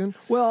anytime soon?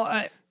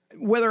 Well,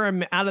 whether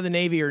I'm out of the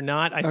Navy or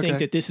not, I think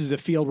that this is a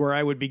field where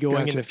I would be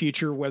going in the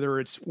future, whether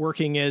it's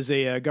working as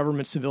a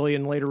government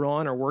civilian later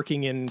on or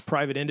working in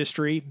private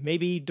industry,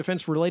 maybe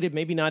defense related,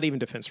 maybe not even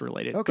defense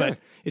related. Okay. But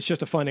it's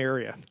just a fun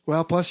area.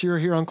 Well, plus you're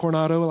here on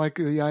Coronado like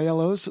the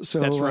ILOs, so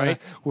that's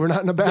right. We're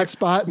not in a bad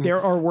spot.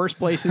 There are worse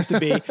places to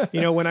be.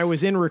 When I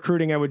was in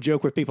recruiting, I would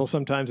joke with people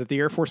sometimes that the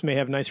Air Force may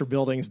have nicer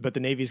buildings, but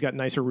the Navy's got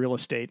nicer real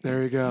estate.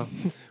 There you go.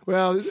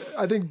 Well,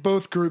 I think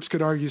both groups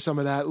could argue some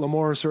of that.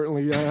 Lemoore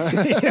certainly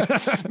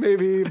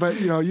maybe,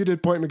 but you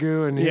did Point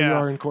Mugu and here you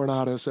are in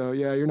Coronado. So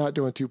yeah, you're not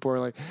doing too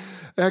poorly.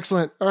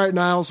 Excellent. All right,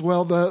 Niles.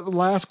 Well, the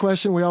last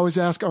question we always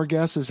ask our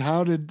guests is,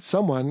 how did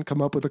someone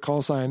come up with the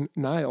call sign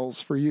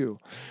Niles for you?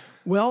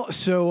 Well,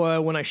 so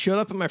when I showed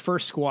up at my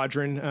first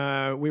squadron,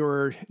 we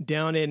were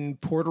down in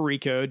Puerto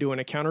Rico doing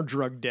a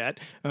counter-drug debt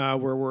where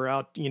we're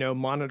out,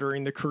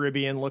 monitoring the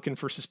Caribbean, looking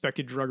for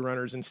suspected drug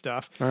runners and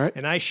stuff. All right.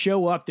 And I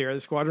show up there, the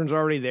squadron's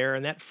already there,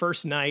 and that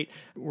first night,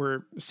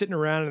 we're sitting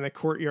around in the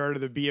courtyard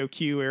of the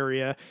BOQ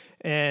area,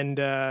 and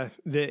the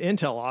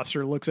intel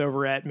officer looks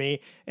over at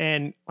me,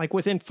 and like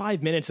within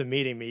 5 minutes of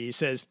meeting me, he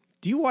says,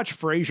 "Do you watch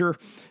Frasier?"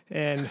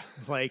 And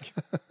like,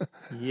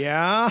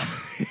 yeah.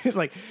 He's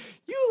like,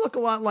 "You look a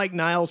lot like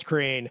Niles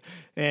Crane."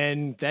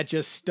 And that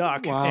just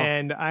stuck. Wow.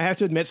 And I have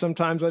to admit,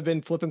 sometimes I've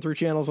been flipping through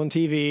channels on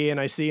TV and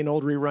I see an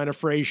old rerun of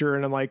Frasier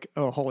and I'm like,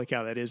 oh, holy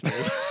cow, that is me.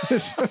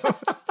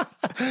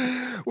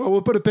 Well,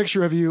 we'll put a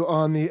picture of you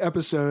on the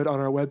episode on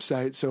our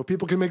website so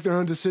people can make their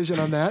own decision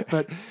on that.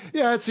 But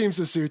yeah, it seems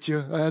to suit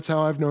you. That's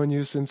how I've known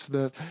you since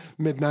the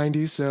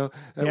mid-90s. So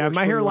yeah,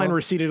 my hairline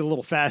receded a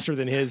little faster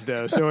than his,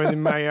 though. So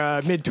in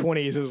my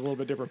mid-20s, it was a little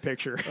bit different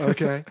picture.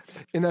 Okay.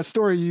 In that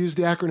story, you used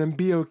the acronym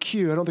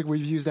BOQ. I don't think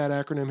we've used that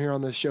acronym here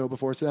on this show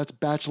before. So that's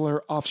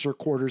Bachelor Officer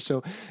Quarters.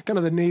 So kind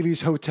of the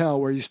Navy's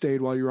hotel where you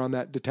stayed while you were on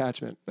that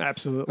detachment.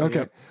 Absolutely. Okay.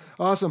 Yeah.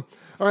 Awesome.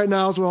 All right,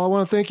 Niles. Well, I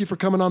want to thank you for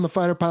coming on the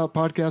Fighter Pilot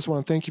Podcast. I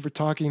want to thank you for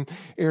talking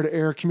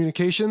air-to-air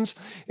communications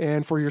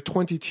and for your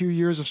 22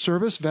 years of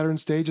service.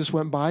 Veterans Day just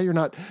went by. You're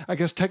not, I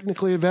guess,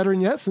 technically a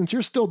veteran yet since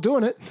you're still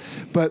doing it.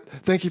 But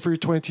thank you for your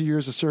 22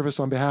 years of service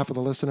on behalf of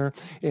the listener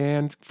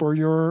and for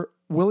your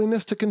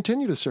willingness to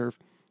continue to serve.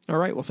 All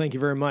right. Well, thank you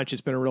very much.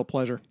 It's been a real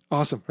pleasure.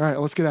 Awesome. All right,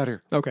 let's get out of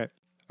here. Okay.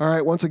 All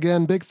right. Once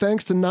again, big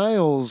thanks to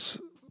Niles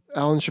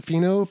Alan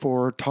Schifino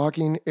for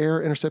talking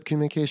air intercept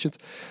communications.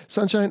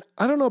 Sunshine,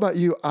 I don't know about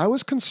you. I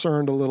was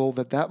concerned a little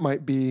that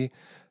might be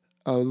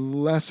a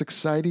less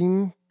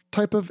exciting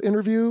type of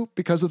interview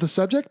because of the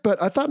subject,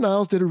 but I thought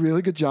Niles did a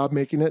really good job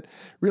making it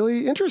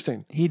really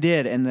interesting. He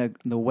did, and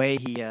the way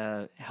he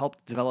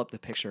helped develop the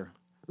picture.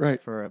 Right.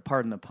 For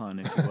pardon the pun,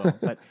 if you will.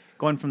 But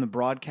going from the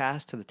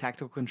broadcast to the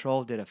tactical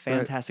control, did a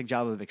fantastic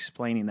job of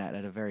explaining that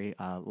at a very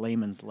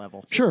layman's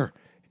level. Sure.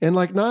 And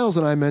like Niles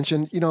and I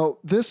mentioned,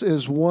 this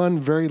is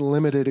one very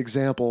limited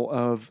example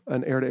of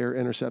an air-to-air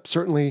intercept.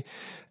 Certainly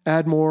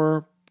add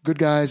more good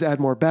guys, add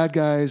more bad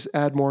guys,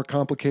 add more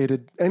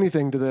complicated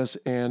anything to this,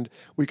 and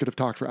we could have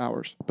talked for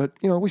hours. But,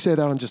 we say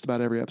that on just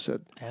about every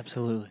episode.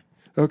 Absolutely.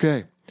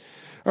 Okay.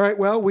 All right.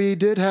 Well, we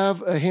did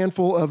have a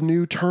handful of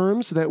new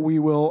terms that we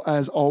will,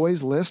 as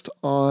always, list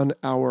on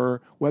our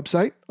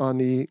website on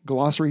the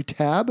glossary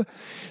tab.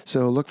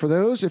 So look for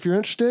those if you're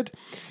interested.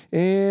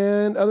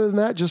 And other than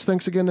that, just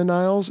thanks again to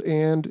Niles.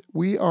 And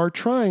we are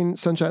trying,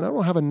 Sunshine, I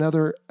don't have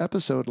another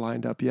episode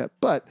lined up yet,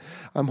 but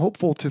I'm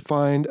hopeful to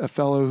find a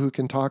fellow who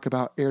can talk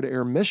about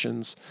air-to-air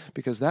missions,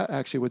 because that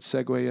actually would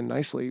segue in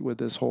nicely with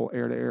this whole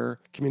air-to-air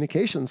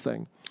communications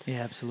thing.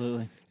 Yeah,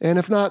 absolutely. And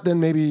if not, then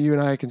maybe you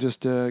and I can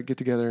just get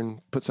together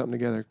and put something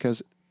together,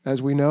 because as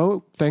we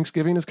know,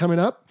 Thanksgiving is coming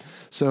up,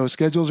 so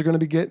schedules are going to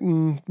be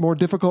getting more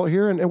difficult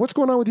here. And what's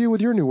going on with you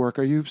with your new work?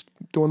 Are you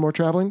doing more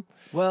traveling?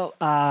 Well,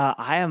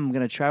 I am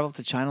going to travel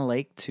to China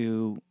Lake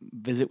to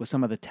visit with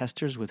some of the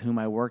testers with whom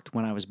I worked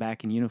when I was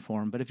back in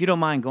uniform. But if you don't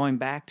mind going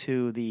back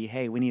to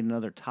hey, we need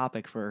another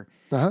topic for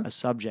a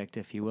subject,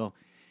 if you will.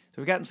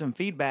 So we've gotten some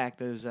feedback.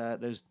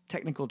 Those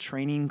technical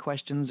training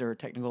questions or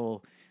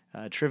technical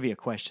trivia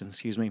questions,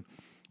 excuse me.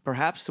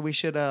 Perhaps we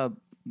should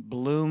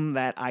bloom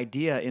that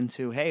idea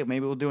into, hey,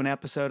 maybe we'll do an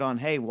episode on,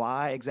 hey,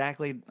 why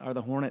exactly are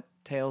the Hornet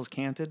tails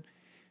canted?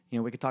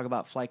 We could talk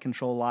about flight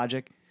control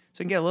logic.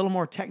 So we can get a little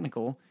more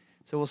technical.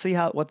 So we'll see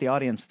what the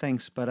audience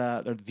thinks, or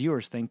the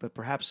viewers think, but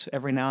perhaps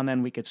every now and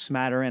then we could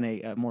smatter in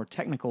a more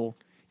technical,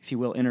 if you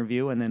will,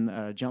 interview, and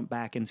then jump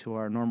back into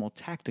our normal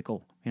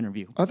tactical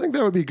interview. I think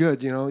that would be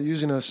good,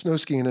 using a snow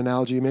skiing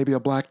analogy, maybe a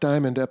Black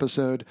Diamond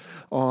episode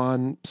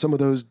on some of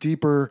those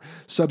deeper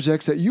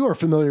subjects that you are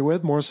familiar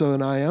with more so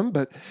than I am,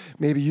 but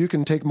maybe you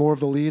can take more of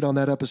the lead on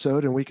that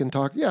episode and we can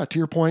talk, to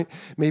your point,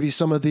 maybe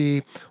some of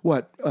the,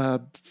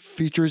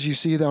 features you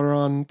see that are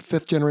on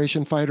 5th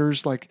generation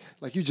fighters, like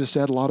you just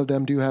said, a lot of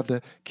them do have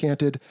the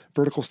canted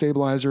vertical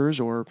stabilizers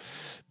or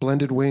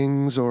blended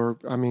wings, or,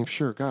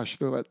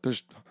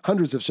 there's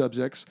hundreds of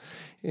subjects,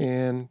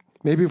 and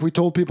maybe if we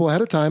told people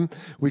ahead of time,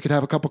 we could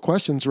have a couple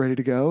questions ready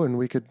to go and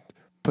we could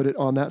put it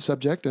on that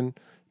subject and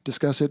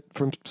discuss it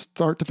from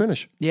start to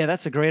finish. Yeah,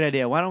 that's a great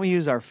idea. Why don't we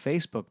use our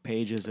Facebook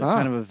page as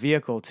kind of a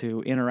vehicle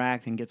to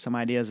interact and get some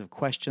ideas of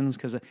questions?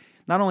 Because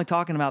not only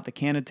talking about the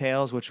canted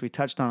tails, which we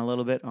touched on a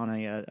little bit on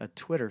a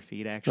Twitter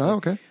feed, actually. Oh,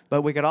 okay.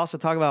 But we could also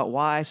talk about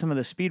why some of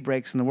the speed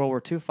brakes in the World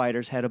War II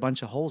fighters had a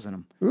bunch of holes in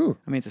them. Ooh.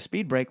 I mean, it's a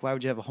speed brake. Why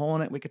would you have a hole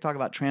in it? We could talk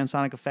about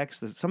transonic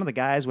effects. Some of the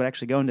guys would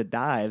actually go into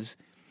dives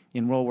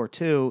in World War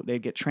II.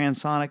 They'd get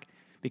transonic.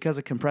 Because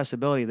of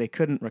compressibility, they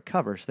couldn't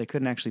recover. So they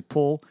couldn't actually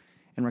pull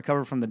and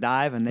recover from the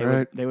dive, and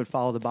they would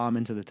follow the bomb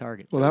into the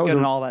target. So that was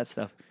all that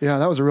stuff. Yeah,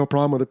 that was a real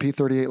problem with the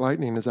P-38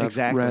 Lightning, as I've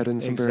read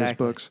in some various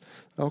books.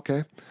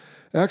 Okay.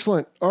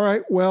 Excellent. All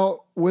right.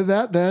 Well, with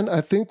that, then,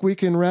 I think we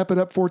can wrap it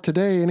up for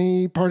today.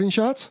 Any parting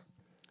shots?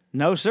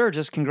 No, sir.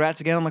 Just congrats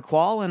again on the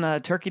qual,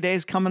 and Turkey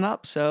Day's coming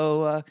up,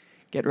 so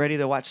get ready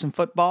to watch some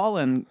football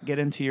and get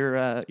into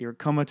your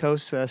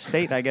comatose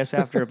state, I guess,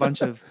 after a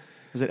bunch of...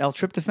 Is it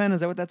L-tryptophan? Is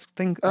that what that's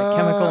thing?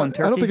 Chemical in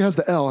Turkey? I don't think it has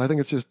the L. I think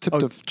it's just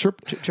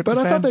tryptophan. But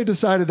I thought they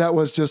decided that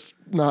was just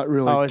not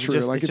really true.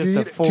 Like if you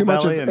eat too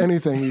much of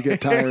anything, you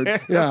get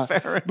tired. Yeah,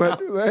 but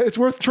it's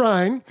worth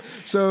trying.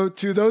 So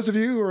to those of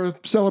you who are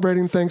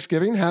celebrating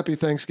Thanksgiving, happy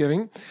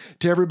Thanksgiving.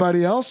 To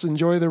everybody else,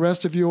 enjoy the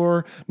rest of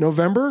your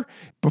November.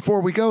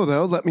 Before we go,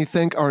 though, let me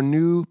thank our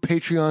new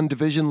Patreon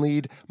division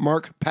lead,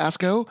 Mark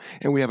Pasco,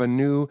 and we have a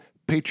new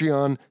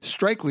Patreon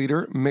strike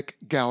leader, Mick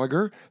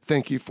Gallagher.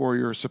 Thank you for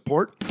your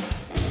support.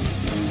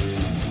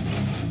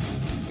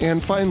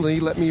 And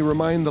finally, let me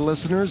remind the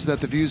listeners that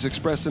the views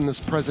expressed in this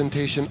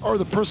presentation are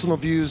the personal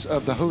views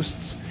of the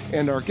hosts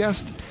and our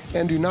guest,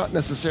 and do not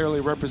necessarily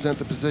represent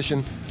the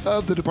position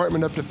of the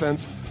Department of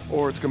Defense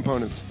or its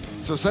components.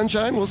 So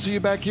Sunshine, we'll see you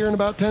back here in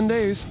about 10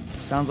 days.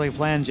 Sounds like a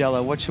plan,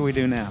 Jello. What should we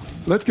do now?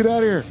 Let's get out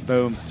of here.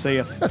 Boom. See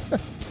ya.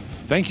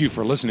 Thank you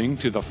for listening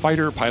to the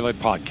Fighter Pilot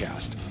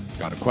Podcast.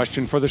 Got a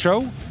question for the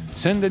show?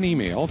 Send an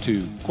email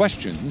to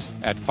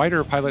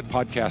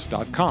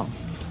questions@fighterpilotpodcast.com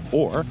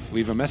or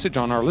leave a message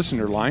on our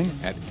listener line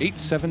at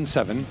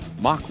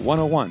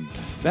 877-MACH-101.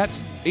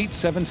 That's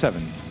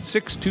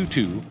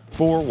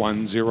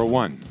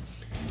 877-622-4101.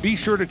 Be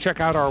sure to check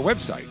out our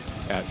website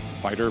at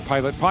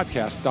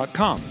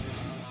fighterpilotpodcast.com.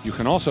 You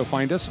can also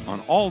find us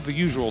on all the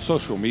usual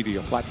social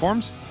media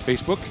platforms: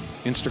 Facebook,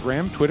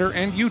 Instagram, Twitter,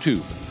 and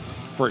YouTube.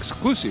 For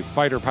exclusive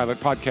Fighter Pilot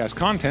Podcast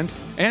content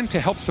and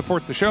to help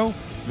support the show,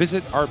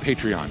 visit our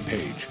Patreon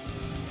page.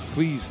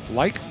 Please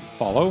like,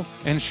 follow,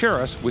 and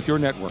share us with your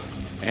network.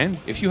 And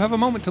if you have a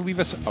moment to leave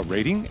us a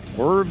rating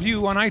or a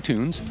review on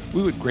iTunes,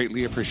 we would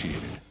greatly appreciate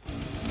it.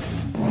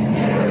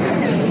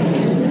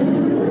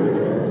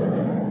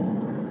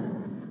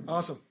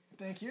 Awesome.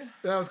 Thank you.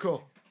 That was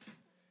cool.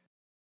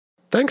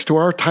 Thanks to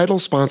our title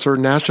sponsor,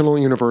 National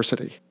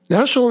University.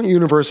 National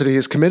University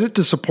is committed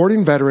to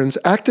supporting veterans,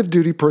 active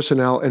duty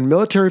personnel, and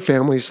military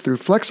families through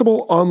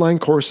flexible online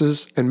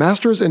courses and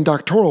master's and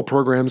doctoral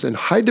programs in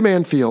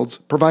high-demand fields,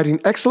 providing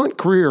excellent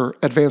career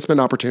advancement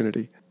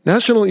opportunity.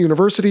 National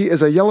University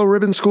is a yellow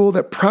ribbon school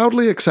that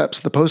proudly accepts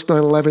the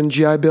post-9/11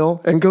 GI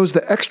Bill and goes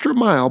the extra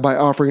mile by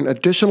offering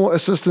additional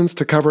assistance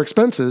to cover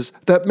expenses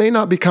that may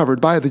not be covered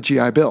by the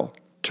GI Bill.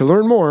 To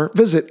learn more,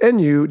 visit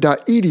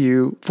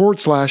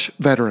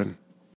nu.edu/veteran.